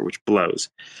software, which blows.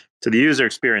 So the user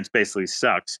experience basically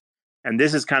sucks. And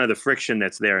this is kind of the friction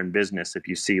that's there in business. If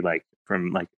you see like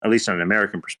from like, at least on an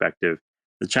American perspective,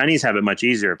 the Chinese have it much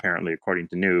easier, apparently, according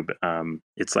to Noob.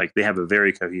 It's like they have a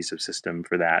very cohesive system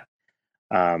for that.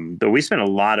 Though we spend a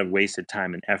lot of wasted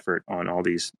time and effort on all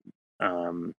these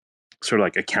sort of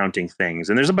like accounting things.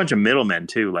 And there's a bunch of middlemen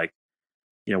too. Like,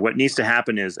 what needs to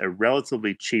happen is a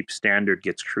relatively cheap standard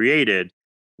gets created,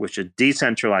 which is a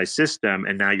decentralized system,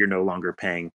 and now you're no longer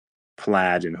paying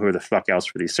Plaid and who the fuck else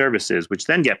for these services, which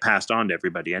then get passed on to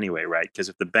everybody anyway, right? Because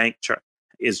if the bank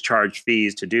is charged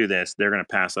fees to do this, they're going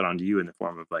to pass it on to you in the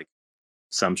form of like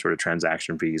some sort of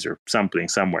transaction fees or something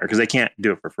somewhere, because they can't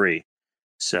do it for free.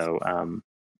 So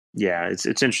yeah, it's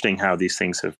interesting how these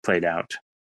things have played out.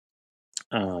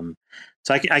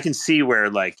 So I can see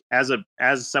where, like, as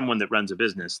someone that runs a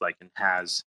business, like, and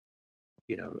has,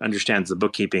 understands the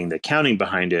bookkeeping, the accounting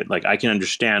behind it, like, I can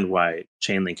understand why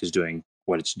Chainlink is doing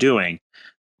what it's doing.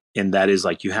 And that is,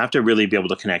 like, you have to really be able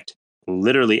to connect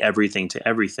literally everything to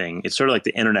everything. It's sort of like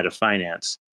the internet of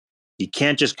finance. You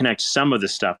can't just connect some of the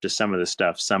stuff to some of the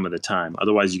stuff some of the time.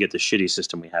 Otherwise, you get the shitty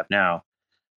system we have now,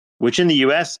 which in the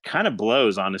US kind of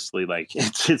blows, honestly. Like,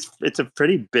 it's a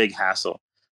pretty big hassle.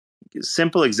 A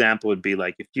simple example would be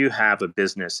like if you have a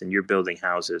business and you're building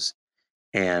houses,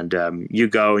 and you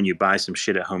go and you buy some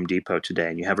shit at Home Depot today,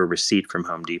 and you have a receipt from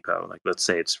Home Depot, like let's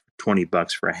say it's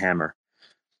 $20 for a hammer,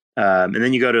 and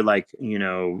then you go to, like,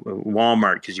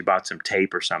 Walmart because you bought some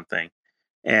tape or something,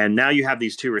 and now you have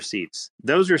these two receipts.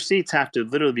 Those receipts have to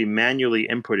literally be manually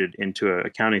inputted into an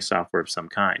accounting software of some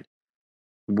kind.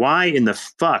 Why in the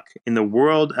fuck, in the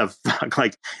world of fuck,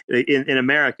 like in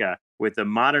America with the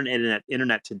modern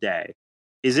internet today,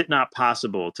 is it not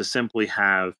possible to simply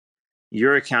have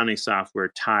your accounting software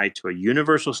tied to a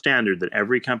universal standard that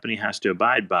every company has to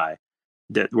abide by,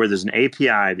 where there's an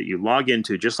API that you log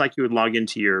into, just like you would log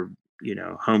into your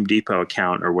Home Depot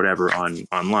account or whatever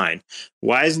online?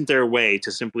 Why isn't there a way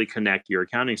to simply connect your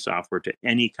accounting software to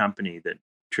any company that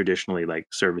traditionally, like,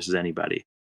 services anybody,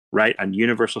 right? A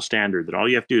universal standard that all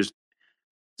you have to do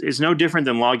is no different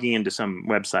than logging into some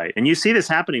website. And you see this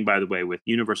happening, by the way, with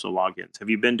universal logins. Have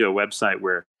you been to a website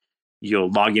where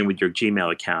you'll log in with your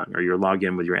Gmail account, or you'll log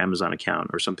in with your Amazon account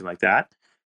or something like that?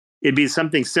 It'd be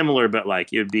something similar, but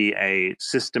like it'd be a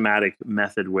systematic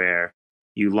method where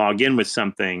you log in with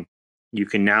something. You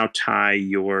can now tie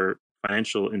your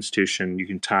financial institution, you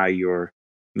can tie your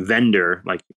vendor,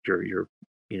 like your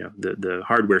the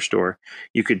hardware store.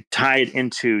 You could tie it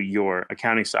into your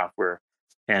accounting software,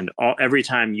 and every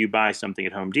time you buy something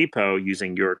at Home Depot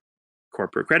using your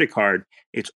corporate credit card,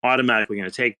 it's automatically going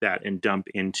to take that and dump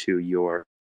into your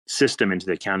system, into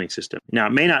the accounting system. Now,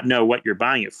 it may not know what you're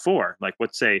buying it for. Like,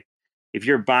 let's say if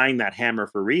you're buying that hammer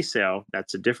for resale,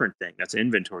 that's a different thing. That's an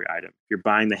inventory item. If you're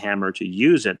buying the hammer to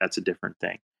use it, that's a different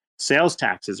thing. Sales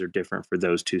taxes are different for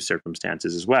those two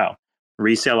circumstances as well.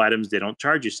 Resale items, they don't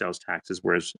charge you sales taxes,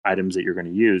 whereas items that you're going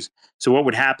to use. So what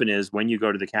would happen is when you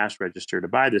go to the cash register to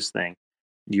buy this thing,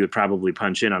 you would probably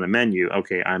punch in on a menu,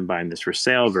 okay, I'm buying this for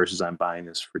sale versus I'm buying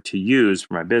this to use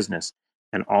for my business.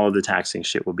 And all of the taxing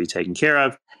shit will be taken care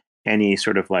of. Any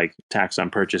sort of like tax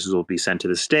on purchases will be sent to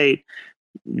the state,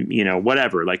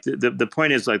 whatever. Like the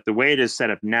point is, like, the way it is set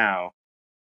up now,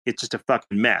 it's just a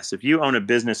fucking mess. If you own a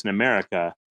business in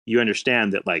America, you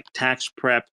understand that, like, tax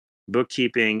prep,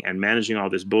 bookkeeping, and managing all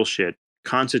this bullshit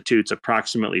constitutes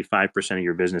approximately 5% of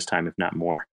your business time, if not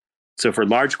more. So for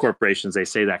large corporations, they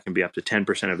say that can be up to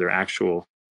 10% of their actual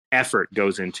effort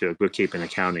goes into bookkeeping and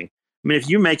accounting. I mean, if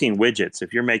you're making widgets,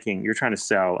 if you're trying to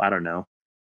sell, I don't know,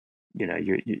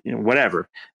 whatever,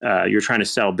 you're trying to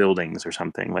sell buildings or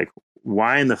something, like,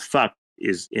 why in the fuck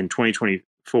is in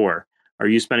 2024 are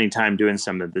you spending time doing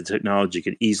something that the technology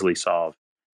could easily solve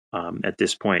at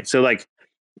this point? So, like,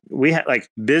 we have, like,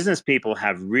 business people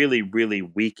have really, really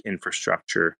weak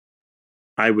infrastructure,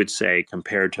 I would say,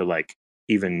 compared to, like,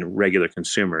 even regular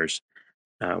consumers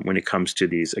when it comes to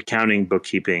these accounting,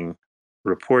 bookkeeping,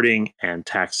 reporting, and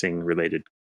taxing related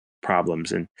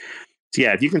problems. And so,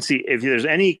 yeah, if you can see, if there's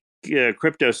any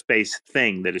crypto space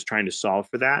thing that is trying to solve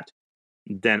for that,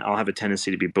 then I'll have a tendency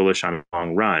to be bullish on a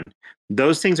long run.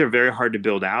 Those things are very hard to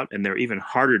build out, and they're even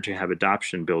harder to have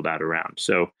adoption build out around.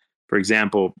 So, for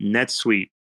example, NetSuite,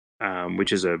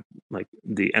 which is like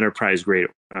the enterprise grade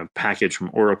package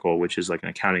from Oracle, which is like an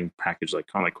accounting package, like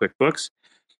kind of like QuickBooks,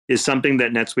 is something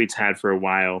that NetSuite's had for a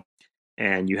while.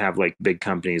 And you have, like, big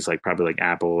companies like probably like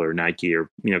Apple or Nike or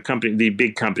the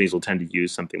big companies will tend to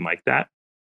use something like that.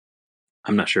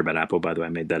 I'm not sure about Apple, by the way, I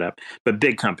made that up. But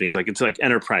big companies, like, it's like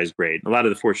enterprise grade. A lot of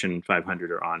the Fortune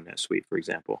 500 are on NetSuite, for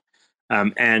example.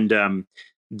 And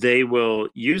they will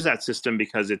use that system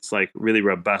because it's, like, really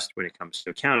robust when it comes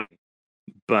to accounting.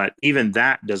 But even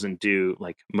that doesn't do,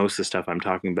 like, most of the stuff I'm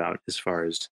talking about as far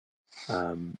as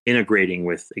integrating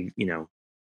with,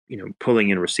 pulling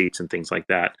in receipts and things like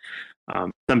that.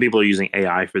 Some people are using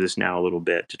AI for this now a little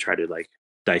bit to try to, like,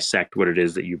 dissect what it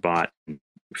is that you bought and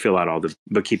fill out all the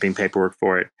bookkeeping paperwork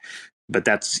for it. But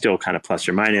that's still kind of plus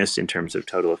or minus in terms of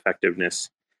total effectiveness.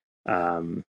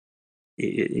 So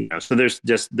there's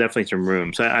just definitely some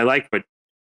room. So I like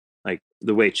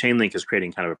the way Chainlink is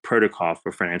creating kind of a protocol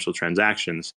for financial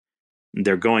transactions.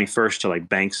 They're going first to like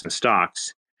banks and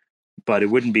stocks, but it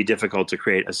wouldn't be difficult to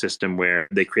create a system where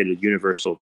they created a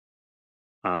universal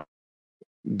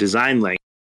design language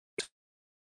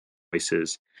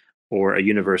or a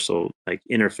universal like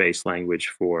interface language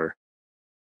for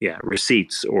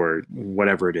receipts or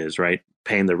whatever it is, right?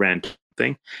 Paying the rent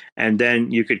thing. And then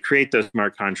you could create those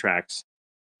smart contracts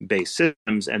based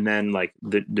systems, and then like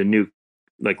the new,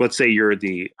 like let's say you're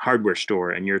the hardware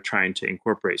store and you're trying to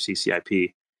incorporate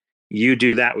CCIP. You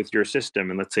do that with your system,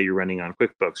 and let's say you're running on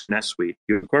QuickBooks, NetSuite,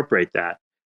 you incorporate that.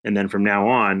 And then from now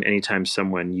on, anytime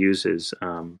someone uses,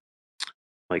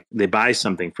 like they buy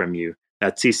something from you,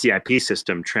 that CCIP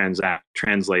system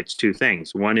translates two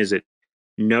things. One is it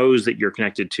knows that you're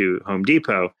connected to Home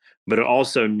Depot, but it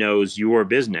also knows your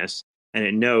business, and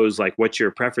it knows like what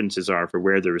your preferences are for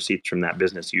where the receipts from that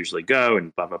business usually go,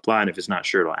 and blah, blah, blah. And if it's not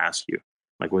sure, it'll ask you,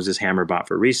 like, was this hammer bought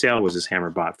for resale? Was this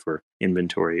hammer bought for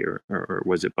inventory, or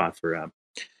was it bought for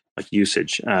like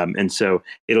usage? And so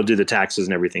it'll do the taxes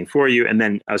and everything for you. And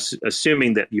then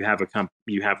assuming that you have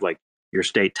you have like your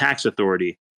state tax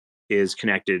authority is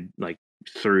connected like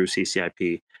through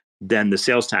CCIP, then the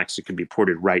sales tax could be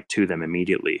ported right to them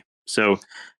immediately. So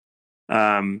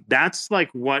that's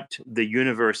like what the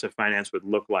universe of finance would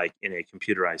look like in a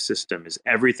computerized system. Is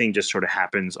everything just sort of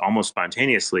happens almost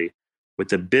spontaneously, with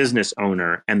the business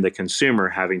owner and the consumer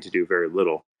having to do very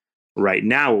little. Right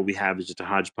now, what we have is just a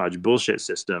hodgepodge bullshit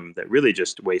system that really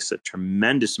just wastes a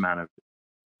tremendous amount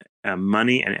of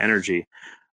money and energy.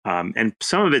 And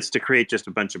some of it's to create just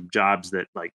a bunch of jobs that,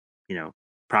 like,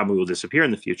 probably will disappear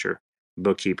in the future.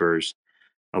 Bookkeepers,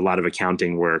 a lot of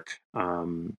accounting work,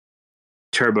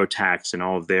 TurboTax, and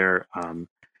all of their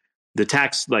the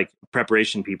tax like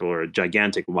preparation people are a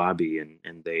gigantic lobby,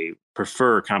 and they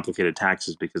prefer complicated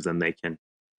taxes because then they can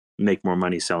make more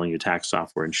money selling you tax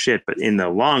software and shit. But in the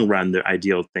long run, the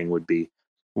ideal thing would be,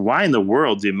 why in the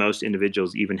world do most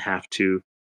individuals even have to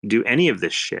do any of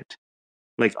this shit?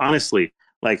 Like, honestly,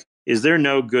 like, is there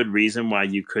no good reason why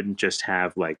you couldn't just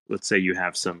have, like, let's say you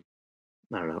have some,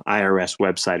 I don't know, IRS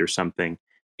website or something,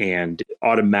 and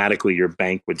automatically your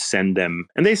bank would send them,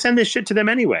 and they send this shit to them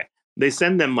anyway. They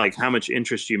send them like how much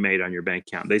interest you made on your bank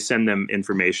account. They send them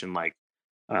information like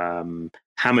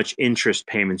how much interest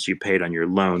payments you paid on your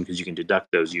loan, because you can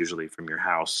deduct those usually from your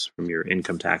house, from your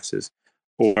income taxes,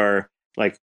 or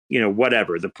like,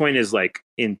 whatever. The point is, like,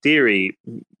 in theory,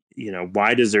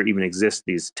 why does there even exist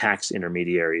these tax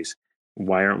intermediaries?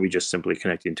 Why aren't we just simply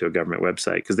connecting to a government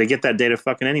website? Because they get that data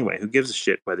fucking anyway. Who gives a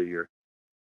shit whether you're,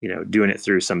 doing it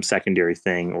through some secondary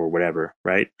thing or whatever,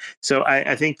 right? So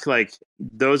I think like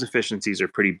those efficiencies are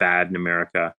pretty bad in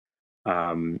America.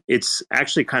 It's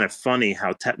actually kind of funny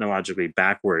how technologically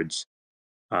backwards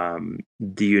the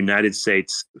United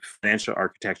States financial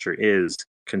architecture is,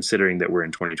 considering that we're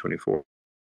in 2024.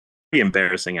 Pretty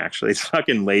embarrassing, actually. It's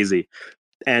fucking lazy.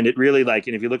 And it really, like,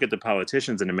 and if you look at the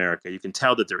politicians in America, you can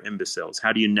tell that they're imbeciles.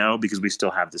 How do you know? Because we still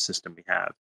have the system we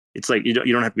have. It's like, you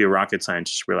don't have to be a rocket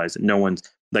scientist to realize that no one's,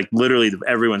 like, literally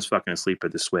everyone's fucking asleep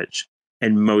at the switch.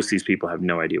 And most of these people have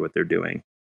no idea what they're doing.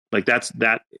 Like, that's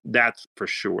for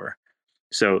sure.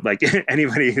 So, like,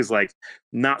 anybody who's like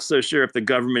not so sure if the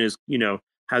government is,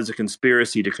 has a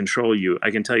conspiracy to control you,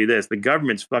 I can tell you this: the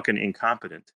government's fucking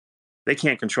incompetent. They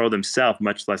can't control themselves,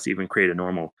 much less even create a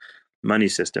normal money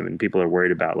system. And people are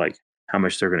worried about like how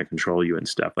much they're going to control you and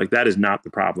stuff. Like, that is not the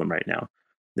problem right now.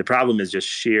 The problem is just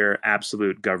sheer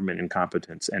absolute government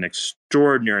incompetence and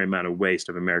extraordinary amount of waste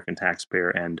of American taxpayer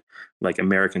and like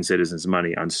American citizens'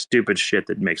 money on stupid shit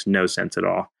that makes no sense at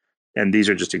all. And these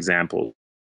are just examples.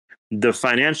 The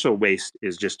financial waste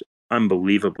is just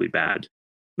unbelievably bad.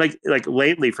 Like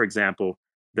lately, for example,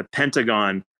 the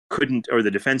Pentagon couldn't, or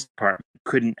the Defense Department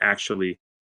couldn't actually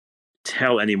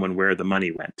tell anyone where the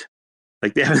money went.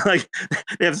 Like, they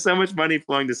have so much money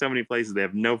flowing to so many places, they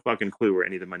have no fucking clue where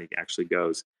any of the money actually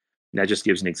goes. And that just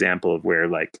gives an example of where,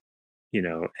 like,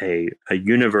 a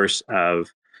universe of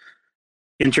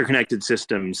interconnected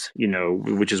systems,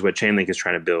 which is what Chainlink is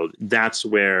trying to build. That's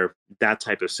where that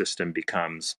type of system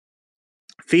becomes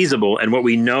feasible. And what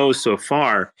we know so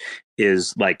far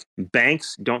is, like,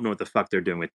 banks don't know what the fuck they're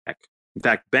doing with tech. In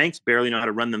fact, banks barely know how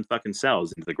to run them fucking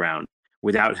cells into the ground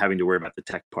without having to worry about the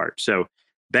tech part. So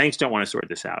banks don't want to sort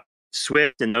this out.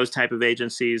 SWIFT and those type of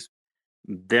agencies,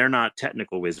 they're not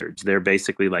technical wizards. They're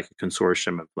basically like a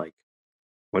consortium of like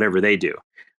whatever they do.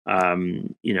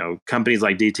 Companies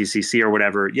like DTCC or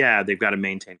whatever, yeah, they've got to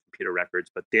maintain computer records,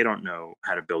 but they don't know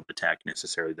how to build the tech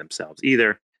necessarily themselves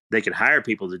either. They could hire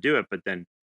people to do it, but then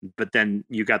But then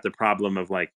you got the problem of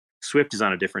like Swift is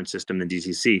on a different system than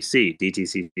DTCC.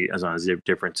 DTCC is on a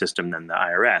different system than the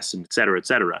IRS, and et cetera, et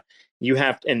cetera. You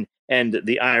have to, and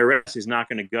the IRS is not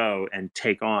going to go and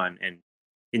take on and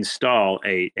install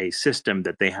a system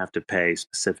that they have to pay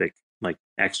specific like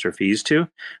extra fees to.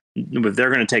 If they're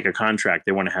going to take a contract,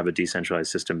 they want to have a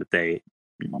decentralized system that they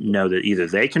know that either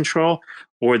they control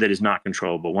or that is not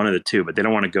controllable, one of the two. But they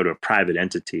don't want to go to a private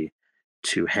entity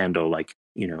to handle like,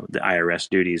 you know, the IRS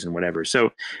duties and whatever.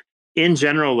 So in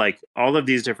general, like all of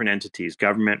these different entities,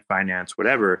 government, finance,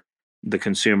 whatever, the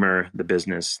consumer, the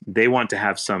business, they want to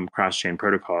have some cross-chain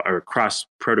protocol or cross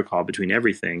protocol between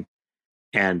everything,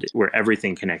 and where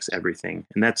everything connects everything.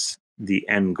 And that's the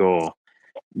end goal,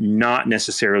 not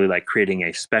necessarily like creating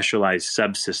a specialized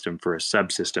subsystem for a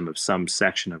subsystem of some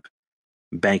section of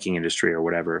banking industry or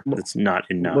whatever. That's not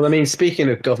enough. Well, I mean, speaking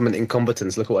of government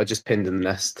incompetence, look what I just pinned in the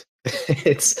nest.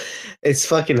 It's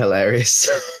fucking hilarious.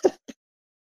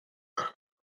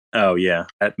 Oh yeah,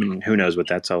 I mean, who knows what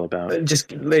that's all about?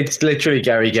 Just it's literally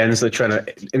Gary Gensler trying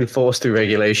to enforce through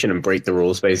regulation and break the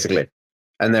rules, basically.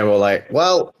 And they're all like,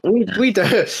 "Well, we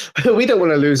don't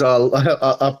want to lose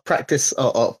our practice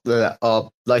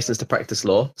our license to practice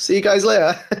law. See you guys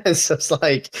later." It's just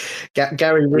like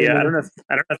Gary. Yeah, I don't know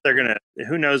if they're gonna.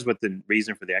 Who knows what the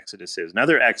reason for the exodus is?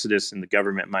 Another exodus in the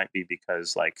government might be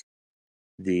because like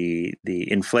the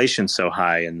inflation's so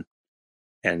high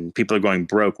and people are going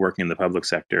broke working in the public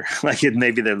sector. Like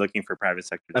maybe they're looking for private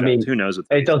sector jobs. I mean, who knows?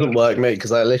 It doesn't work, mate,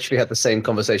 because I literally had the same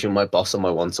conversation with my boss on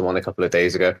my one-to-one a couple of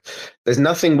days ago. There's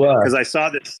nothing worse. Because I saw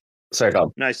this. Sorry, go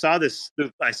on. And I saw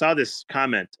this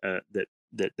comment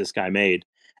that this guy made,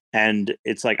 and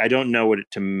it's like I don't know what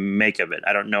to make of it.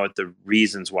 I don't know what the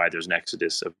reasons why there's an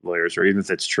exodus of lawyers, or even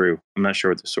if it's true. I'm not sure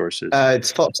what the source is.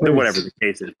 It's Fox News. Whatever the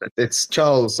case is. But it's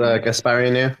Charles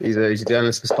Gasparian here. He's a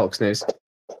journalist for Fox News.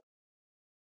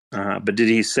 But did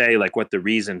he say like what the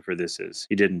reason for this is?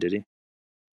 He didn't, did he?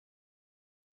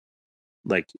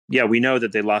 Like, yeah, we know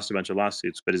that they lost a bunch of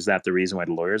lawsuits, but is that the reason why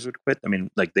the lawyers would quit? I mean,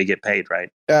 like they get paid, right?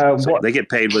 So they get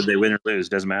paid whether they win or lose.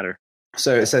 Doesn't matter.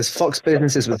 So it says Fox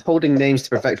businesses withholding names to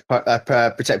protect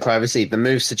privacy. The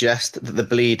move suggests that the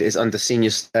bleed is under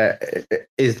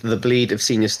the bleed of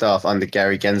senior staff under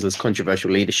Gary Gensler's controversial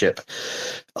leadership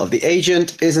of the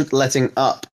agent isn't letting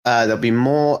up. There'll be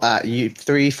more at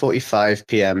 3:45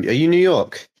 p.m. Are you New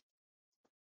York?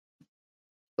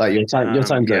 Like your time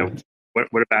zone? Yeah.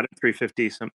 What about it?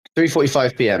 3:50 something.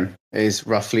 3:45 p.m. is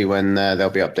roughly when they'll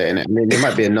be updating it. I mean, there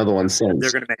might be another one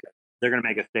since. They're going to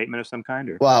make a statement of some kind,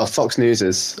 or wow, Fox News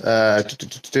is. Oh.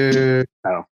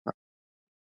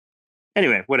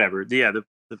 Anyway, whatever. Yeah.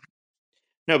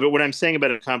 No, but what I'm saying about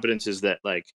incompetence is that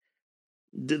like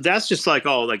that's just like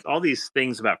all these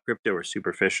things about crypto are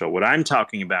superficial. What I'm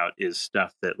talking about is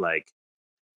stuff that like,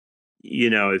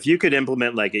 you know, if you could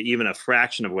implement like even a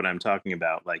fraction of what I'm talking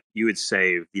about, like you would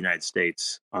save the United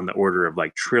States on the order of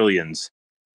like trillions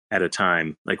at a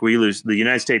time. Like the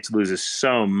United States loses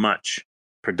so much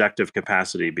productive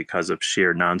capacity because of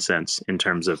sheer nonsense in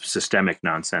terms of systemic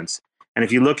nonsense. And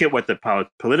if you look at what the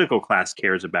political class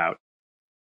cares about,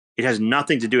 it has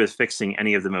nothing to do with fixing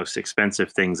any of the most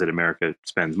expensive things that America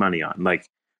spends money on. Like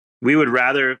we would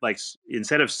rather like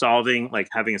instead of solving like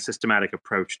having a systematic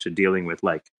approach to dealing with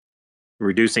like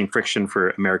reducing friction for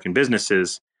American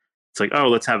businesses, it's like, oh,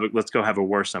 let's go have a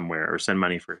war somewhere or send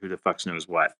money for who the fuck knows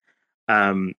what.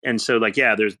 And so like,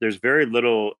 yeah, there's very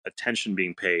little attention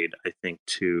being paid, I think,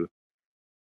 to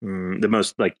the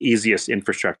most like easiest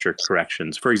infrastructure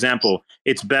corrections. For example,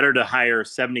 it's better to hire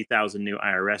 70,000 new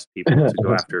IRS people to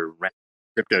go after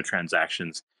crypto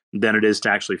transactions than it is to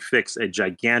actually fix a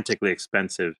gigantically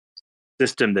expensive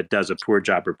system that does a poor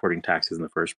job reporting taxes in the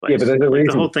first place. Yeah, but there's a reason.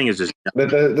 The whole thing is just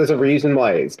there's a reason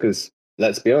why. It's because,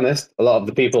 let's be honest, a lot of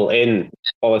the people in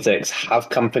politics have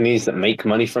companies that make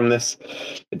money from this.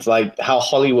 It's like how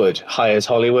Hollywood hires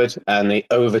Hollywood and they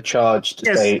overcharge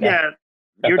to say. Yeah.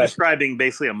 You're describing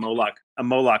basically a Moloch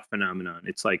phenomenon.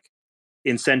 It's like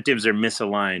incentives are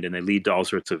misaligned and they lead to all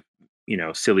sorts of, you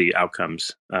know, silly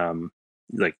outcomes.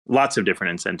 Like lots of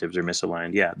different incentives are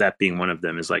misaligned. Yeah, that being one of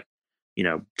them is like, you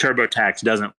know,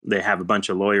 TurboTax they have a bunch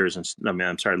of lawyers and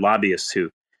lobbyists who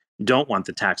don't want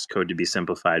the tax code to be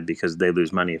simplified because they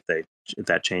lose money if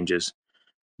that changes.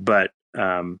 But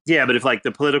but if like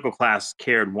the political class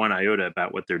cared one iota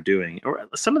about what they're doing, or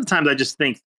some of the times I just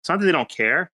think it's not that they don't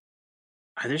care.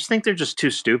 I just think they're just too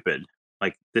stupid.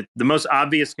 Like the most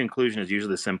obvious conclusion is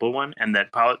usually the simple one, and that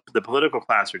the political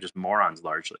class are just morons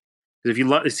largely. Because if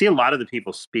you see a lot of the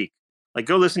people speak, like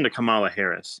go listen to Kamala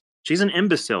Harris. She's an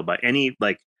imbecile by any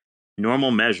like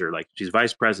normal measure. Like she's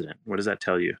vice president. What does that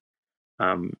tell you?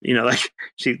 Like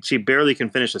she barely can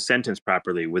finish a sentence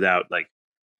properly without like,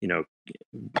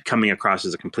 coming across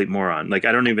as a complete moron. Like,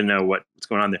 I don't even know what's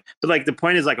going on there. But like, the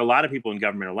point is, like, a lot of people in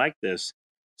government are like this.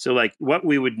 So like, what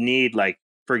we would need, like,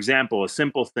 for example, a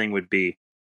simple thing would be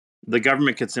the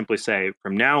government could simply say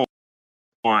from now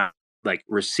on, like,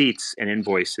 receipts and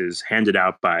invoices handed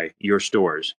out by your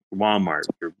stores, Walmart,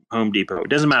 your Home Depot, it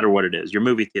doesn't matter what it is, your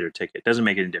movie theater ticket, doesn't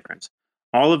make any difference.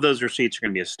 All of those receipts are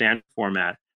going to be a standard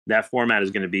format. That format is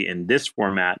going to be in this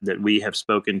format that we have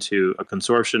spoken to a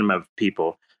consortium of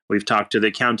people. We've talked to the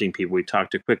accounting people. We've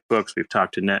talked to QuickBooks. We've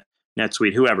talked to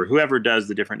NetSuite, whoever does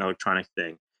the different electronic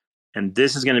thing. And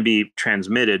this is going to be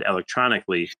transmitted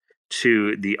electronically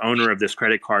to the owner of this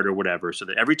credit card or whatever, so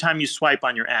that every time you swipe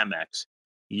on your Amex,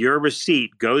 your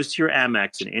receipt goes to your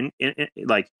Amex and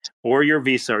or your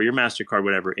Visa or your MasterCard,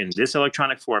 whatever, in this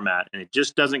electronic format. And it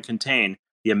just doesn't contain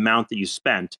the amount that you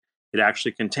spent. It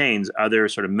actually contains other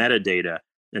sort of metadata,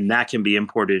 and that can be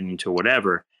imported into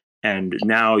whatever. And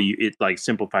now it like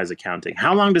simplifies accounting.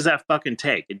 How long does that fucking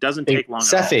take? It doesn't take long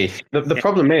at all. Cephii, the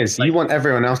problem is you want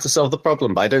everyone else to solve the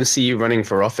problem, but I don't see you running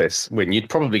for office when you'd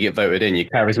probably get voted in. You're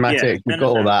charismatic, you've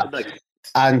got all that. Like,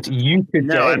 and you could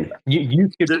get in. You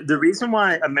could. The reason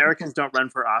why Americans don't run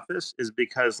for office is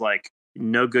because like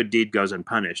no good deed goes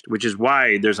unpunished, which is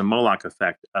why there's a Moloch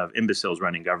effect of imbeciles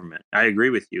running government. I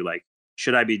agree with you. Like,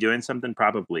 should I be doing something?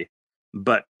 Probably.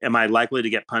 But am I likely to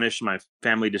get punished, my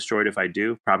family destroyed if I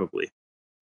do? Probably.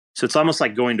 So it's almost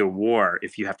like going to war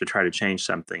if you have to try to change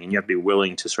something and you have to be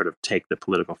willing to sort of take the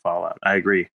political fallout. I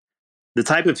agree. The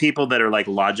type of people that are like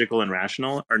logical and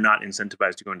rational are not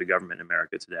incentivized to go into government in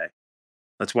America today.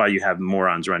 That's why you have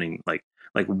morons running like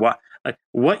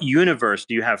what universe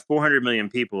do you have 400 million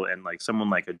people and like someone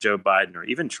like a Joe Biden or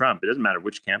even Trump? It doesn't matter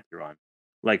which camp you're on.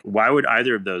 Like, why would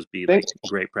either of those be like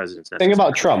great presidents? Think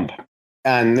about Trump.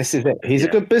 And this is it. He's a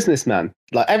good businessman.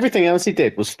 Like, everything else he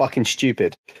did was fucking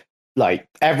stupid. Like,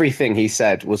 everything he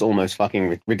said was almost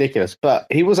fucking ridiculous. But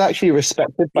he was actually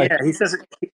respected by... Yeah,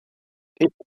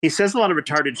 he says a lot of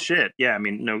retarded shit. Yeah, I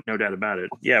mean, no doubt about it.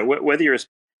 Yeah, whether you're...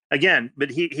 Again, but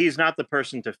he's not the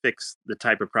person to fix the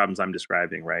type of problems I'm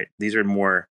describing, right? These are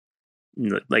more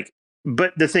like...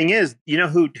 But the thing is, you know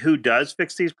who does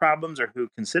fix these problems or who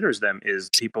considers them is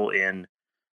people in...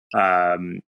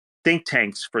 think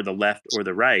tanks for the left or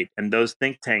the right, and those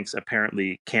think tanks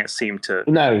apparently can't seem to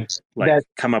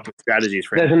come up with strategies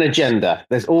for there's an agenda.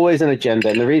 There's always an agenda,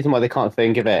 and the reason why they can't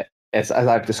think of it is, as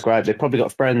I've described, they've probably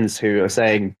got friends who are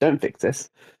saying, don't fix this,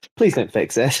 please don't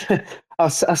fix this.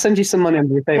 I'll send you some money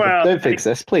under your table. Well, don't fix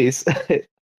this, please.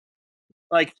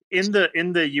 Like in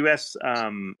the US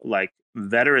like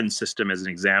veteran system, as an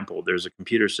example, there's a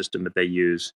computer system that they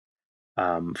use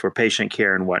for patient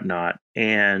care and whatnot.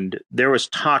 And there was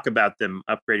talk about them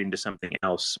upgrading to something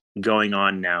else going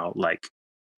on now, like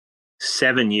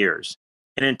 7 years.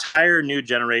 An entire new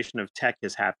generation of tech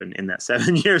has happened in that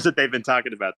 7 years that they've been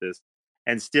talking about this,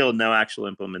 and still no actual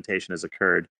implementation has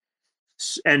occurred.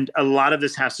 And a lot of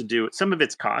this has to do with some of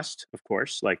its cost, of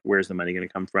course, like where's the money going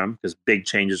to come from? Because big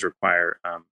changes require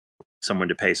someone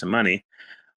to pay some money.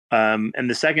 And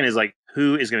the second is like,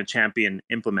 who is going to champion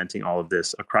implementing all of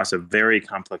this across a very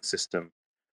complex system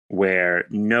where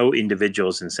no individual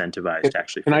is incentivized to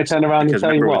actually Can fix I turn around and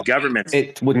tell you what? Governments,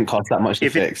 it wouldn't cost that much to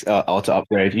fix or to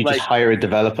upgrade. You just hire a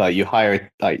developer, you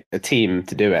hire like a team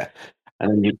to do it.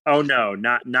 And then you... Oh no,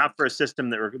 not for a system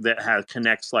that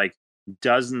connects like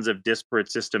dozens of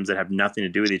disparate systems that have nothing to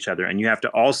do with each other, and you have to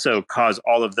also cause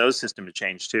all of those systems to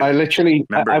change too. I literally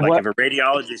remember, if a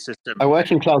radiology system, I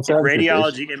work in cloud services.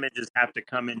 Radiology images have to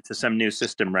come into some new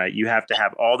system, right? You have to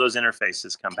have all those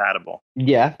interfaces compatible.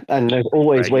 Yeah, and there's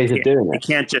always ways of doing it. You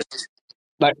can't just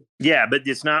but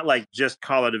it's not like just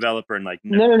call a developer and like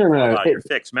no. Your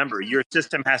fix. Remember, your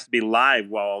system has to be live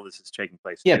while all this is taking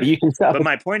place. Yeah, but you can set up. But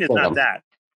my point is not that.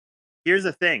 Here's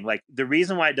the thing, like the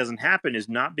reason why it doesn't happen is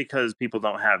not because people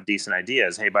don't have decent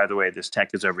ideas. Hey, by the way, this tech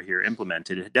is over here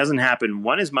implemented. It doesn't happen.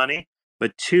 One is money,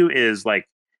 but two is like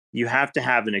you have to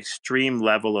have an extreme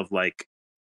level of like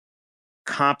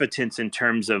competence in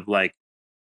terms of like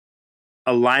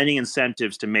aligning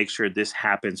incentives to make sure this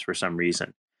happens for some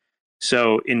reason.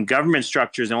 So in government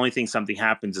structures, the only thing something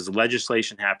happens is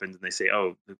legislation happens and they say,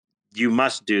 oh, you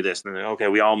must do this. And then, okay,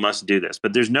 we all must do this.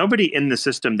 But there's nobody in the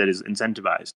system that is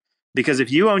incentivized. Because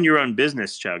if you own your own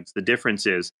business, Chugs, the difference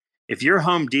is if you're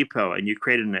Home Depot and you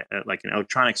created an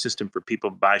electronic system for people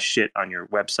to buy shit on your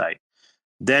website,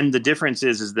 then the difference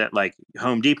is that like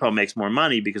Home Depot makes more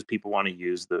money because people want to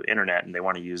use the internet and they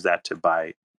want to use that to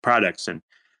buy products. And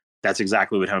that's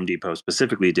exactly what Home Depot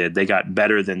specifically did. They got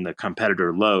better than the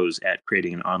competitor Lowe's at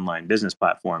creating an online business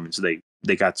platform. And so they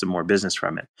they got some more business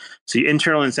from it. So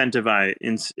internal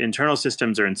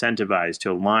systems are incentivized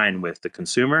to align with the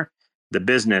consumer, the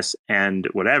business, and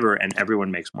whatever, and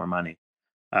everyone makes more money.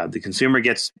 The consumer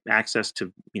gets access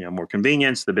to more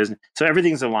convenience, the business, so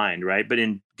everything's aligned, right? But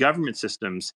in government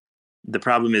systems, the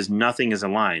problem is nothing is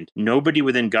aligned. Nobody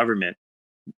within government,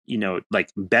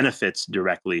 benefits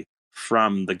directly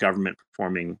from the government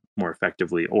performing more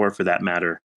effectively, or for that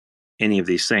matter, any of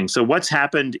these things. So what's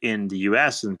happened in the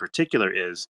US in particular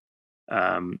is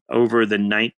over the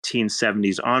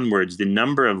 1970s onwards, the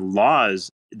number of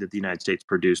laws that the United States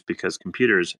produced because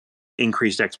computers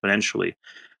increased exponentially.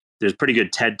 There's pretty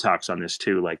good TED Talks on this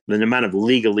too. Like the amount of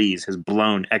legalese has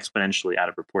blown exponentially out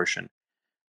of proportion.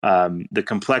 The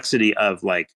complexity of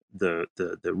like the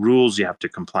rules you have to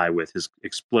comply with has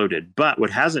exploded. But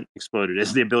what hasn't exploded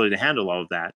is the ability to handle all of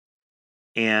that.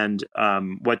 And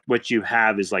what you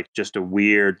have is like just a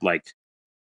weird, like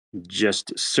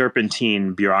just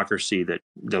serpentine bureaucracy that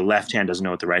the left hand doesn't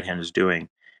know what the right hand is doing.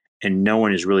 And no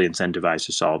one is really incentivized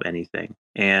to solve anything.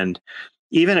 And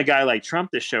even a guy like Trump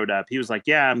that showed up, he was like,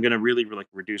 yeah, I'm going to really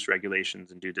reduce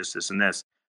regulations and do this, and this.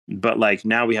 But like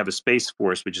now we have a Space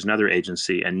Force, which is another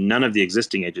agency, and none of the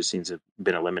existing agencies have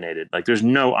been eliminated. Like there's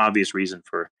no obvious reason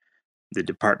for the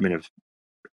Department of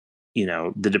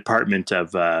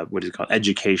what is it called?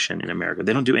 Education in America.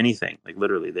 They don't do anything. Like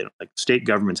literally, they don't, like state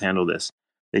governments handle this.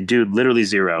 They do literally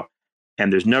zero.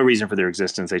 And there's no reason for their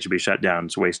existence. They should be shut down.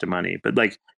 It's a waste of money. But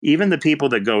like even the people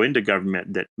that go into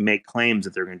government that make claims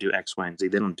that they're going to do X, Y, and Z,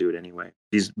 they don't do it anyway.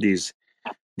 These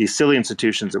silly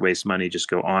institutions that waste money just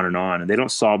go on, and they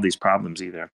don't solve these problems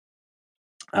either.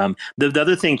 The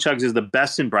other thing, Chugs, is the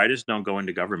best and brightest don't go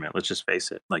into government. Let's just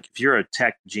face it. Like if you're a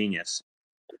tech genius,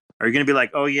 are you going to be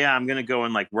like, oh yeah, I'm going to go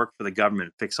and like work for the government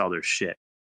and fix all their shit?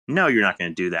 No, you're not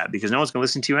going to do that because no one's going to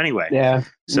listen to you anyway. Yeah.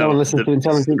 So no one listens to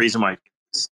intelligence. The reason why.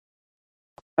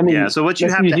 I mean, yeah. So what you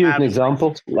have to to have an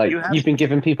example, like you've been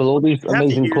giving people all these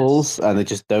amazing calls and they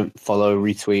just don't follow,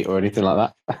 retweet, or anything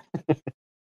like that.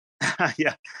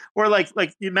 Yeah. Or like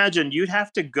imagine you'd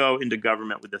have to go into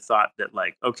government with the thought that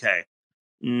like, okay,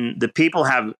 the people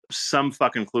have some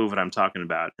fucking clue what I'm talking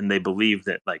about, and they believe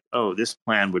that like, oh, this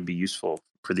plan would be useful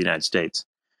for the United States.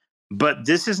 But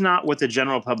this is not what the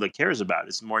general public cares about.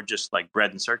 It's more just like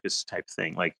bread and circus type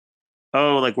thing. Like,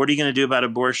 oh, like, what are you going to do about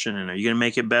abortion? And are you going to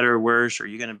make it better or worse? Or are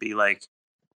you going to be like,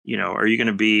 are you going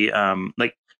to be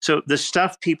like, so the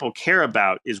stuff people care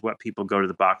about is what people go to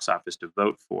the box office to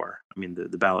vote for. I mean,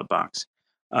 the ballot box.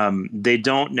 They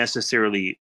don't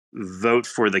necessarily vote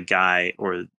for the guy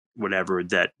or whatever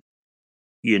that,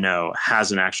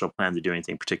 has an actual plan to do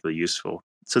anything particularly useful.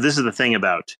 So this is the thing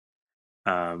about,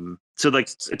 so like,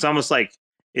 it's almost like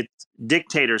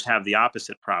dictators have the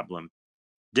opposite problem.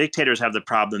 Dictators have the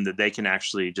problem that they can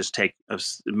actually just take a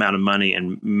amount of money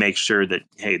and make sure that,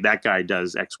 hey, that guy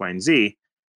does X, Y, and Z.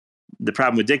 The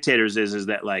problem with dictators is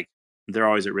that like they're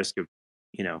always at risk of,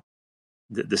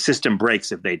 the system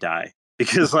breaks if they die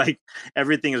because like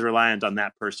everything is reliant on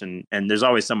that person, and there's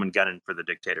always someone gunning for the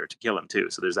dictator to kill him too.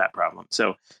 So there's that problem.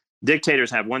 So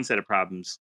dictators have one set of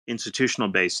problems. Institutional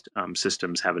based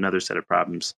systems have another set of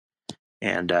problems.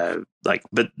 And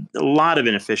but a lot of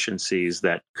inefficiencies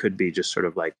that could be just sort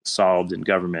of like solved in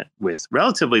government with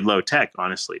relatively low tech.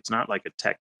 Honestly, it's not like a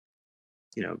tech,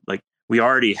 like we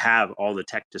already have all the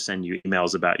tech to send you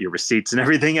emails about your receipts and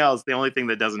everything else. The only thing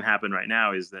that doesn't happen right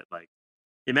now is that like,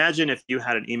 imagine if you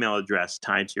had an email address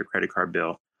tied to your credit card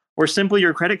bill, or simply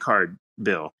your credit card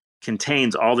bill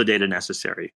contains all the data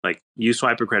necessary. Like you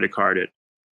swipe a credit card at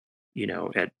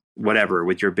whatever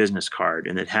with your business card,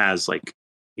 and it has like,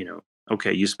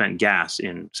 okay, you spent gas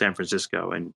in San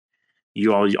Francisco, and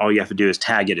all you have to do is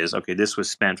tag it as, okay, this was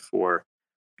spent for,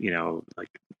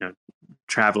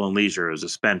 travel and leisure. It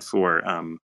was spent for,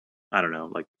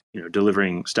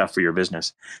 delivering stuff for your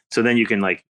business. So then you can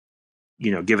like,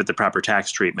 give it the proper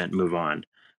tax treatment and move on.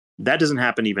 That doesn't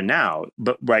happen even now.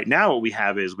 But right now what we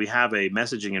have is we have a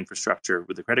messaging infrastructure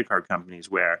with the credit card companies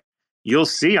where you'll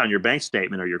see on your bank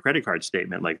statement or your credit card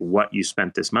statement, like what you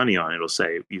spent this money on. It'll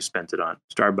say you spent it on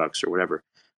Starbucks or whatever.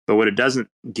 But what it doesn't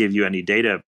give you any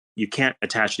data, you can't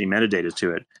attach any metadata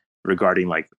to it regarding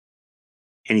like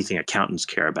anything accountants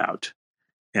care about.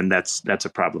 And that's a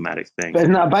problematic thing. But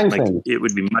isn't that a bank thing? It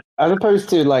would be much. As opposed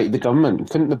to like the government,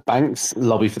 couldn't the banks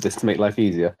lobby for this to make life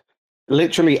easier?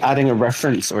 Literally adding a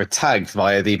reference or a tag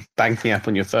via the banking app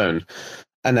on your phone.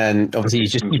 And then obviously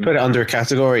you put it under a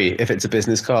category if it's a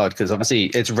business card, because obviously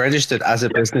it's registered as a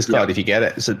business card if you get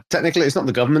it. So technically it's not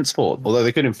the government's fault, although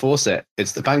they could enforce it.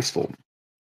 It's the bank's fault.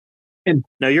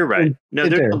 No, you're right. No,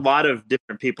 there's a lot of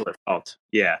different people at fault.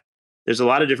 Yeah. there's a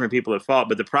lot of different people at fault.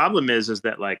 But the problem is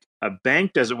that like a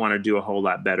bank doesn't want to do a whole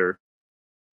lot better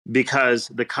because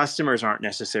the customers aren't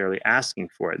necessarily asking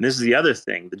for it. And this is the other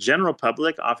thing. The general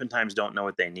public oftentimes don't know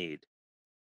what they need,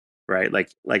 right? Like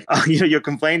you'll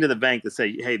complain to the bank to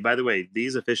say, hey, by the way,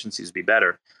 these efficiencies would be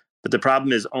better. But the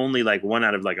problem is only like 1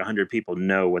 out of like 100 people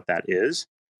know what that is.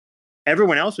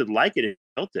 Everyone else would like it if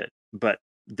they built it, but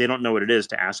they don't know what it is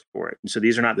to ask for it. And so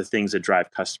these are not the things that drive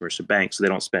customers to banks, so they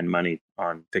don't spend money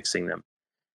on fixing them.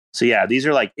 So yeah, these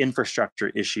are like infrastructure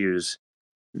issues.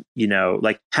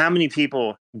 Like how many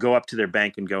people go up to their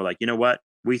bank and go like, you know what?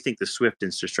 We think the Swift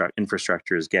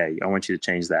infrastructure is gay. I want you to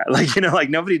change that. Like, like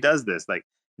nobody does this. Like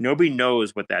nobody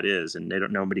knows what that is, and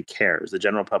nobody cares. The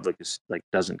general public is like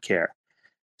doesn't care.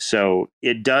 So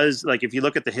it does, like if you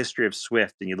look at the history of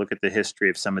Swift and you look at the history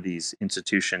of some of these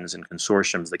institutions and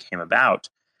consortiums that came about,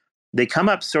 they come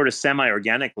up sort of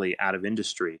semi-organically out of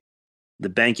industry. The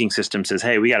banking system says,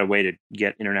 hey, we got a way to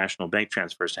get international bank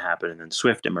transfers to happen. And then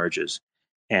Swift emerges.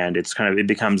 And it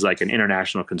becomes like an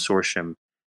international consortium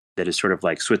that is sort of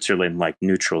like Switzerland, like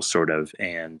neutral sort of.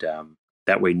 And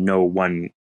that way no one,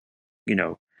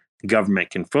 government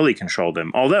can fully control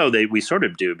them. Although we sort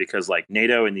of do, because like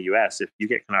NATO and the US, if you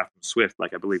get cut off from Swift,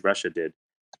 like I believe Russia did,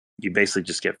 you basically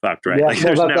just get fucked, right?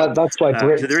 Yeah, like, that's why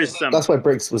BRICS, there is some... that's why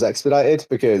BRICS was expedited,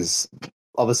 because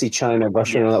obviously China,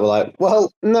 Russia, and all that were like,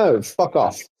 well, no, fuck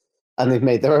off. And they've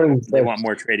made their own. They want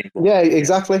more trading. Yeah,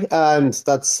 exactly. And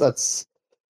that's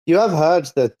you have heard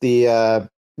that the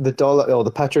dollar or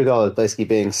the petrodollar is basically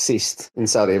being ceased in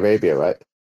Saudi Arabia, right?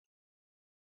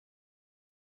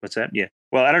 What's that? Yeah.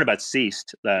 Well, I don't know about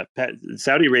ceased.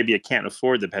 Saudi Arabia can't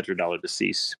afford the petrodollar to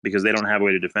cease because they don't have a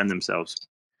way to defend themselves.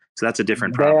 So that's a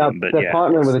different problem. They're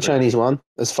partnering with the Chinese one,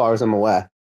 as far as I'm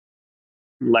aware.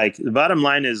 Like the bottom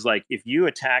line is, like if you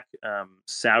attack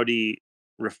Saudi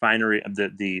refinery,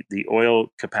 the oil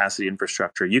capacity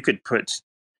infrastructure, you could put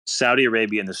Saudi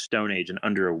Arabia in the Stone Age in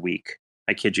under a week.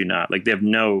 I kid you not. Like they have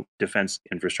no defense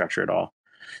infrastructure at all.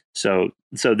 So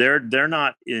they're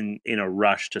not in a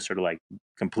rush to sort of like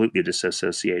completely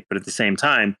disassociate. But at the same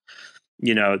time,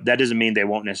 that doesn't mean they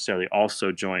won't necessarily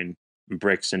also join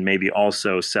BRICS and maybe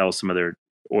also sell some of their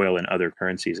oil in other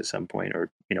currencies at some point, or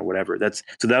whatever.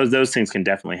 Those things can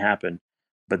definitely happen.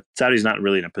 But Saudi's not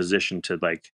really in a position to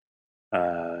like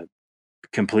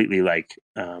completely like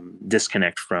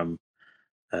disconnect from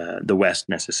the West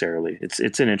necessarily.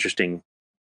 It's an interesting.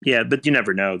 Yeah, but you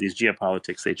never know. These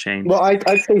geopolitics, they change. Well,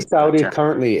 I'd say Saudi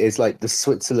currently is like the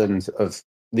Switzerland of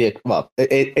it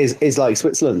is like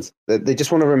Switzerland. They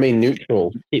just want to remain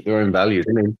neutral, keep their own values.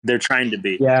 I mean, they're trying to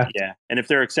be. Yeah. And if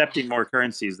they're accepting more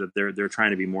currencies, that they're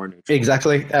trying to be more neutral.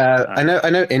 Exactly. I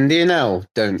know India now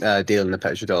don't deal in the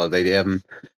petrodollar.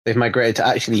 They've migrated to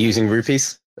actually using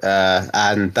rupees,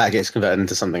 and that gets converted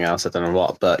into something else. I don't know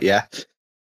what, but yeah.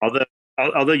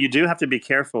 Although you do have to be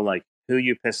careful, like who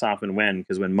you piss off and when,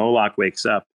 because when Moloch wakes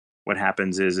up, what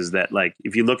happens is that like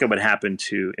if you look at what happened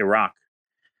to Iraq,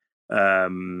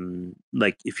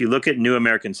 like if you look at New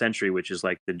American Century, which is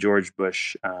like the George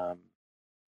Bush,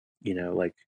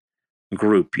 like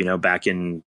group, back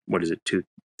in what is it,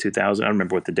 2000? I don't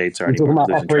remember what the dates are anymore.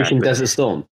 Talking about Operation Desert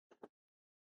Storm.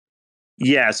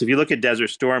 Yeah, so if you look at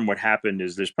Desert Storm, what happened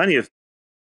is there's plenty of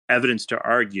evidence to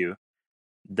argue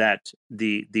that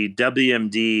the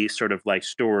WMD sort of like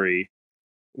story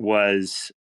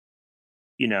was,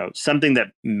 something that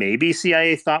maybe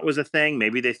CIA thought was a thing.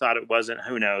 Maybe they thought it wasn't.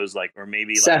 Who knows? Like, or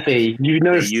maybe Cephii,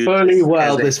 fully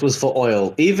well this was for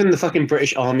oil. Even the fucking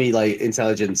British Army like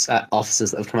intelligence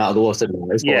officers that have come out of the water.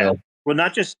 Yeah. Well,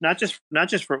 not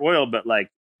just for oil, but like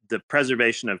the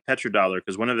preservation of petrodollar.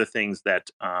 Because one of the things that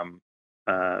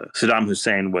Saddam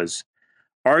Hussein was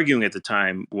arguing at the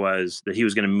time was that he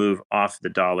was going to move off the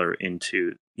dollar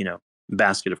into,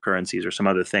 basket of currencies or some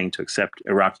other thing to accept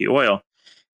Iraqi oil.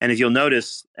 And if you'll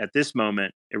notice at this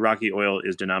moment, Iraqi oil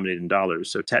is denominated in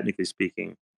dollars. So technically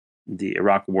speaking, the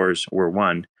Iraq wars were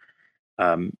won.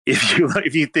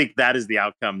 If you think that is the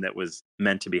outcome that was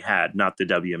meant to be had, not the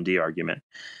WMD argument.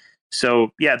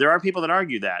 So yeah, there are people that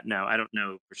argue that. Now, I don't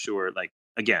know for sure. Like,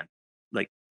 again, like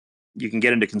you can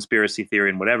get into conspiracy theory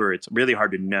and whatever. It's really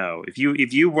hard to know. If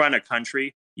you run a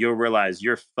country, you'll realize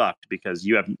you're fucked because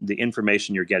you have the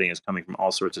information you're getting is coming from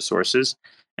all sorts of sources.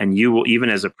 And you will, even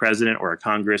as a president or a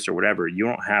Congress or whatever, you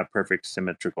don't have perfect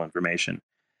symmetrical information.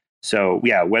 So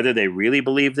yeah, whether they really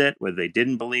believed it, whether they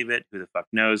didn't believe it, who the fuck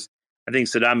knows? I think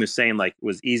Saddam Hussein like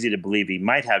was easy to believe he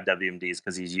might have WMDs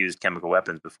because he's used chemical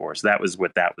weapons before. So that was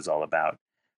what that was all about.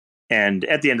 And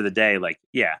at the end of the day, like,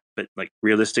 yeah, but like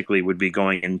realistically would be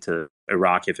going into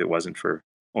Iraq if it wasn't for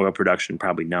oil production?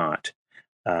 Probably not.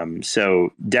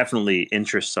 So definitely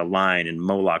interests align, and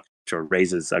Moloch sort of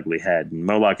raises its ugly head. And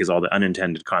Moloch is all the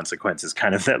unintended consequences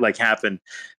kind of that like happen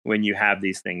when you have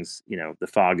these things, the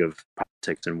fog of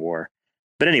politics and war.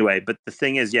 But anyway, but the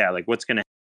thing is, yeah, like what's going to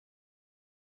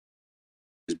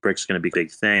is BRICS going to be a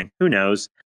big thing? Who knows?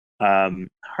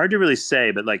 Hard to really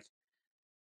say, but like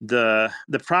the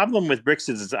problem with BRICS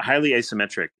is it's highly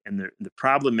asymmetric, and the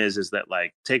problem is that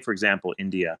like take for example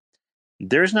India,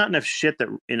 there's not enough shit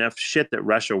that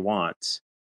Russia wants.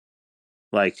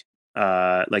 Like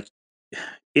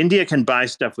India can buy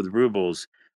stuff with rubles,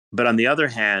 but on the other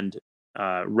hand,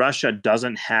 Russia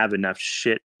doesn't have enough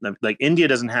shit. Like India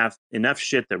doesn't have enough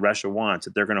shit that Russia wants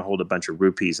that they're going to hold a bunch of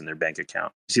rupees in their bank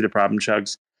account. See the problem,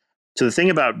 Chugs? So the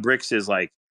thing about BRICS is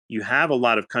like you have a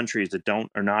lot of countries that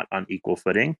are not on equal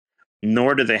footing,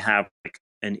 nor do they have like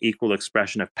an equal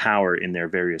expression of power in their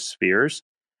various spheres.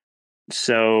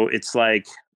 So it's like,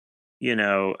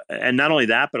 and not only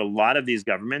that, but a lot of these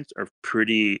governments are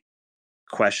pretty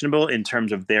questionable in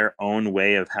terms of their own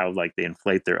way of how like they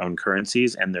inflate their own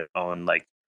currencies and their own like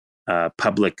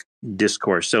public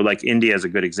discourse. So like India is a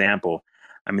good example.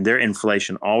 I mean, their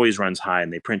inflation always runs high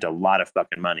and they print a lot of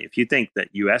fucking money. If you think that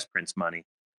US prints money,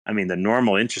 I mean, the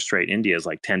normal interest rate in India is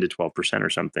like 10 to 12% or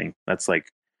something. That's like,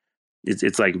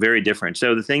 it's like very different.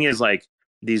 So the thing is like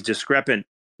these discrepant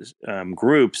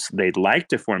groups, they'd like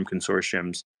to form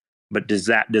consortiums, but does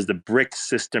the BRICS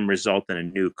system result in a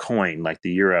new coin like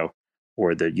the euro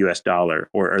or the US dollar,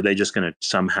 or are they just going to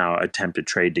somehow attempt to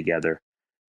trade together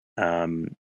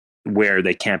where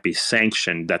they can't be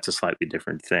sanctioned? That's a slightly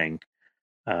different thing.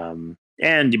 And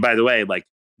by the way, like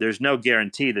there's no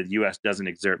guarantee that the US doesn't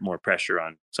exert more pressure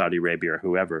on Saudi Arabia or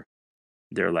whoever.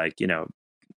 They're like,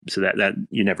 so that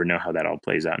you never know how that all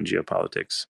plays out in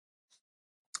geopolitics.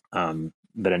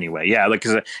 But anyway, yeah, like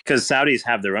because Saudis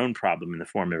have their own problem in the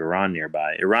form of Iran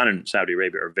nearby. Iran and Saudi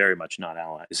Arabia are very much not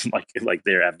allies. like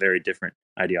they have very different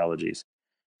ideologies.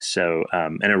 So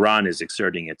and Iran is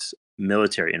exerting its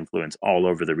military influence all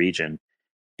over the region,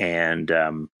 and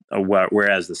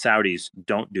whereas the Saudis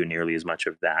don't do nearly as much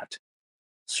of that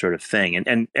sort of thing.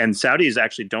 And Saudis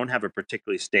actually don't have a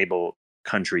particularly stable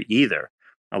country either.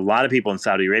 A lot of people in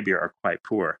Saudi Arabia are quite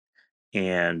poor.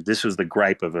 And this was the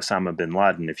gripe of Osama bin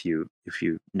Laden, if you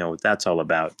know what that's all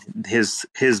about. His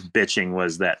bitching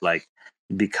was that like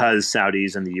because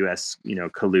Saudis and the U.S.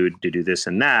 collude to do this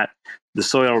and that, the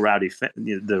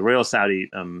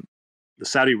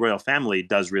Saudi royal family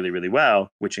does really, really well,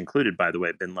 which included, by the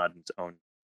way, bin Laden's own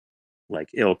like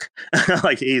ilk.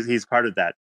 Like he's part of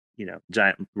that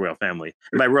giant royal family.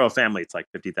 And by royal family, it's like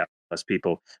 50,000 plus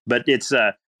people. But it's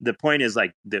the point is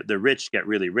like the rich get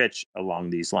really rich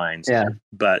along these lines. Yeah.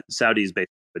 But Saudi is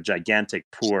basically a gigantic,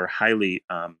 poor, highly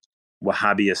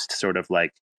Wahhabist sort of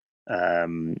like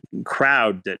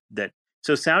crowd that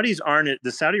so Saudis aren't,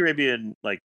 the Saudi Arabian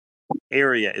like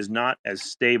area is not as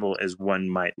stable as one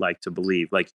might like to believe.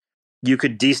 Like you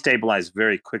could destabilize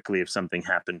very quickly if something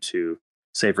happened to,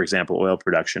 say, for example, oil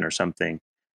production or something.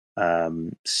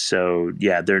 So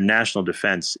yeah, their national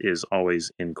defense is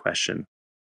always in question.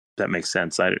 That makes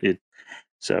sense.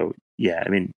 So yeah, I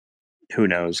mean, who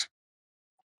knows?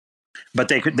 But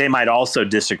they might also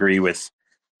disagree with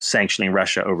sanctioning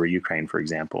Russia over Ukraine, for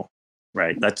example,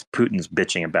 right? That's Putin's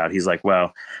bitching about. He's like,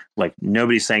 well, like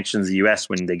nobody sanctions the U.S.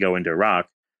 when they go into Iraq.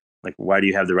 Like, why do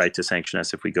you have the right to sanction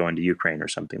us if we go into Ukraine or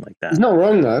something like that? He's not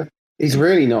wrong though. He's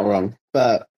really not wrong,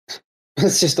 but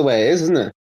it's just the way it is, isn't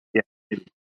it? Yeah.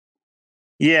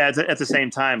 Yeah. At the same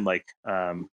time, like,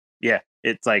 yeah,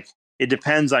 it's like, it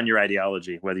depends on your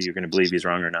ideology, whether you're going to believe he's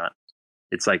wrong or not.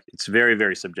 It's like, it's very,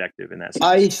 very subjective in that sense.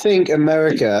 I think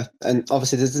America, and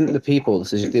obviously this isn't the people,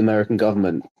 this is the American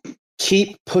government,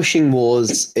 keep pushing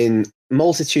wars in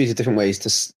multitudes of different ways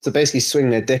to basically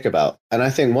swing their dick about. And I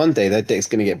think one day their dick's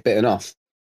going to get bitten off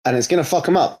and it's going to fuck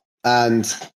them up.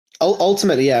 And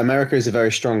ultimately, yeah, America is a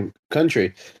very strong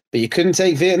country, but you couldn't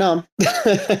take Vietnam.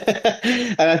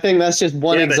 And I think that's just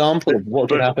one example of what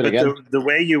could happen again. The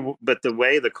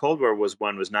way the Cold War was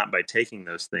won was not by taking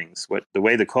those things. The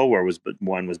way the Cold War was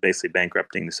won was basically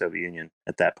bankrupting the Soviet Union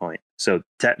at that point. So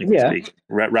technically speaking,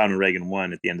 Ronald Reagan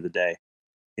won at the end of the day.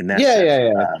 In that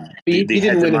sense. But you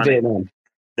didn't win in Vietnam.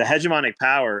 The hegemonic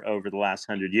power over the last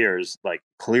 100 years, like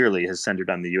clearly has centered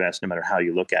on the U.S. no matter how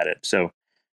you look at it. So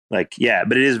like, yeah,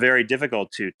 but it is very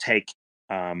difficult to take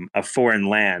a foreign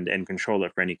land and control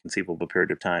it for any conceivable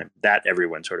period of time. That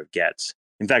everyone sort of gets.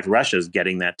 In fact, Russia's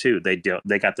getting that too. They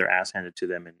got their ass handed to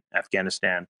them in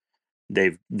Afghanistan.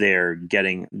 They're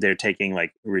taking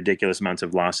like ridiculous amounts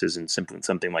of losses in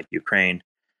something like Ukraine.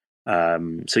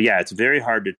 So yeah, it's very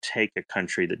hard to take a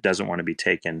country that doesn't want to be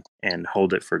taken and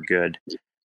hold it for good.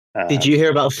 Did you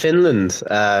hear about Finland?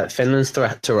 Finland's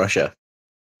threat to Russia.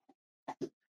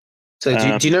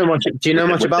 So do you know much? Do you know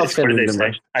much about Finland? What did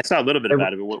they say? I saw a little bit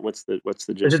about it, but what's the There's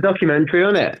gist? a documentary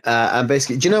on it, and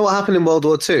basically, do you know what happened in World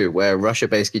War II, where Russia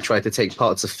basically tried to take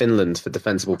parts of Finland for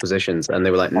defensible positions, and they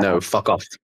were like, "No, fuck off."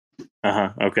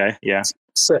 Okay. Yeah.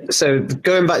 So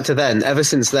going back to then, ever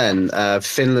since then,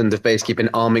 Finland have basically been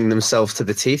arming themselves to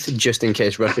the teeth just in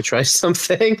case Russia tries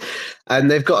something,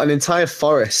 and they've got an entire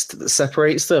forest that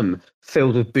separates them,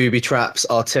 filled with booby traps,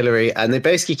 artillery, and they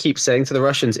basically keep saying to the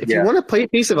Russians, "If you want to play a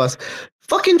piece of us,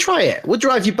 fucking try it. We'll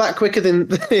drive you back quicker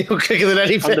than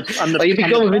anything."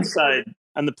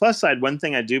 On the plus side, one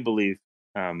thing I do believe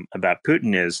about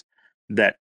Putin is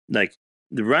that like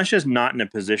the Russia's not in a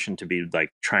position to be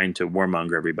like trying to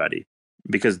warmonger everybody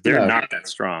because they're not that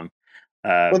strong.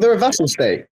 Well, they're a vassal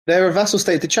state. They're a vassal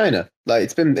state to China.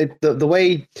 Like the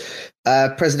way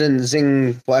President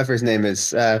Xing, whatever his name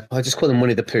is, I just call him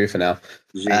Winnie the Pooh for now.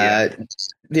 Xi,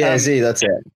 that's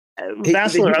it.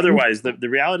 Vassal or otherwise, the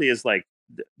reality is like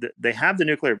they have the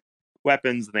nuclear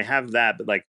weapons and they have that, but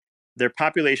like their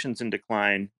population's in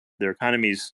decline, their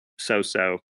economy's so.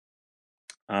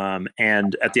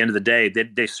 And at the end of the day,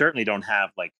 they certainly don't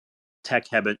have like tech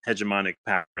hegemonic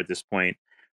power at this point.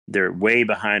 They're way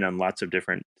behind on lots of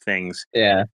different things.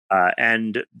 Yeah.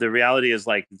 And the reality is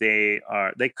like they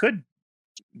could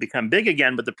become big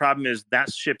again, but the problem is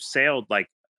that ship sailed like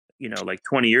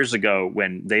 20 years ago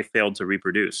when they failed to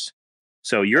reproduce.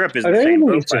 So Europe is the same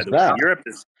boat, by the way.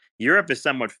 Europe is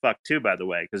somewhat fucked too, by the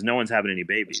way, because no one's having any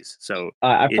babies. So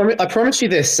I promise you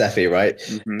this, Cephii, right?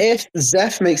 Mm-hmm. If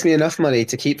Zeph makes me enough money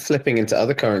to keep flipping into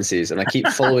other currencies and I keep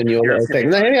following your little thing,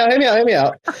 no, hear me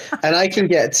out, and I can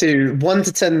get to 1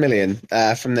 to 10 million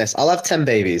from this, I'll have 10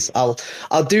 babies. I'll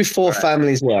do 4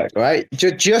 families' work, right?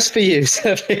 Just for you,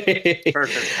 Cephii.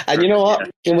 Perfect. And you know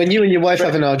what? Yeah. When you and your wife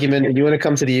have an argument and you want to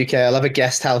come to the UK, I'll have a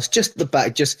guest house just at the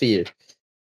back, just for you.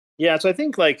 Yeah, so I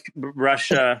think like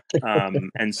Russia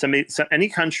and any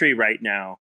country right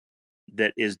now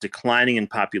that is declining in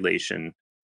population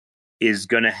is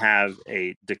going to have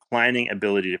a declining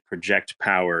ability to project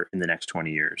power in the next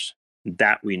 20 years.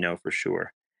 That we know for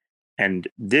sure. And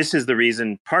this is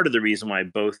part of the reason why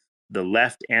both the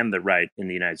left and the right in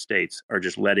the United States are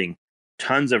just letting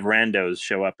tons of randos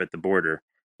show up at the border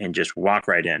and just walk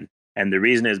right in. And the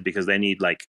reason is because they need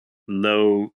like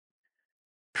low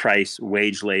price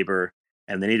wage labor,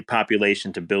 and they need a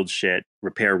population to build shit,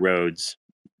 repair roads,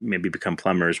 maybe become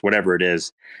plumbers, whatever it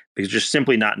is, because there's just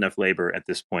simply not enough labor at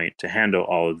this point to handle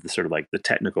all of the sort of like the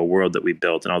technical world that we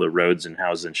built and all the roads and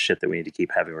houses and shit that we need to keep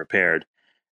having repaired.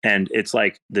 And it's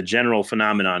like the general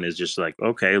phenomenon is just like,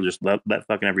 okay, we'll just let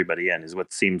fucking everybody in is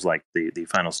what seems like the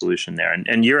final solution there.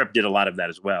 And Europe did a lot of that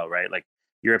as well, right? Like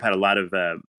Europe had a lot of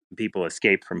people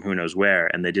escape from who knows where,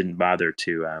 and they didn't bother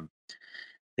to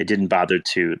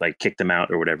like kick them out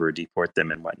or whatever, or deport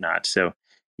them and whatnot. So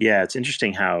yeah, it's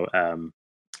interesting how I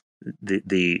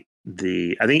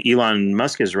think Elon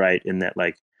Musk is right in that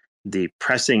like the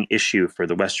pressing issue for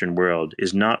the Western world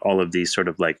is not all of these sort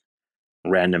of like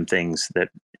random things that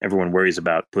everyone worries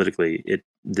about politically.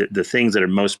 The things that are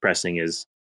most pressing is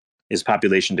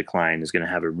population decline is going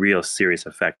to have a real serious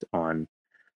effect on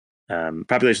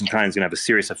population decline is going to have a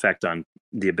serious effect on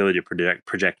the ability to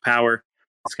project power.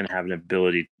 It's going to have an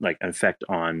ability, like an effect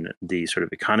on the sort of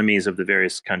economies of the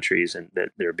various countries and that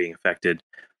they're being affected,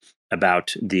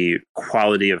 about the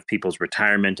quality of people's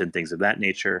retirement and things of that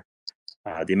nature,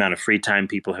 the amount of free time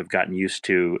people have gotten used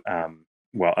to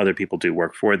while other people do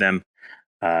work for them.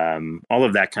 All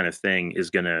of that kind of thing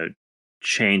is going to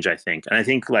change, I think. And I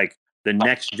think like the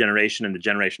next generation and the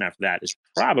generation after that is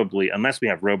probably, unless we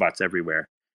have robots everywhere,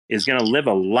 is going to live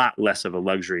a lot less of a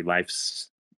luxury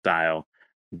lifestyle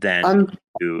than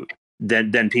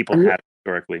people have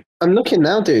historically. I'm looking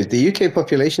now, dude. The UK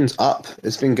population's up.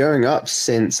 It's been going up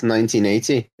since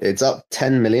 1980. It's up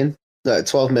 12 million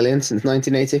since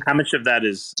 1980. How much of that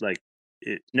is like,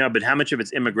 but how much of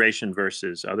it's immigration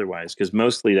versus otherwise? Because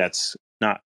mostly that's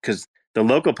not, because the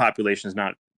local population is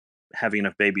not having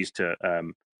enough babies to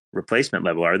replacement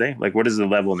level, are they? Like, what is the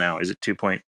level now? Is it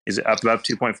is it up above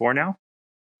 2.4 now?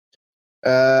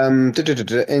 In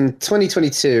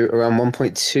 2022, around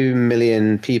 1.2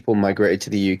 million people migrated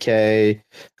to the UK,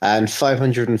 and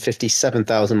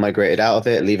 557,000 migrated out of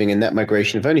it, leaving a net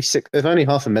migration of only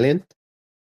 500,000.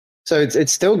 So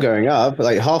it's still going up.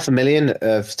 Like 500,000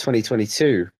 of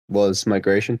 2022 was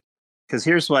migration. Because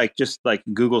here's like just like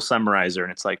Google Summarizer,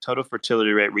 and it's like total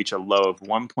fertility rate reached a low of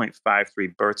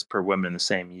 1.53 births per woman in the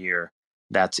same year.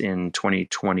 That's in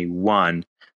 2021.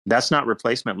 That's not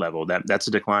replacement level. That's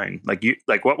a decline. Like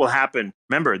what will happen?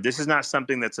 Remember, this is not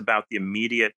something that's about the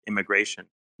immediate immigration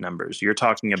numbers. You're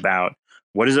talking about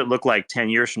what does it look like 10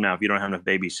 years from now if you don't have enough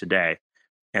babies today?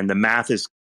 And the math is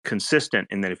consistent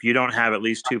in that if you don't have at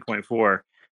least 2.4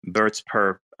 births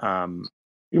per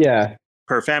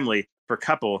family, per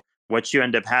couple, what you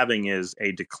end up having is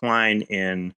a decline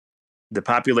in the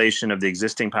population of the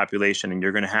existing population, and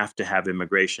you're going to have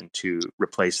immigration to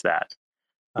replace that.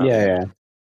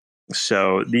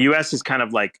 So the U.S. is kind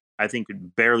of like, I think,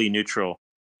 barely neutral,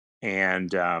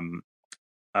 and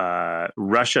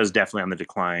Russia is definitely on the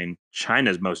decline. China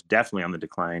is most definitely on the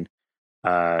decline.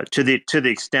 To the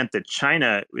extent that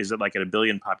China is at like a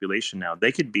billion population now,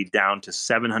 they could be down to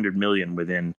 700 million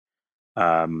within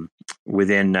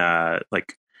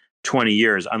like 20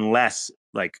 years, unless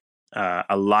like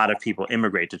a lot of people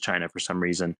immigrate to China for some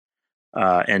reason.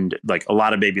 And like a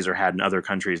lot of babies are had in other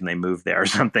countries and they move there or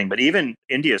something. But even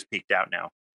India's peaked out now.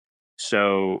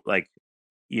 So like,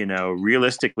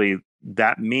 realistically,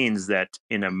 that means that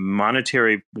in a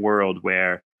monetary world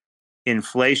where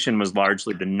inflation was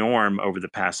largely the norm over the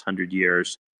past 100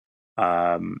 years,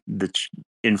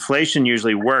 inflation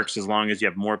usually works as long as you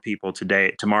have more people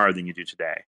tomorrow than you do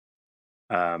today,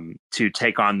 to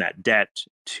take on that debt,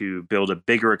 to build a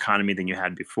bigger economy than you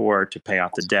had before, to pay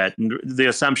off the debt. And the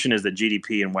assumption is that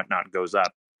GDP and whatnot goes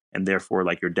up, and therefore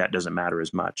like your debt doesn't matter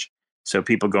as much. So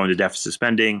people go into deficit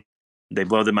spending. They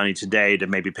blow the money today to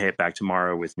maybe pay it back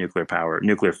tomorrow with nuclear power,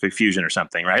 nuclear fusion or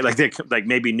something, right? Like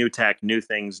maybe new tech, new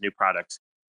things, new products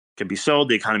can be sold.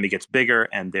 The economy gets bigger,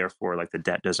 and therefore like the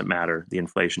debt doesn't matter. The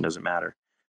inflation doesn't matter.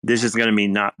 This is going to be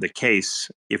not the case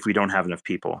if we don't have enough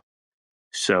people.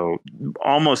 So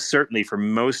almost certainly for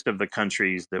most of the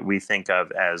countries that we think of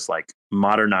as like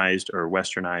modernized or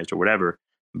westernized or whatever,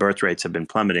 birth rates have been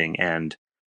plummeting, and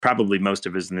probably most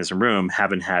of us in this room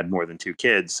haven't had more than 2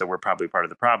 kids. So we're probably part of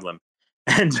the problem.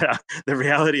 And the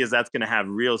reality is that's going to have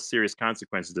real serious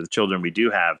consequences to the children we do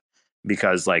have,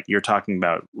 because like you're talking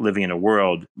about living in a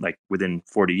world like within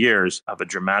 40 years of a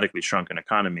dramatically shrunken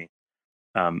economy,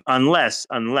 unless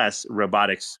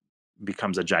robotics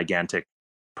becomes a gigantic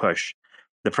push.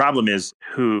 The problem is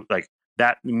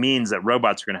that means that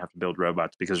robots are going to have to build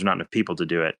robots because there's not enough people to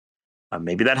do it.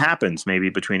 Maybe that happens.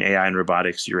 Maybe between AI and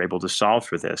robotics, you're able to solve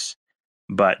for this.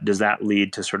 But does that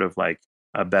lead to sort of like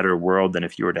a better world than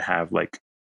if you were to have like,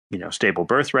 stable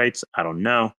birth rates? I don't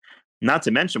know. Not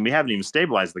to mention, we haven't even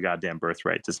stabilized the goddamn birth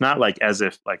rates. It's not like as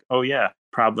if like, oh yeah,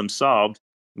 problem solved.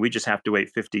 We just have to wait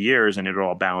 50 years and it'll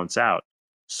all balance out.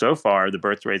 So far, the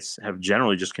birth rates have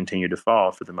generally just continued to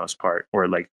fall for the most part, or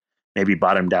like maybe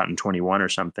bottomed out in 21 or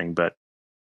something. But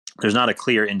there's not a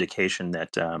clear indication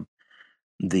that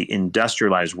the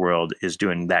industrialized world is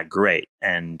doing that great.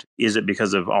 And is it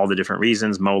because of all the different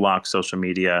reasons, Moloch, social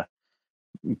media,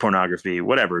 pornography,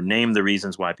 whatever, name the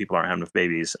reasons why people aren't having enough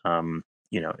babies.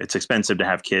 It's expensive to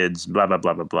have kids, blah, blah,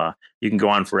 blah, blah, blah. You can go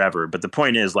on forever. But the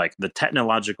point is like the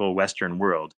technological Western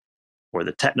world, or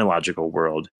the technological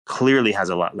world, clearly has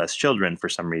a lot less children for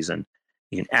some reason.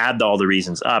 You can add all the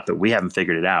reasons up, but we haven't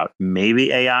figured it out.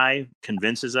 Maybe AI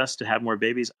convinces us to have more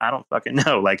babies. I don't fucking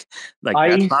know. Like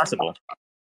that's possible.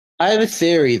 I have a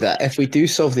theory that if we do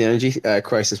solve the energy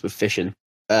crisis with fission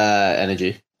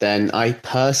energy, then I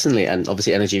personally, and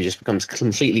obviously energy just becomes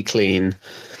completely clean,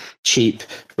 cheap,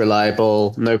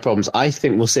 reliable, no problems. I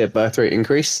think we'll see a birth rate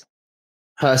increase.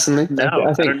 Personally,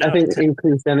 I think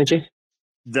increased energy.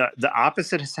 The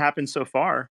opposite has happened so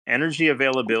far. Energy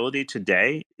availability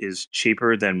today is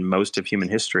cheaper than most of human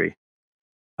history,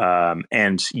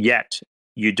 and yet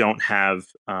you don't have,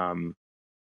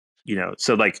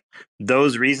 so like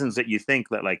those reasons that you think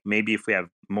that like maybe if we have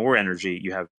more energy,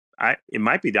 it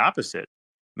might be the opposite.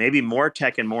 Maybe more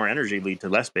tech and more energy lead to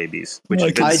less babies. Which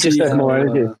I just said more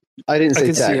energy. I didn't say tech. I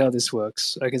can see how this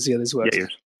works. Yeah.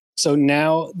 So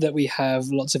now that we have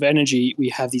lots of energy, we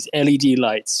have these LED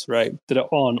lights, right, that are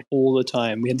on all the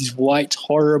time. We have these white,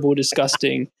 horrible,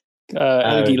 disgusting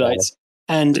LED lights.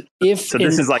 And if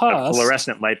this is like a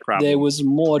fluorescent light problem, there was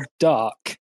more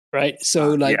dark, right?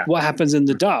 So what happens in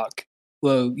the dark?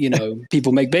 Well,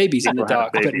 people make babies in the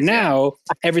dark. But now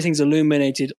everything's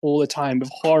illuminated all the time with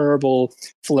horrible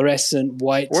fluorescent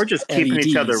white or just keeping LEDs.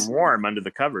 Each other warm under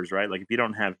the covers, right? Like if you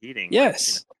don't have heating,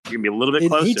 yes, you can be a little bit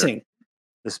closer. Heating.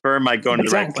 The sperm might go into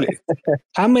the right place.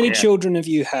 How many children have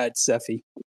you had, Cephii?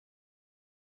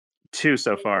 2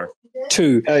 so far.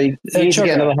 2. You need to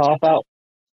get another half out.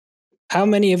 How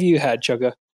many have you had,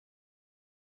 Chugga?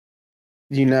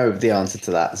 You know the answer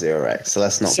to that, 0x. So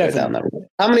let's not 7. Go down that road.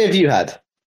 How many have you had?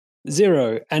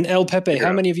 0. And El Pepe, 0.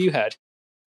 How many have you had?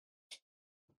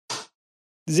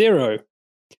 0.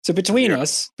 So between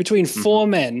us, between 4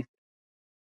 men,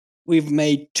 we've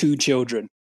made 2 children.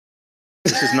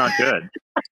 This is not good.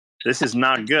 This is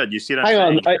not good. You see that? Hang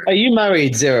on. Are you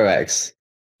married, 0x?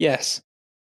 Yes.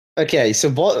 Okay, so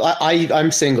what?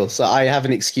 I'm single, so I have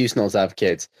an excuse not to have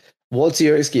kids. What's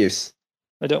your excuse?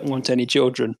 I don't want any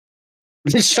children.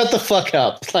 Shut the fuck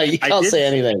up! Like you can't say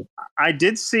anything. I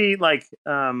did see like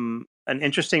an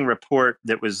interesting report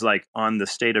that was like on the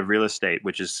state of real estate,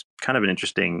 which is kind of an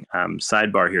interesting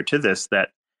sidebar here to this.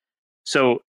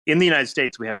 So in the United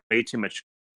States, we have way too much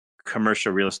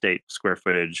commercial real estate square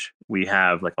footage. We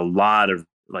have like a lot of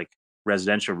like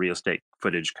residential real estate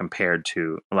footage compared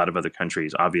to a lot of other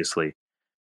countries, obviously.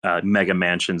 Mega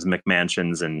mansions,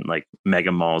 McMansions, and like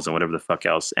mega malls and whatever the fuck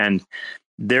else. And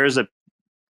there's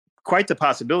quite the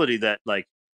possibility that like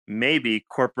maybe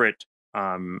corporate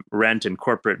rent and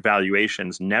corporate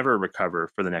valuations never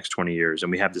recover for the next 20 years.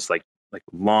 And we have this like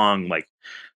long like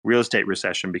real estate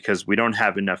recession because we don't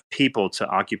have enough people to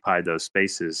occupy those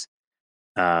spaces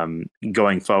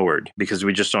going forward because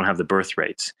we just don't have the birth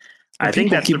rates. Well, I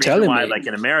think that's the reason why, me, like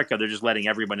in America, they're just letting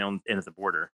everybody in at the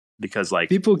border because, like,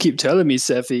 people keep telling me,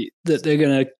 Cephii, that they're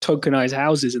going to tokenize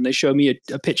houses, and they show me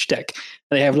a pitch deck.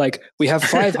 And they have like, we have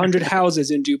 500 houses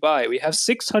in Dubai, we have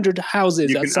 600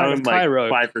 houses outside of Cairo.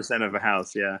 Like 5% of a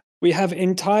house, yeah. We have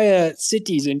entire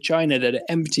cities in China that are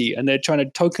empty, and they're trying to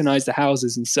tokenize the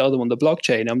houses and sell them on the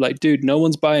blockchain. I'm like, dude, no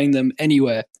one's buying them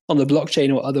anywhere on the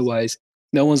blockchain or otherwise.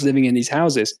 No one's living in these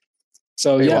houses.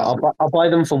 So yeah, I'll buy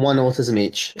them for 1 autism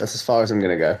each. That's as far as I'm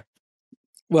going to go.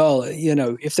 Well, you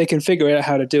know, if they can figure out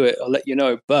how to do it, I'll let you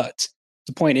know. But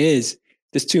the point is,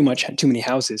 there's too many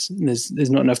houses, and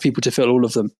there's not enough people to fill all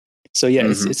of them. So yeah,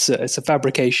 it's a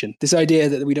fabrication. This idea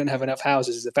that we don't have enough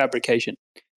houses is a fabrication.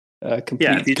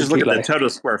 If you just look at the total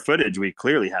square footage, we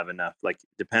clearly have enough. Like,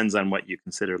 depends on what you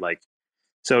consider like.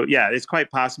 So yeah, it's quite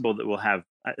possible that we'll have.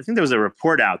 I think there was a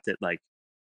report out that like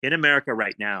in America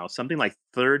right now, something like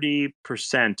 30%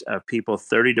 of people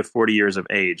 30 to 40 years of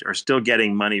age are still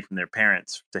getting money from their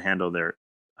parents to handle their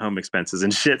home expenses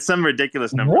and shit. Some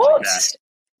ridiculous number like that.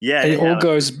 Yeah, it all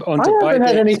goes onto Biden. I haven't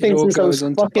had anything since I was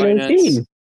fucking 18.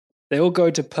 They all go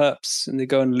to perps and they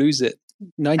go and lose it.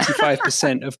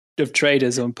 95% of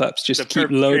traders on perps just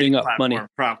keep loading up money,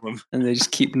 and they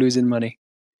just keep losing money.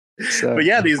 So, but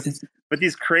yeah,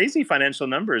 these crazy financial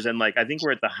numbers, and like I think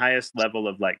we're at the highest level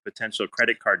of like potential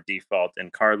credit card default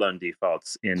and car loan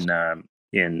defaults in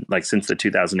like since the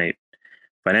 2008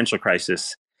 financial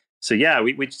crisis. So yeah,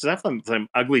 we just have some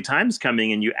ugly times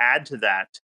coming, and you add to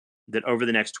that over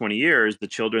the next 20 years, the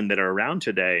children that are around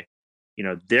today, you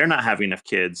know, they're not having enough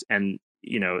kids, and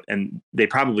you know, and they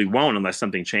probably won't unless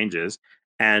something changes.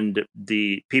 And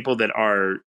the people that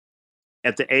are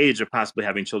at the age of possibly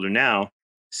having children now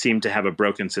seem to have a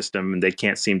broken system, and they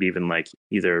can't seem to even like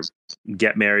either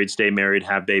get married, stay married,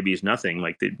 have babies, nothing.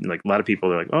 Like a lot of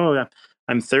people are like, oh,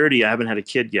 I'm 30, I haven't had a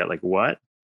kid yet. Like what?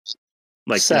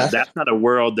 Like Seth, that's not a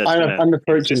world that's I'm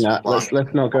approaching that. Let's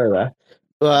not go there.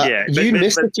 But yeah, you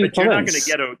missed a few comments.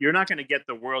 You're not going to get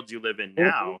the world you live in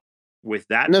now with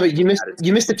that. No, but you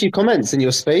missed a few comments in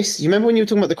your space. You remember when you were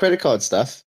talking about the credit card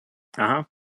stuff?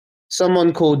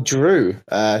 Someone called Drew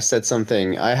said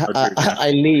something.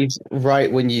 I leave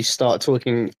right when you start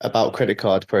talking about credit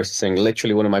card processing,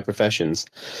 literally one of my professions.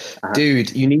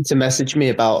 Dude, you need to message me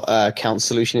about account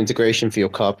solution integration for your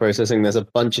card processing. There's a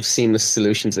bunch of seamless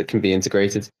solutions that can be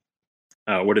integrated.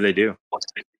 What do they do?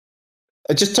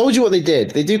 I just told you what they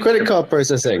did. They do credit card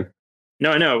processing.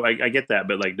 No, I get that.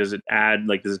 But like, does it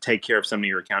take care of some of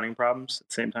your accounting problems at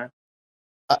the same time?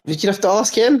 Did you have to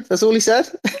ask him? That's all he said.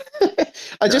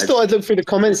 I just thought I'd look through the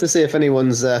comments to see if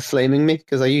anyone's flaming me,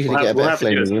 because I usually get a bit of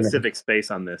flaming. We'll have to do a specific space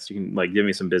on this. You can like give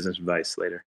me some business advice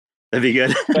later. That'd be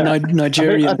good.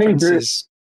 Nigerian princes.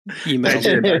 Email.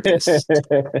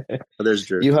 There's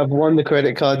Drew. You have won the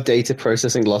credit card data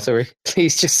processing lottery.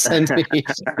 Please just send me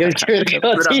your credit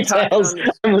card details,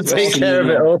 and we'll take care of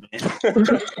it all.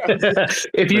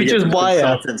 If you just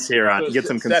wire get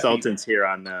some consultants here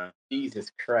on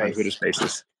Jesus Christ, Twitter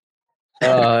Spaces.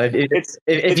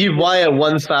 If you wire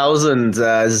 1,000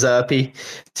 Zeph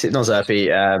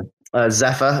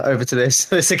over to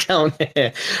this account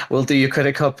here, we'll do your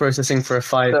credit card processing for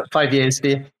 5 years for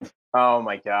you. Oh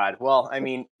my God! Well, I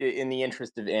mean, in the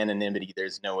interest of anonymity,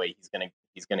 there's no way he's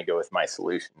gonna go with my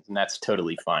solutions, and that's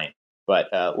totally fine. But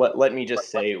let me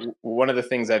just say, one of the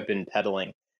things I've been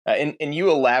peddling, and you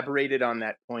elaborated on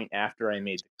that point after I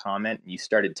made the comment, and you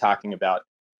started talking about,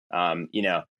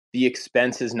 the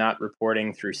expenses not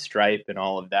reporting through Stripe and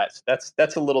all of that. So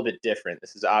that's a little bit different.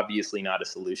 This is obviously not a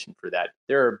solution for that.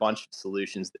 There are a bunch of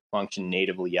solutions that function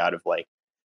natively out of like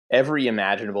every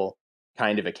imaginable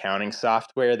kind of accounting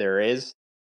software there is.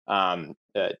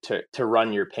 to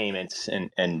run your payments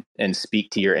and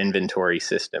speak to your inventory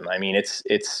system. I mean,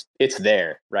 it's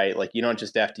there, right? Like you don't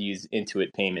just have to use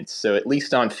Intuit payments. So at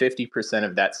least on 50%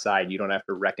 of that side, you don't have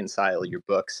to reconcile your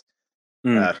books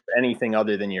for anything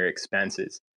other than your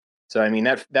expenses. So I mean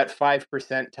that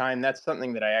 5% time, that's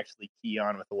something that I actually key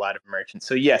on with a lot of merchants.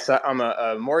 So yes, I'm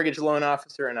a mortgage loan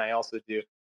officer, and I also do.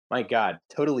 My God,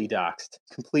 totally doxed,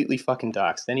 completely fucking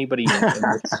doxed. Anybody in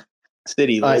this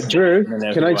city. Drew,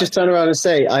 can I just turn around and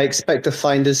say I expect a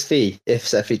finder's fee if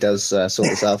Cephii does sort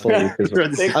this out for you?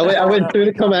 I went through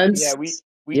the comments.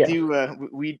 Yeah,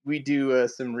 we do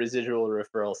some residual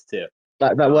referrals too.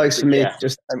 That works for me.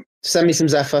 Just send me some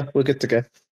Zephyr. We're good to go.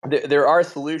 There are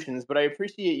solutions, but I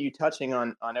appreciate you touching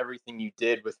on everything you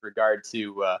did with regard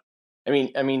to. I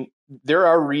mean, there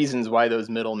are reasons why those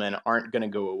middlemen aren't going to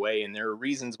go away, and there are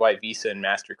reasons why Visa and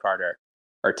MasterCard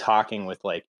are talking with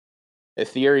like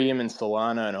Ethereum and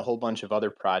Solana and a whole bunch of other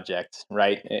projects,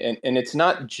 right? And it's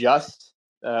not just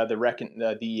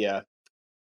it's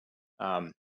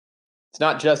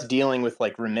not just dealing with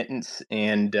like remittance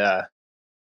and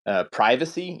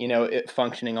privacy, it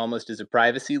functioning almost as a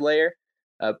privacy layer,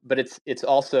 but it's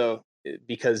also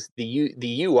because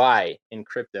the UI in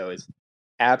crypto is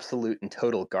absolute and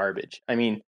total garbage. I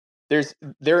mean,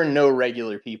 there are no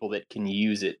regular people that can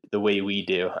use it the way we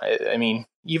do. I mean,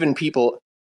 even people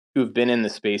who've been in the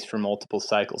space for multiple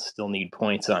cycles still need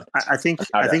points on. I think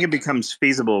it becomes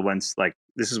feasible once, like,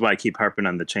 this is why I keep harping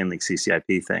on the Chainlink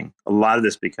CCIP thing. A lot of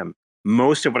this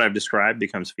most of what I've described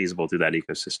becomes feasible through that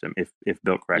ecosystem if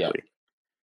built correctly.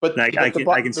 Yeah. But I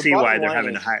can see why they're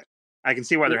having to hire. I can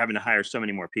see why they're having to hire so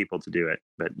many more people to do it.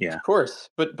 But yeah, of course.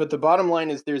 But the bottom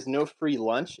line is there's no free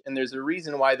lunch, and there's a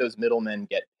reason why those middlemen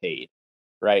get paid,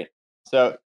 right?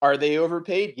 So are they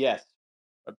overpaid? Yes,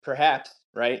 perhaps.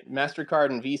 Right, MasterCard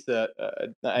and Visa.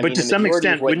 But to some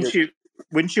extent,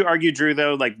 wouldn't you argue, Drew?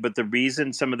 Though, but the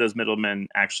reason some of those middlemen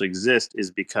actually exist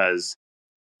is because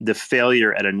the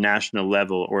failure at a national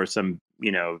level or some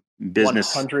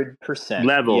business 100%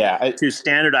 level to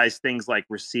standardize things like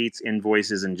receipts,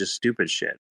 invoices, and just stupid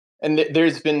shit. And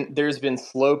there's been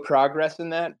slow progress in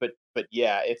that, but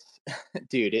yeah, it's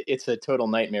it's a total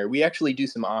nightmare. We actually do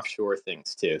some offshore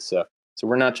things too, so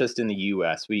we're not just in the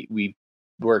U.S. We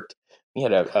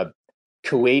had a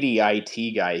Kuwaiti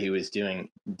IT guy who was doing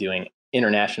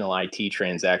international IT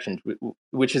transactions,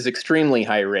 which is extremely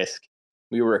high risk.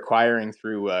 We were acquiring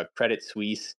through Credit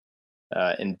Suisse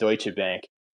and Deutsche Bank,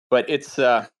 but it's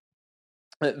the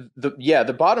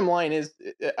bottom line is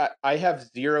I have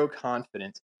zero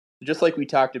confidence. Just like we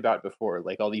talked about before,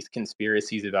 like all these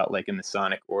conspiracies about like a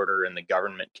Masonic order and the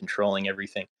government controlling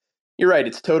everything. You're right;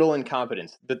 it's total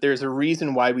incompetence. But there's a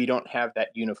reason why we don't have that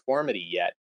uniformity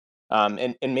yet.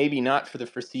 And maybe not for the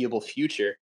foreseeable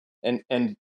future, and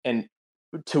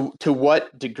to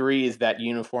what degree is that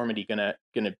uniformity gonna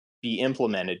be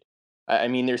implemented? I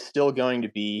mean, there's still going to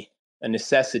be a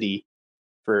necessity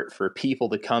for people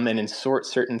to come in and sort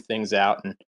certain things out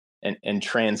and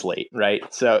translate, right?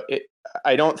 So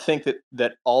I don't think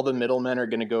that all the middlemen are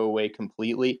going to go away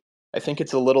completely. I think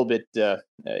it's a little bit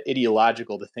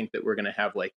ideological to think that we're going to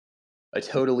have like a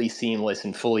totally seamless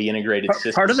and fully integrated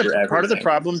system. Part of the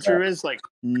problem, Drew, is like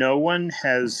no one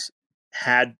has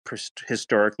had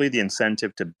historically the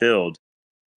incentive to build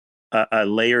a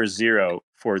layer zero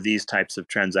for these types of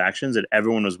transactions that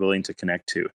everyone was willing to connect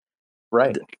to.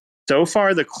 Right. So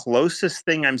far, the closest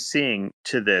thing I'm seeing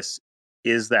to this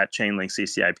is that Chainlink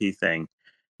CCIP thing.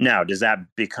 Now, does that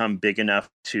become big enough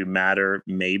to matter?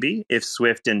 Maybe. If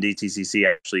Swift and DTCC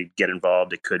actually get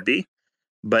involved, it could be.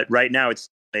 But right now, it's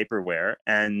vaporware,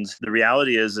 and the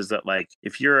reality is that like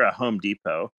if you're a Home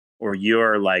Depot or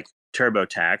you're like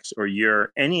TurboTax or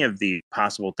you're any of the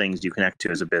possible things you connect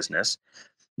to as a business,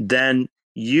 then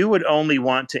you would only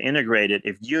want to integrate it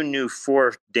if you knew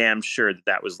for damn sure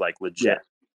that was like legit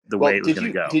the way it was going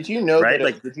to go. Did you know right?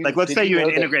 that? Let's say you're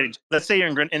integrated. Let's say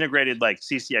you're integrated like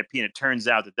CCIP, and it turns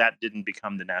out that didn't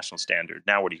become the national standard.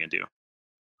 Now, what are you going to do?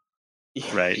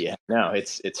 Right? Yeah. No,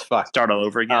 it's fucked. Start all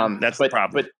over again. That's the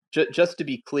problem. But just to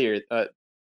be clear,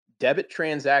 debit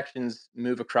transactions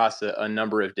move across a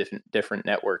number of different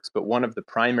networks, but one of the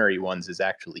primary ones is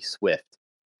actually Swift.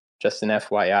 Just an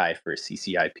FYI for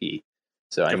CCIP.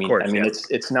 So I mean,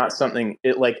 it's not something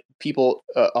like people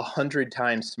 100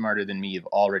 times smarter than me have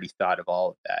already thought of all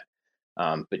of that.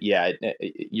 But yeah,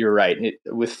 you're right.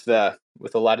 With a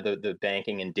lot of the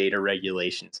banking and data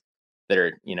regulations that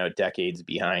are decades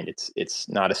behind, it's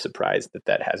not a surprise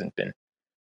that hasn't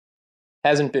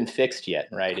been fixed yet,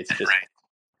 right? It's just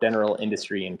general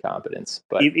industry incompetence.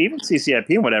 But even CCIP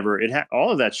and whatever,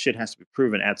 all of that shit has to be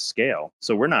proven at scale.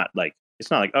 So we're not like it's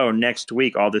not like, oh, next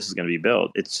week all this is going to be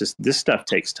built. It's just this stuff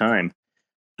takes time.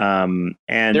 And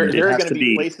there are going to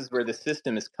be places where the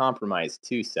system is compromised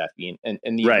too, Cephii, and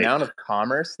the amount of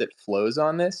commerce that flows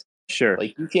on this. Sure.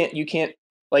 Like you can't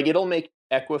like it'll make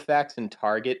Equifax and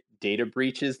Target data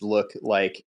breaches look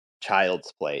like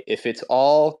child's play. If it's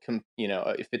all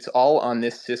if it's all on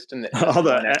this system that all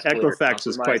the Equifax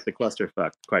is quite the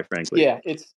clusterfuck, quite frankly. Yeah,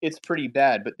 it's pretty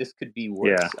bad, but this could be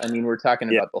worse. Yeah. I mean, we're talking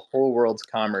about the whole world's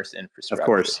commerce infrastructure. Of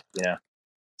course. Yeah.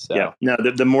 So. Yeah. No,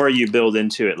 the more you build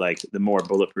into it, like the more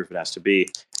bulletproof it has to be.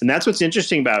 And that's what's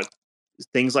interesting about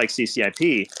things like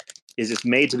CCIP is it's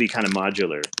made to be kind of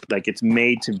modular. Like it's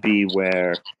made to be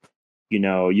where,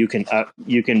 you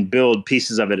can build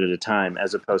pieces of it at a time,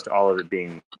 as opposed to all of it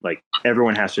being like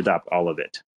everyone has to adopt all of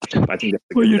it. I think that's a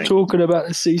good thing. Talking about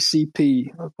the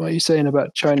CCP. What are you saying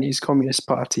about Chinese Communist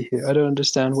Party here? I don't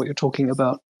understand what you're talking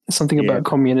about. Something about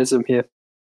communism here.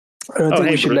 I don't think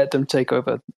we should let them take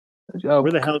over.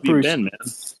 Where the hell have you been, man?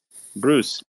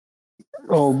 Bruce.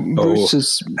 Bruce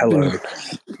has been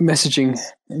messaging.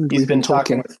 He's been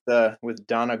talking with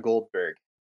Donna Goldberg.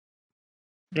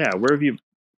 Yeah, where have you?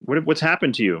 What's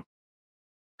happened to you?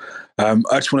 I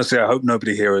just want to say I hope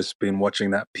nobody here has been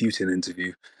watching that Putin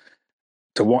interview.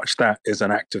 To watch that is an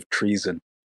act of treason.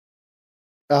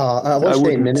 I watched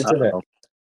 8 minutes of it.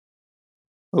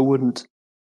 I wouldn't.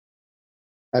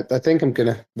 I think I'm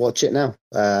going to watch it now.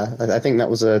 I think that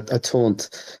was a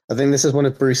taunt. I think this is one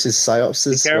of Bruce's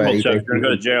psyopses. Be careful, Chuck. You're going to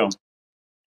go to jail.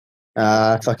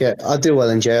 Fuck it. I'll do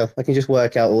well in jail. I can just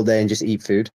work out all day and just eat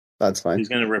food. That's fine. He's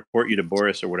going to report you to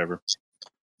Boris or whatever.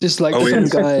 Just like some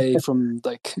guy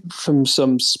from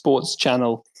some sports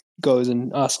channel goes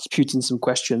and asks Putin some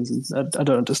questions, and I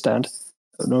don't understand.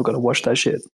 I'm not going to watch that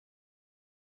shit.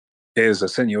 I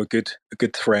sent you a good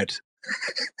thread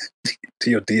to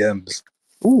your DMs.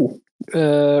 Ooh,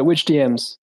 which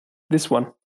DMs? This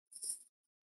one.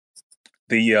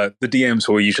 The DMs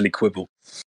where we usually quibble.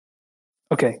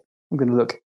 Okay, I'm going to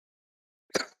look.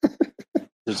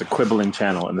 There's a quibbling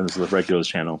channel, and then there's the regular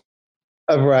channel.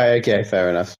 Oh, right. Okay, fair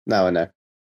enough. Now I know.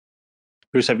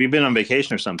 Bruce, have you been on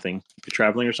vacation or something? You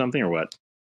traveling or something, or what?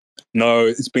 No,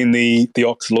 it's been the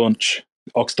Ox launch,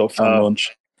 Ox.fun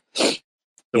launch. So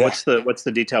what's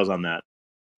the details on that?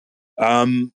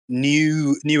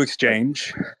 New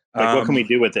exchange. What can we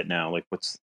do with it now? Like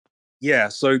what's? Yeah,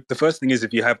 so the first thing is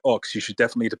if you have Ox, you should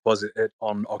definitely deposit it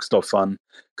on Ox.fun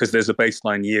because there's a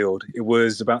baseline yield. It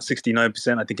was about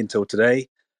 69%, I think, until today.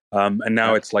 And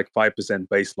now it's like 5%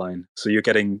 baseline. So you're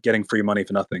getting free money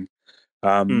for nothing.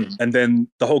 And then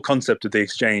the whole concept of the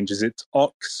exchange is it's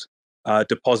Ox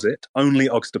deposit, only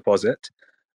Ox deposit,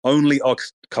 only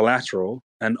Ox collateral,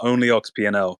 and only Ox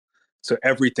P&L. So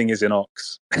everything is in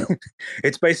Ox.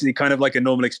 It's basically kind of like a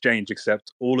normal exchange,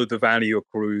 except all of the value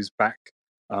accrues back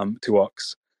to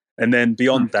Ox. And then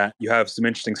beyond that, you have some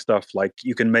interesting stuff like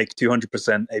you can make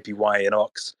 200% APY in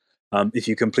Ox if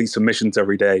you complete some missions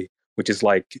every day, which is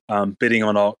like bidding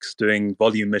on Ox, doing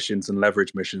volume missions and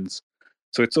leverage missions.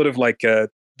 So it's sort of like the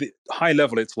high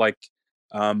level, it's like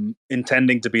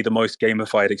intending to be the most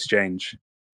gamified exchange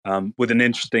with an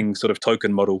interesting sort of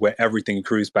token model where everything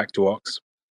accrues back to Ox.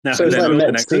 Now, who's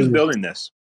building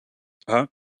this? Huh?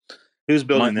 Who's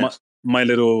building this? My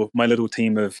little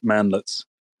team of manlets.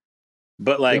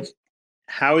 But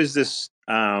how is this?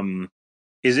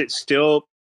 Is it still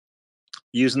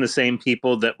using the same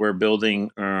people that were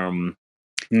building?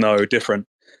 No, different.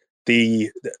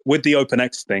 With the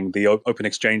OpenX thing, the Open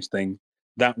Exchange thing,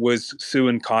 that was Sue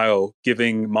and Kyle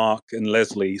giving Mark and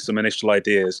Leslie some initial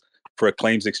ideas for a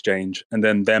claims exchange, and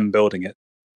then them building it.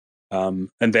 And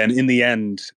then in the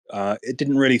end, it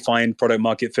didn't really find product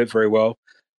market fit very well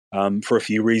for a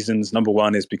few reasons. Number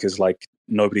one is because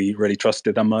nobody really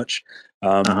trusted that much.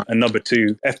 And number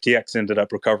two, FTX ended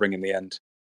up recovering in the end.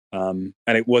 And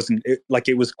it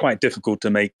was quite difficult to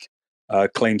make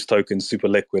claims tokens super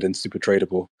liquid and super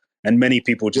tradable. And many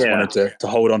people just wanted to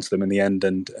hold on to them in the end.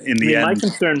 And my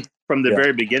concern from the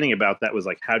very beginning about that was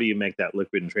how do you make that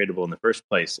liquid and tradable in the first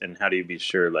place? And how do you be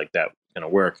sure that's going to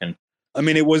work? And I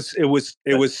mean, it was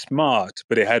smart,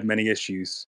 but it had many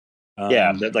issues.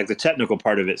 The technical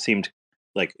part of it seemed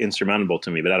insurmountable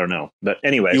to me, but I don't know. But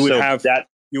anyway, you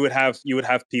would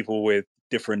have people with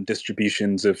different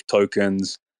distributions of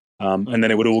tokens, and then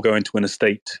it would all go into an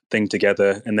estate thing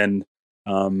together, and then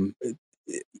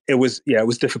it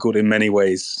was difficult in many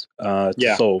ways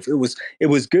to solve. It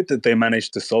was good that they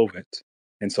managed to solve it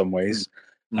in some ways,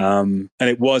 and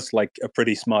it was a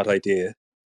pretty smart idea,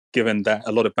 given that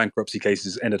a lot of bankruptcy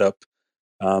cases ended up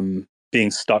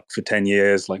being stuck for 10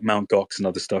 years, like Mt. Gox and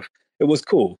other stuff. It was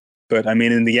cool. But I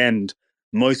mean, in the end,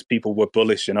 most people were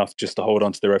bullish enough just to hold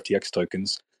on to their FTX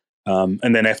tokens.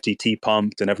 And then FTT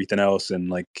pumped and everything else. And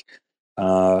like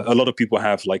a lot of people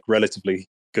have like relatively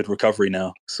good recovery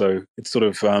now. So it's sort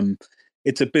of,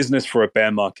 it's a business for a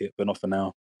bear market, but not for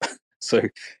now. So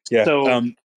yeah,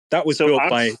 that was built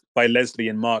by Leslie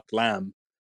and Mark Lamb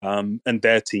and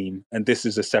their team. And this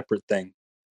is a separate thing.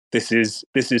 This is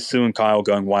Sue and Kyle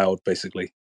going wild,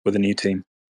 basically, with a new team.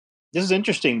 This is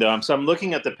interesting, though. So I'm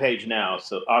looking at the page now.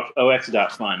 So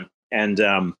ox.fun.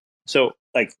 And so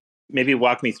like, maybe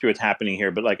walk me through what's happening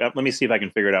here. But like, let me see if I can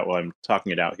figure it out while I'm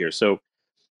talking it out here. So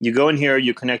you go in here,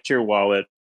 you connect your wallet.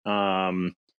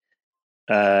 And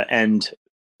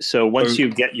so once you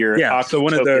get your so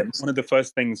one of the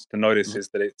first things to notice is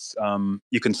that it's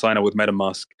you can sign up with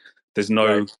MetaMask. There's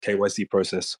no KYC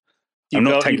process. I'm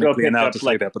not technically allowed to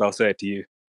say that, but I'll say it to you.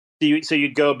 So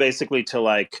you'd go basically to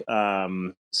like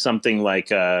something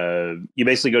like you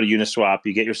basically go to Uniswap,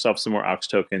 you get yourself some more OX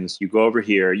tokens, you go over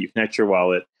here, you connect your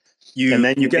wallet, and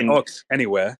then you get OX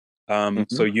anywhere.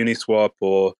 So Uniswap,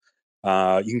 or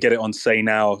you can get it on Say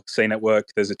Now, Say Network.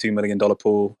 There's a $2 million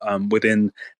pool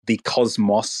within the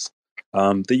Cosmos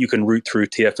that you can route through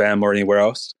TFM or anywhere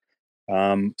else.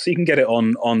 So you can get it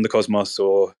on the Cosmos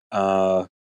or on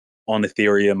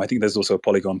Ethereum. I think there's also a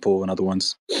Polygon pool and other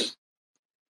ones.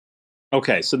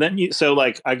 Okay, so then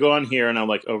I go on here and I'm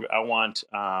like, I want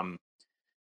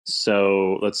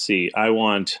so let's see, I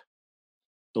want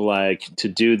like to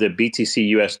do the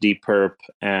BTC USD perp,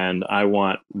 and I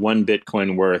want 1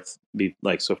 Bitcoin worth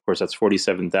so of course that's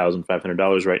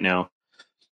 $47,500 right now.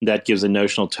 That gives a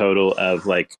notional total of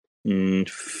like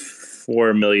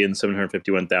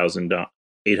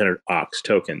 4,751,800 OX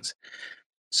tokens.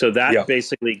 So that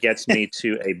basically gets me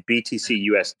to a BTC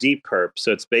USD perp.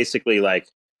 So it's basically like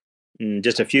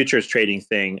just a futures trading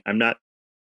thing. I'm not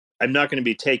going to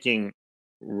be taking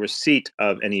receipt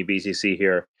of any BTC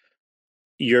here.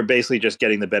 You're basically just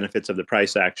getting the benefits of the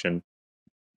price action,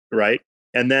 right?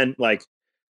 And then like,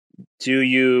 do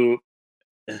you?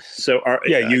 So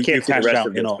you cash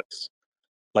out in OX.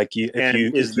 Like if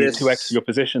you 2x your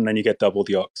position, then you get double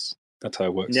the OX. That's how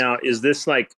it works. Now, is this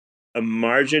like a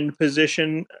margin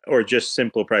position or just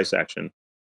simple price action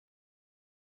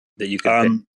that you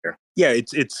can pick? Yeah,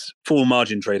 it's full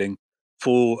margin trading,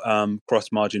 full cross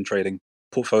margin trading,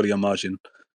 portfolio margin,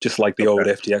 just like the old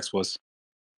FTX was.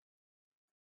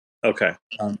 Okay.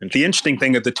 The interesting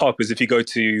thing at the top is if you go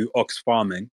to Ox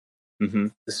Farming,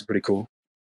 this is pretty cool.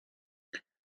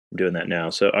 I'm doing that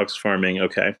now. So Ox Farming,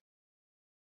 okay.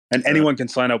 And anyone can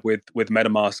sign up with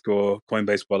MetaMask or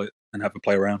Coinbase Wallet and have a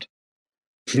play around.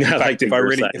 In fact, if I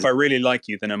really like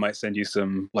you, then I might send you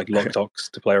some like locked Ox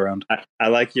to play around. I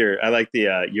like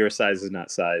the your size is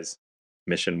not size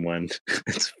mission 1.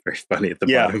 It's very funny at the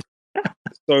bottom.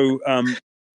 So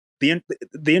the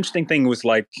interesting thing was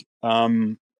like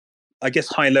I guess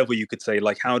high level you could say,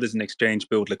 like, how does an exchange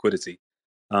build liquidity?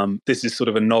 This is sort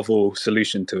of a novel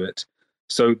solution to it.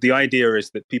 So the idea is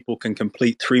that people can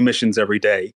complete 3 missions every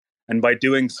day, and by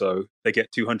doing so, they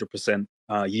get 200%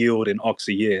 yield in OX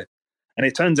a year. And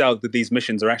it turns out that these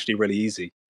missions are actually really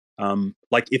easy.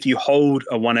 Like if you hold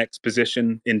a 1x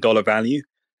position in dollar value,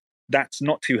 that's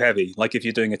not too heavy. Like if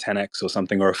you're doing a 10x or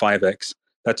something, or a 5x,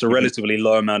 that's a relatively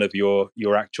low amount of your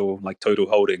actual like total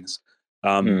holdings.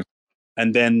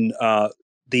 And then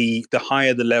the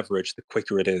higher the leverage, the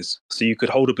quicker it is. So you could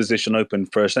hold a position open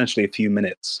for essentially a few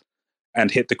minutes and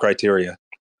hit the criteria.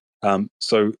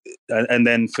 So and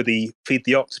then for the feed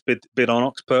the Ox bid on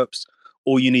Ox perps,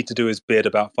 all you need to do is bid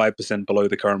about 5% below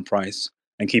the current price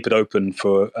and keep it open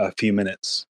for a few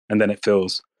minutes, and then it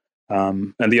fills.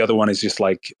 And the other one is just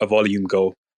like a volume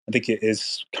goal. I think it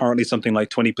is currently something like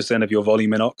 20% of your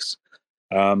volume in Ox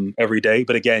every day.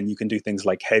 But again, you can do things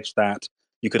like hedge that.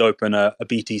 You could open a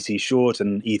BTC short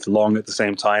and ETH long at the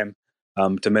same time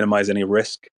to minimize any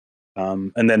risk.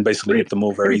 And then basically hit them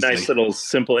all very easily. Nice little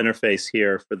simple interface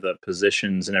here for the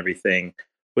positions and everything.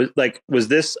 Was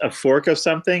this a fork of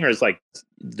something, or is like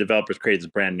developers created this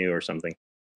brand new or something?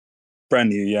 Brand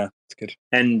new, yeah, it's good.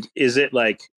 And is it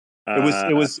like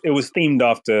it was themed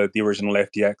after the original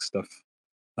FTX stuff?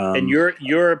 And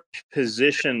your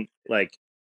position, like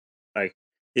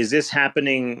is this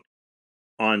happening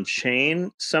on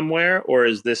chain somewhere, or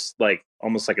is this like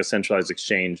almost like a centralized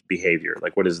exchange behavior?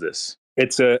 Like, what is this?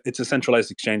 It's a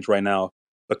centralized exchange right now,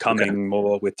 becoming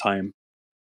more with time.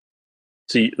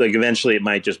 So like eventually it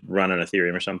might just run on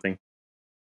Ethereum or something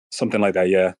like that,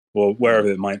 yeah, or wherever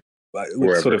it might.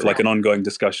 It's sort of like an ongoing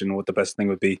discussion what the best thing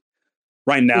would be.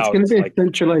 Right now, it's going to be a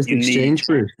centralized exchange,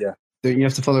 Bruce. Yeah, don't you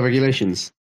have to follow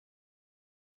regulations?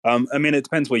 I mean, it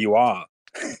depends where you are,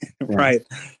 right?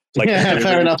 Like,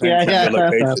 fair enough.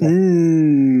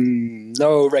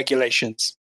 No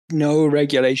regulations. No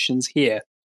regulations here.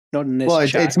 Not in this Well,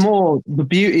 chat. it's more the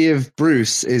beauty of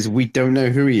Bruce is we don't know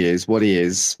who he is, what he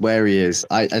is, where he is.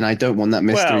 I don't want that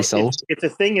mystery solved. If the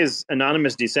thing is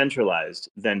anonymous, decentralized,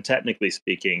 then technically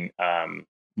speaking,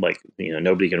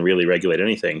 nobody can really regulate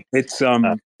anything. It's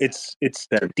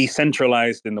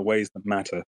decentralized in the ways that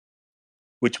matter,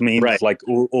 which means like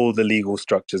all the legal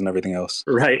structures and everything else.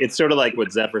 Right. It's sort of like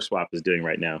what Zephyr Swap is doing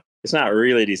right now. It's not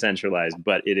really decentralized,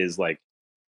 but it is like,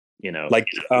 except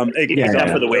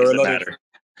for the ways that matter.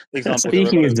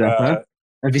 Speaking of Zephyr,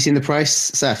 have you seen the price,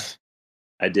 Seth?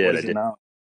 I did. What is it now?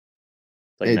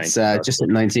 It's just at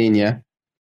 19, yeah.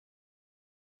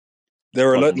 There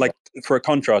are a lot, like for a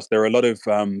contrast, there are a lot of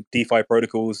DeFi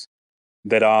protocols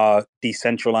that are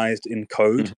decentralized in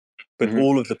code, but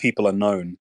all of the people are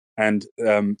known, and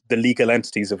the legal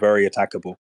entities are very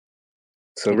attackable.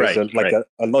 So there's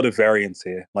a lot of variance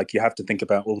here. Like you have to think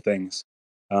about all things.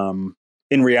 In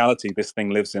reality, this thing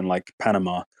lives in like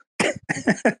Panama,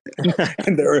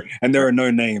 and there are no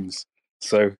names,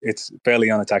 so it's fairly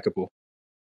unattackable.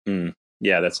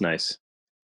 Yeah, that's nice.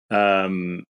 I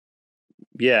mean,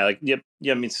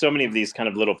 so many of these kind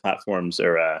of little platforms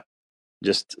are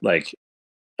just like,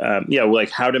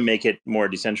 like how to make it more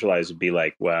decentralized would be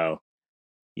like, well,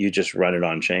 you just run it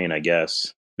on chain, I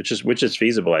guess, which is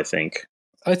feasible. I think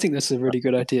that's a really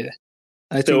good idea.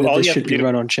 I think that this should be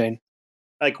run on chain.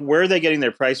 Like, where are they getting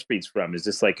their price feeds from? Is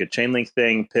this like a Chainlink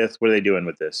thing? Pyth? What are they doing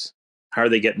with this? How are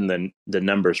they getting the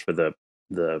numbers for the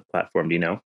platform? Do you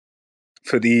know?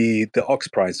 For the Ox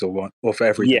price or what? Or for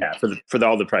everything? Yeah, for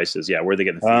all the prices. Yeah, where are they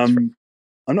getting the feeds from?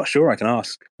 I'm not sure. I can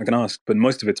ask, but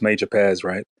most of it's major pairs,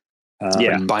 right?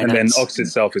 Binance. And then Ox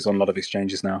itself is on a lot of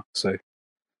exchanges now. So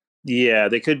yeah,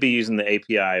 they could be using the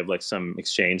API of like some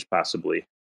exchange possibly.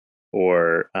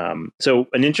 Or so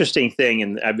an interesting thing,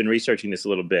 and I've been researching this a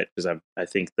little bit because I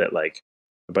think that like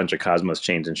a bunch of Cosmos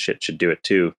chains and shit should do it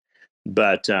too.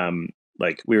 But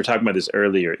like we were talking about this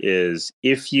earlier, is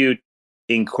if you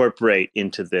incorporate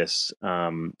into this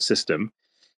system,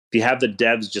 if you have the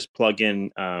devs just plug in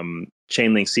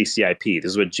Chainlink CCIP,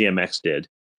 this is what GMX did.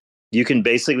 You can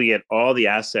basically get all the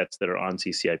assets that are on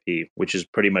CCIP, which is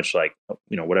pretty much like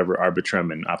whatever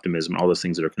Arbitrum and Optimism, all those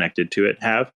things that are connected to it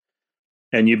have.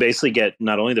 And you basically get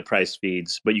not only the price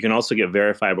feeds, but you can also get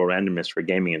verifiable randomness for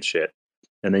gaming and shit.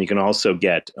 And then you can also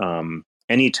get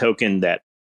any token that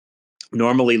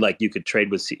normally like you could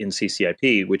trade with in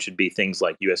CCIP, which would be things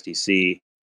like USDC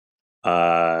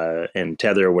and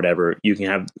Tether or whatever. You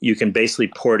can basically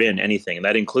port in anything. And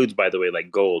that includes, by the way, like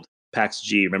gold,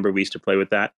 PAX-G. Remember we used to play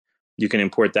with that? You can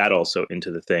import that also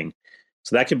into the thing.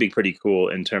 So that could be pretty cool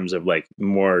in terms of like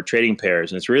more trading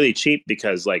pairs. And it's really cheap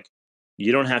because like,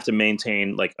 you don't have to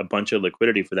maintain like a bunch of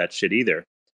liquidity for that shit either,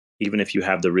 even if you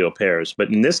have the real pairs. But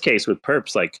in this case with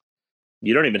perps, like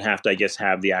you don't even have to, I guess,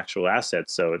 have the actual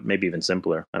assets. So it may be even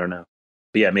simpler. I don't know.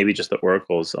 But yeah, maybe just the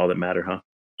oracles, all that matter,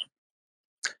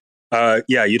 huh?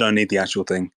 Yeah, you don't need the actual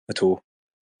thing at all.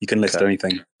 You can list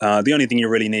anything. The only thing you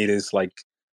really need is like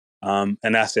an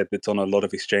asset that's on a lot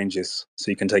of exchanges,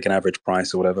 so you can take an average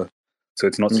price or whatever. So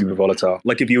it's not super volatile.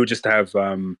 Like if you would just have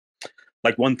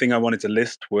like one thing I wanted to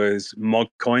list was Mog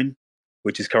Coin,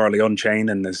 which is currently on chain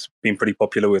and has been pretty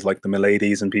popular with like the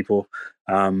Miladies and people.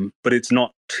 But it's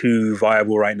not too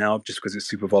viable right now just because it's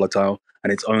super volatile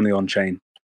and it's only on chain.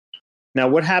 Now,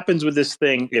 what happens with this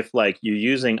thing if like you're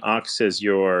using Ox as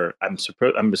your,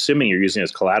 I'm assuming you're using it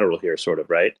as collateral here, sort of,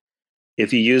 right?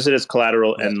 If you use it as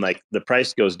collateral and like the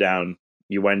price goes down,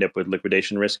 you wind up with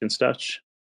liquidation risk and such.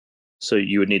 So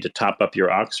you would need to top up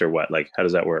your Ox or what? Like, how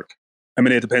does that work? I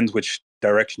mean, it depends which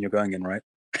direction you're going in, right?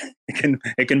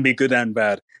 It can be good and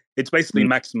bad. It's basically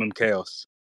maximum chaos.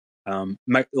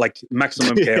 Like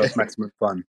maximum chaos, maximum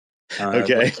fun.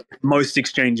 Okay. Like most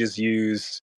exchanges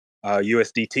use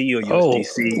USDT or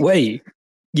USDC. Oh, wait.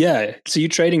 Yeah. So you're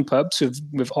trading pubs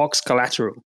with Ox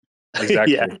collateral.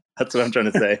 Exactly. Yeah, that's what I'm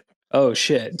trying to say. Oh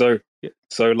shit.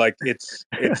 So like it's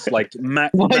like why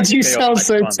do you sound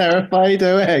so fun. Terrified,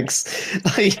 OX?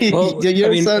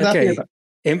 You're so happy.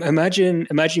 Imagine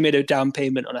you made a down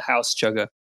payment on a house, Chugger,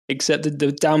 except that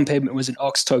the down payment was in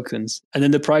Ox tokens, and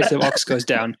then the price of Ox goes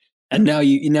down, and now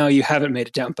you haven't made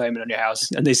a down payment on your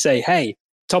house, and they say, hey,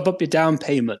 top up your down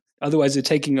payment, otherwise they're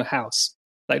taking your house.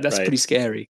 Like that's pretty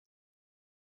scary.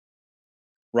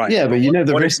 Right. Yeah, but you know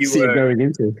the risks you're going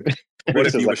into. What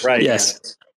if you were right?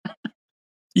 Yes.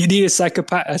 You need a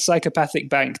psychopathic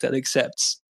bank that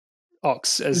accepts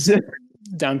Ox as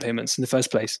down payments in the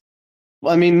first place.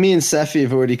 Well, I mean, me and Cephii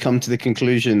have already come to the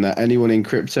conclusion that anyone in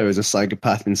crypto is a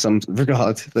psychopath in some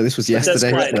regard. But this was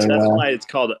yesterday. That's why it's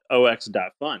called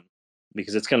OX.fun,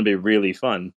 because it's going to be really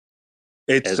fun.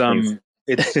 It's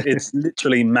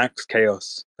literally max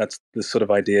chaos. That's the sort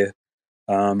of idea.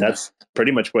 That's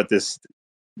pretty much what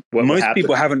most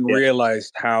people haven't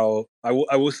realized how. I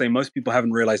will say most people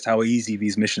haven't realized how easy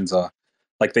these missions are.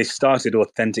 Like, they started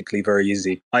authentically very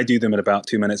easy. I do them in about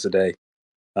 2 minutes a day,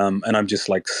 and I'm just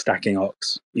like stacking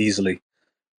ox easily.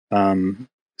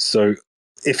 So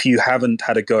if you haven't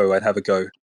had a go, I'd have a go.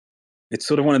 It's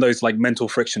sort of one of those like mental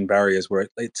friction barriers where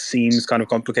it seems kind of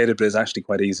complicated, but it's actually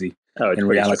quite easy in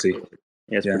reality.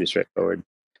 Yeah, it's pretty straightforward.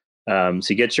 So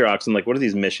you get your ox, and like, what are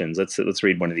these missions? Let's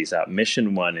read one of these out.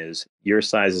 Mission 1 is your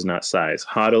size is not size.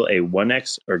 Hodl a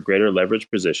 1x or greater leverage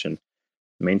position.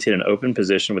 Maintain an open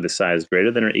position with a size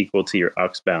greater than or equal to your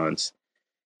ox balance.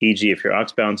 E.g., if your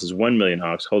ox balance is 1 million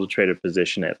ox, hold a traded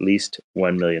position at least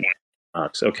 1 million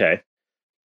ox. Okay.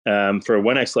 For a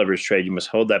 1x leverage trade, you must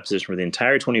hold that position for the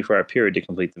entire 24-hour period to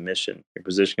complete the mission. Your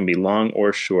position can be long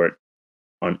or short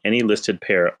on any listed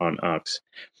pair on ox.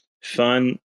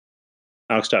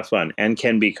 Ox.fun, and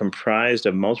can be comprised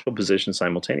of multiple positions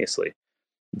simultaneously.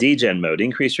 Degen mode,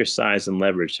 increase your size and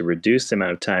leverage to reduce the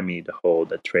amount of time you need to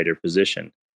hold a trader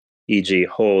position. E.g.,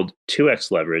 hold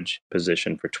 2x leverage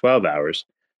position for 12 hours,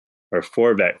 or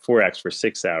 4x for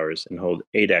 6 hours, and hold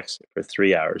 8x for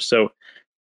 3 hours.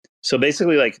 So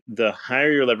basically, like, the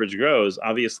higher your leverage grows,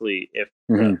 obviously, if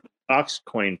the Ox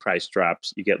coin price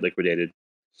drops, you get liquidated.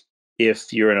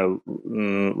 If you're in a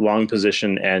long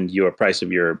position and your price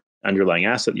of your underlying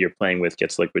asset that you're playing with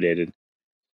gets liquidated.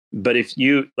 But if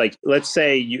you, like, let's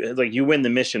say you win the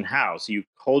mission house, you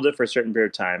hold it for a certain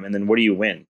period of time, and then what do you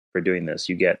win for doing this?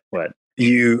 You get what?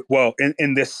 In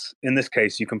this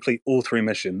case, you complete all 3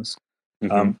 missions.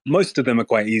 Most of them are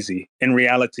quite easy. In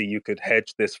reality, you could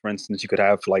hedge this. For instance, you could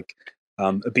have like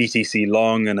a BTC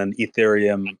long and an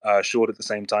Ethereum short at the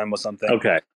same time or something.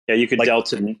 Okay. Yeah, you could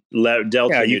delta.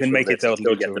 Yeah, you can make it delta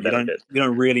neutral. You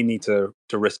don't really need to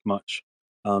risk much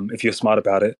if you're smart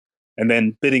about it. And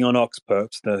then bidding on Ox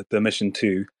perps, the mission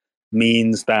 2,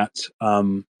 means that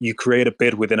you create a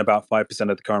bid within about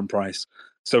 5% of the current price.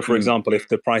 So, for example, if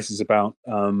the price is about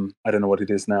I don't know what it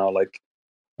is now, like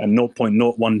a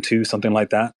 0.012, something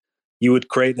like that, you would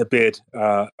create a bid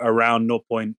around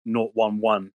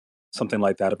 0.011, something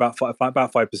like that, about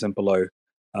 5% below.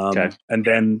 And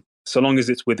then, so long as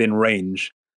it's within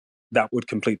range, that would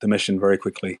complete the mission very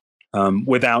quickly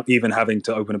without even having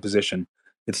to open a position.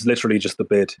 It's literally just the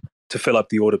bid to fill up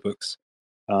the order books.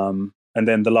 And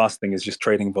then the last thing is just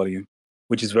trading volume,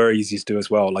 which is very easy to do as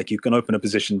well. Like, you can open a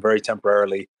position very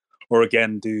temporarily, or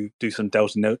again, do some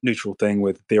delta neutral thing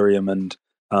with Ethereum and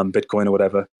Bitcoin or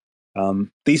whatever.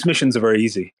 These missions are very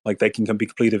easy. Like, they can be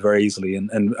completed very easily.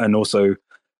 And also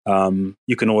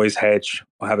you can always hedge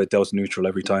or have it delta neutral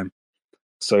every time.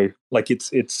 So, like,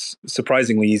 it's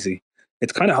surprisingly easy.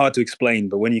 It's kind of hard to explain,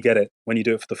 but when you get it, when you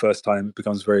do it for the first time, it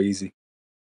becomes very easy.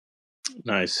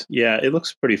 Nice. Yeah, it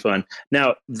looks pretty fun.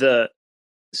 Now,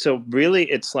 so really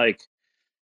it's like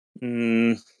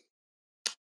you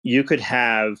could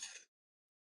have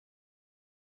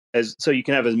you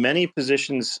can have as many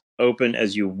positions open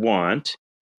as you want,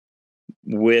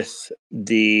 with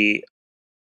the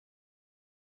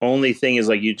only thing is,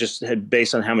 like, you just had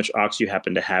based on how much Ox you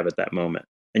happen to have at that moment.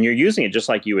 And you're using it just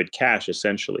like you would cash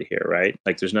essentially here, right?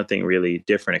 Like, there's nothing really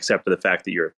different except for the fact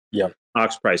that your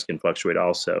Ox price can fluctuate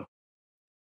also.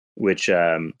 Which,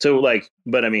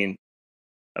 but I mean,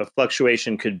 a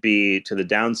fluctuation could be to the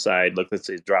downside. Like, let's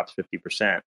say it drops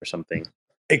 50% or something.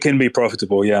 It can be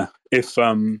profitable, yeah. If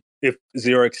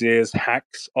 0x years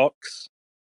hacks Ox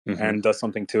and does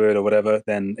something to it or whatever,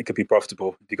 then it could be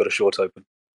profitable if you got a short open.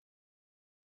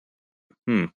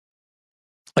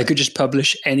 I could just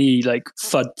publish any like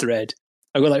FUD thread.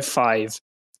 I've got like 5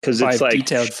 because it's like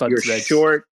detailed FUD you're threads.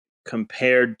 Short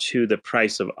compared to the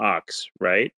price of Ox,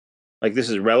 right? Like, this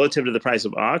is relative to the price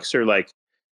of Ox, or like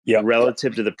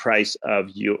relative to the price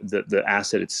of the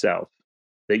asset itself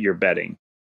that you're betting?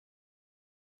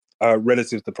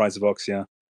 Relative to the price of Ox, yeah.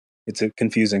 It's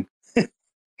confusing.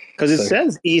 Because it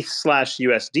says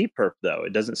ETH/USD perp, though.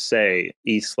 It doesn't say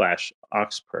ETH/Ox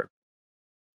perp.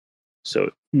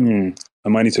 So I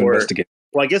might need to investigate.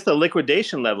 Well, I guess the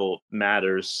liquidation level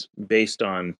matters based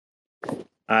on,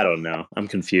 I don't know. I'm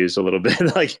confused a little bit.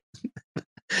 Like,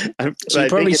 so you're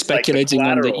probably speculating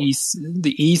on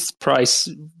the ETH price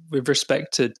with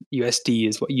respect to USD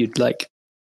is what you'd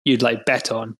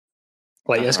bet on.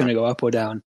 Like, that's going to go up or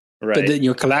down. Right. But then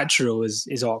your collateral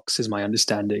is Ox, is my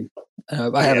understanding.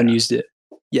 I haven't used it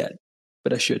yet,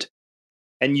 but I should.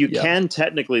 And you can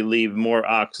technically leave more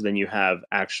ox than you have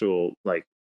actual, like,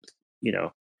 you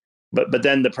know, but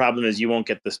then the problem is you won't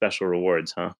get the special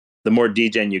rewards, huh? The more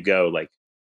degen you go, like,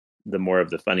 the more of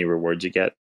the funny rewards you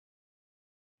get.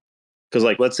 Because,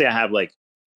 like, let's say I have like,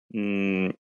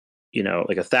 you know,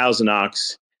 like 1,000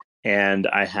 ox, and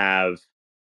I have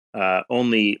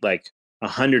only like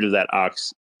 100 of that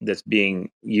ox that's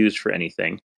being used for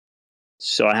anything.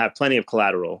 So I have plenty of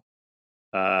collateral,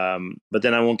 but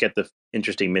then I won't get the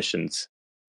interesting missions,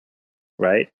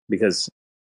 right? Because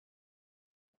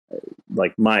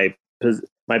like my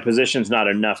position's not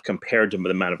enough compared to the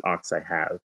amount of ox I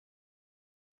have.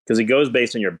 Because it goes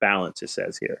based on your balance, it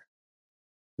says here.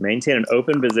 Maintain an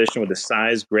open position with a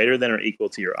size greater than or equal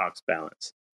to your ox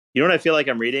balance. You know what I feel like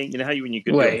I'm reading? You know how when you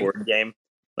could do a board game,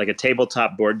 like a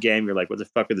tabletop board game, you're like, what the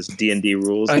fuck are this D&D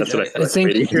rules? That's what I feel like I'm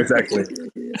reading. Exactly.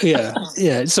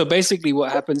 Yeah. So basically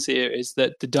what happens here is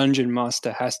that the dungeon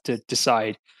master has to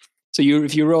decide. So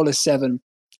if you roll a 7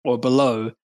 or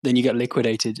below, then you get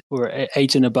liquidated, or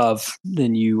 8 and above,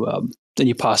 then you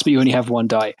pass, but you only have 1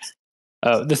 die.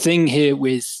 The thing here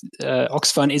with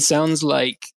Oxfam, it sounds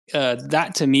like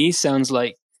that to me sounds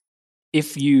like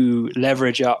if you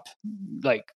leverage up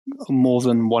like more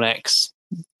than 1x,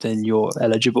 then you're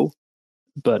eligible.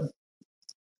 But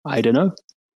I don't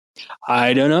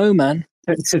know, man.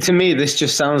 So to me, this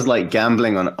just sounds like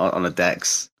gambling on a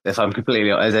DEX. If I'm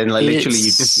completely honest, then like literally,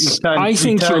 I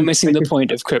think you're missing the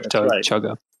point of crypto, right.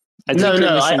 Chugga. I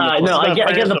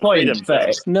get the point.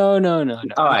 But... No.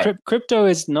 All right. Crypto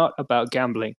is not about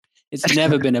gambling. It's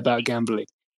never been about gambling.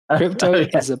 Crypto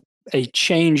is a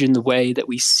change in the way that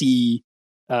we see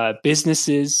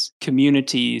businesses,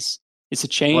 communities. It's a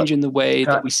change in the way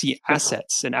that we see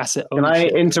assets and asset ownership.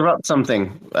 Can I interrupt something?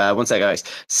 One sec, guys.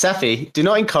 Cephii, do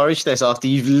not encourage this after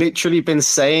you've literally been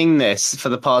saying this for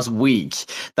the past week,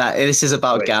 that this is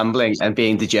about gambling and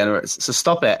being degenerates. So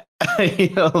stop it.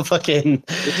 Fucking...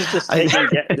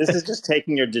 This is just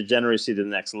taking your degeneracy to the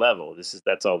next level.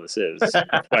 That's all this is.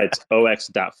 That's why it's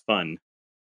ox.fun.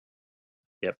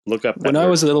 Yep, look up that When word. I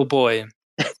was a little boy,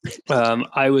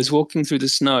 I was walking through the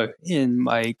snow in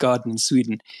my garden in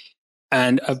Sweden,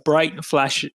 and a bright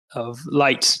flash of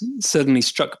light suddenly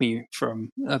struck me from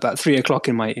about 3 o'clock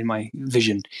in my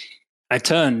vision. I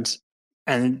turned,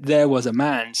 and there was a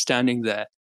man standing there,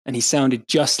 and he sounded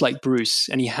just like Bruce,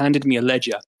 and he handed me a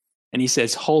ledger, and he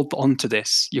says, "Hold on to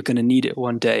this. You're going to need it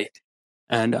one day."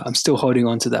 And I'm still holding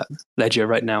on to that ledger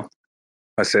right now.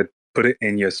 I said, put it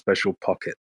in your special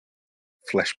pocket,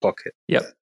 flesh pocket. Yep.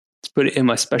 Let's put it in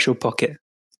my special pocket.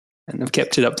 And I've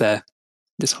kept it up there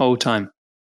this whole time.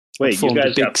 Wait, you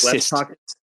guys got flesh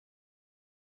pockets?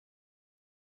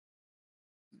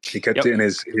 He kept it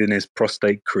in his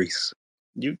prostate crease.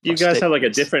 You guys have like a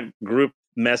different group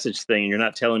message thing, and you're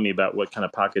not telling me about what kind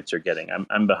of pockets you're getting.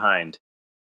 I'm behind.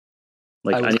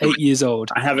 Like I was 8 years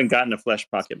old. I haven't gotten a flesh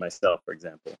pocket myself, for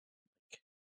example.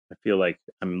 I feel like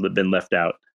I'm been left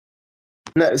out.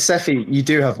 No, Cephii, you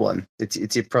do have one.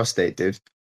 It's your prostate, dude.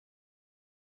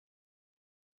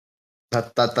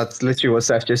 That's literally what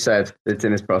Zeph just said. It's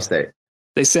in his prostate.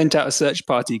 They sent out a search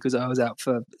party because I was out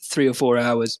for 3 or 4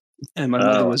 hours, and my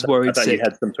mother was worried. I thought sick. You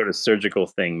had some sort of surgical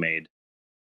thing made.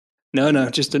 No,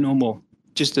 just a normal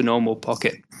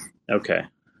pocket. Okay.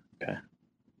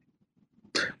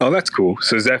 Oh, that's cool.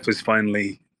 So Zeph is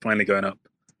finally going up.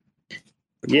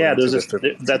 Yeah, there's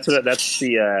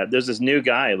this new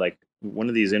guy, like one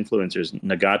of these influencers,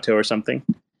 Nagato or something.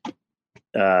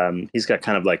 He's got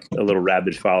kind of like a little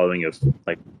rabid following of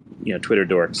like, Twitter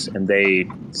dorks, and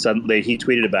he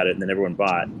tweeted about it, and then everyone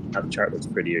bought. Now the chart looks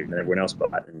prettier, and everyone else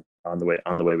bought, and on the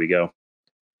way we go.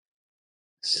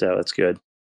 So that's good.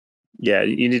 Yeah,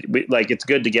 it's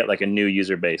good to get like a new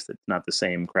user base that's not the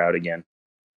same crowd again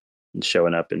and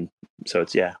showing up, and so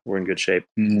we're in good shape.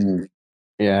 Mm.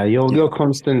 Yeah, your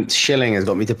constant shilling has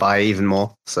got me to buy even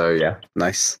more. So yeah,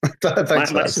 nice.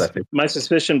 Thanks my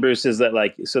suspicion, Bruce, is that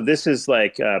this is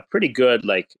like a pretty good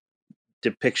like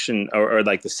depiction or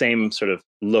like the same sort of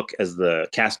look as the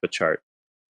Caspa chart.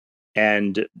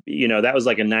 And, that was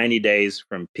like a 90 days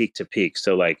from peak to peak.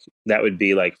 So like that would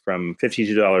be like from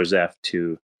 $52 Zeph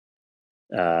to,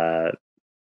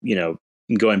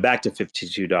 going back to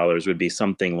 $52 would be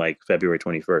something like February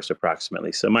 21st,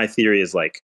 approximately. So my theory is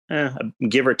like,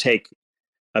 give or take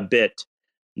a bit,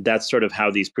 that's sort of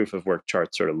how these proof of work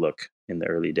charts sort of look in the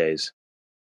early days.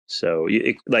 So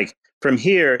from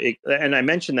here, and I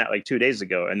mentioned that like 2 days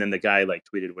ago, and then the guy like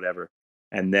tweeted whatever.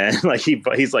 And then like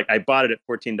he's like, I bought it at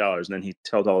 $14, and then he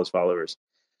told all his followers.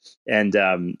 And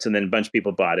so then a bunch of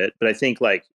people bought it. But I think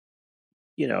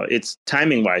it's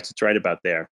timing wise, it's right about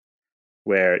there,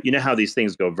 where how these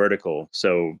things go vertical.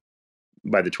 So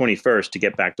by the 21st to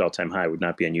get back to all-time high would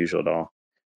not be unusual at all.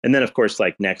 And then, of course,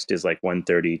 like next is like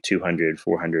 130, 200,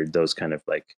 400, those kind of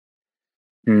like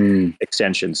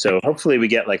extensions. So hopefully we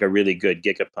get like a really good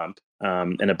gigapump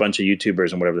and a bunch of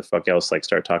YouTubers and whatever the fuck else like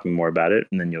start talking more about it,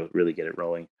 and then you'll really get it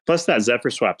rolling. Plus that Zephyr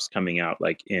swap's coming out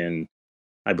like in,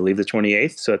 I believe, the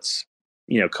 28th. So it's,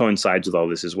 coincides with all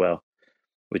this as well,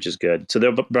 which is good. So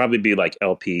there'll probably be like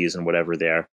LPs and whatever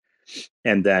there.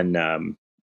 And then,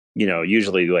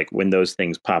 usually like when those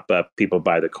things pop up, people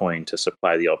buy the coin to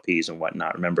supply the LPs and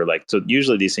whatnot. Remember, like, so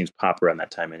usually these things pop around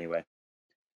that time anyway.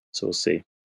 So we'll see.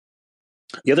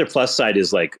 The other plus side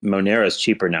is like Monero is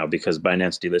cheaper now because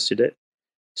Binance delisted it.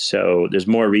 So there's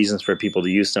more reasons for people to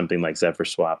use something like Zephyr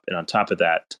Swap. And on top of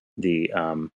that,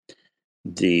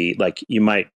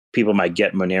 people might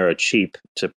get Monero cheap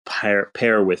to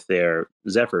pair with their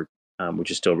Zephyr,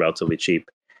 which is still relatively cheap.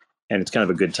 And it's kind of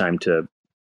a good time to,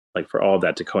 like, for all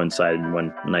that to coincide in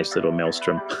one nice little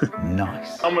maelstrom.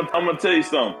 Nice. I'm gonna tell you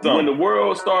something. When the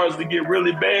world starts to get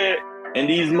really bad and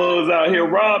these mugs out here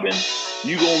robbing,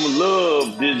 you gonna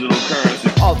love digital currency.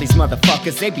 All these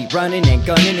motherfuckers, they be running and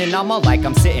gunning, and I'm all like,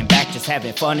 I'm sitting back just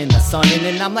having fun in the sun, and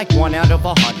then I'm like 1 out of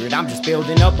 100. I'm just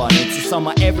building abundance. It's some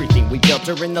of everything we built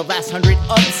during the last 100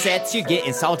 upsets. You're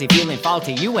getting salty, feeling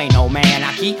faulty. You ain't no man.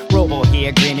 I keep Robo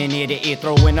here, grinning ear to ear,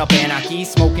 throwing up anarchy,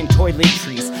 smoking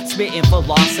toiletries, spitting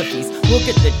philosophies. Look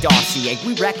at the dossier.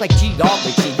 We rack like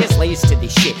geology. There's layers to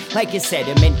this shit, like it's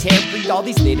sedimentary. All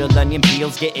these little onion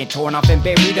peels getting torn off and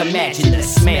buried. Imagine the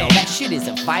smell. That shit is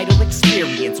a vital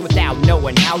experience. Without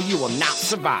knowing how, you will not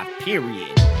survive,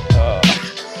 period.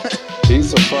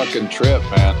 He's a fucking trip,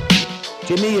 man.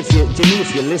 Jimmy, if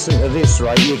you listen to this,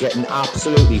 right, you're getting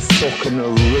absolutely fucking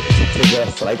ripped to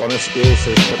death, like on a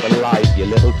spaces fucking live, you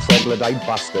little troglodyte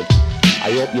bastard.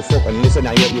 I hope you fucking listen,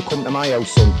 I hope you come to my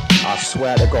house, son. I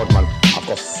swear to God, man, I've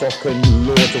got fucking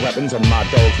loads of weapons and mad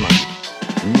dogs, man.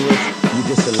 You're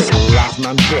just a little laugh,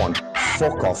 man. Go on,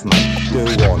 fuck off, man. Do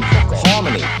one.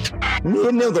 Harmony.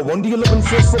 Another one. Do you looking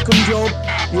for a fucking job?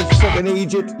 You fucking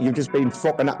Egypt. You've just been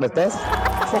fucking at the death.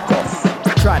 Fuck off.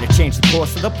 Try to change the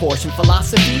course of the portion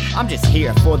philosophy. I'm just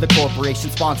here for the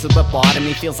corporation sponsored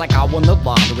lobotomy. Feels like I won the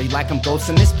lottery, like I'm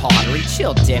ghosting this pottery.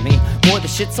 Chill, Demi, boy, the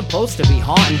shit's supposed to be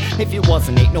haunting. If it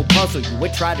wasn't, ain't no puzzle. You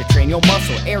would try to train your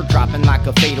muscle, airdropping like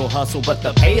a fatal hustle, but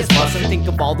the pay is bustin'. Think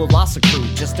of all the loss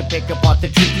accrued just to pick up on the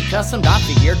tricky custom. I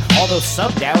figured all those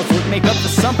sub-DAOs would make up for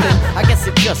something. I guess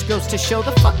it just goes to show,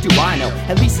 the fuck do I know?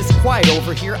 At least it's quiet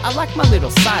over here. I like my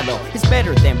little silo. It's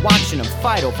better than watching them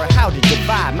fight over how to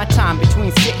divide my time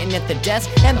between sitting at the desk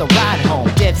and the ride home.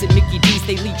 Devs at Mickey D's,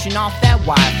 they leeching off that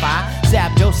Wi-Fi.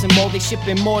 Zapdos and more, they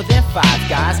shipping more than 5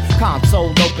 guys.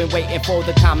 Console open, waiting for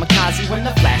the kamikaze. When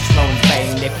the flash phones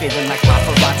bang, they feeling like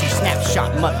paparazzi.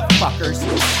 Snapshot motherfuckers.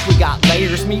 We got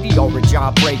layers, meteor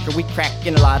jawbreaker. We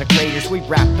cracking a lot of craters. We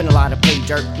rapping a lot of pay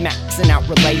dirt, maxing out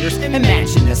relators.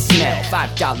 Imagine the smell,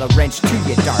 $5 wrench to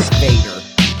your Darth Vader.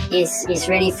 It's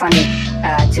really funny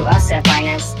to us at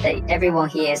Binance that everyone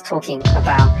here is talking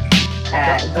about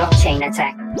blockchain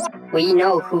attack. We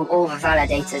know who all the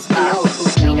validators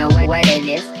are. We know where they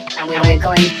live, and we're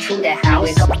going to their house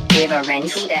with a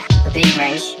wrench, a big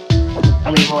wrench,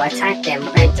 and we will attack them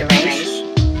with the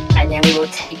wrench, and then we will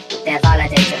take their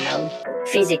validator node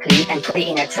physically and put it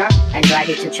in a truck and drive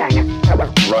it to China.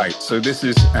 Right. So this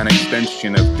is an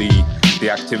extension of the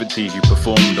activities you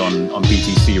performed on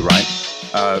BTC, right?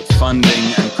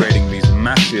 Funding and creating these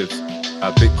massive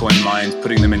Bitcoin mines,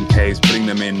 putting them in caves, putting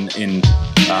them in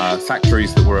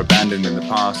factories that were abandoned in the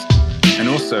past, and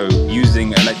also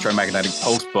using electromagnetic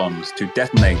pulse bombs to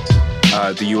detonate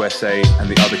the USA and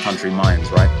the other country mines,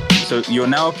 right? So you're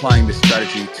now applying this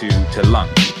strategy to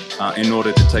LUNC in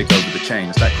order to take over the chain,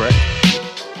 is that correct?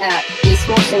 It's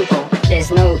more simple. There's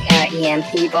no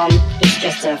EMP bomb. It's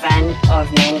just a van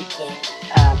of men in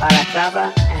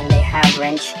balaclava, and they have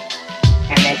wrench,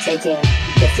 and they're taking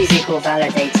the physical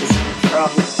validators from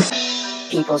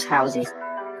people's houses.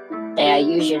 They are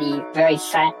usually very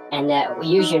fat, and they're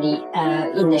usually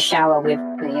in the shower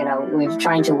with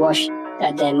trying to wash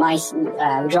their mice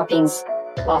droppings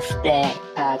off their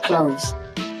clothes.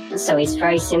 So it's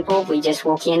very simple. We just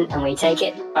walk in and we take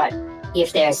it. But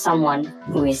if there's someone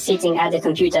who is sitting at the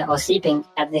computer or sleeping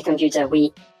at the computer,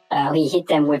 we hit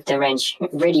them with the wrench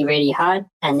really, really hard,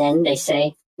 and then they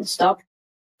say, "Stop,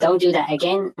 don't do that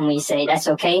again." And we say, "That's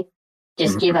okay.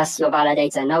 Just give us your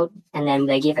validator node," and then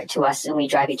they give it to us and we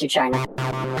drive it to China.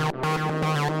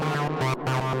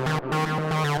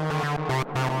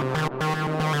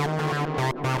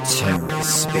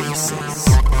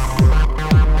 TerraSpaces.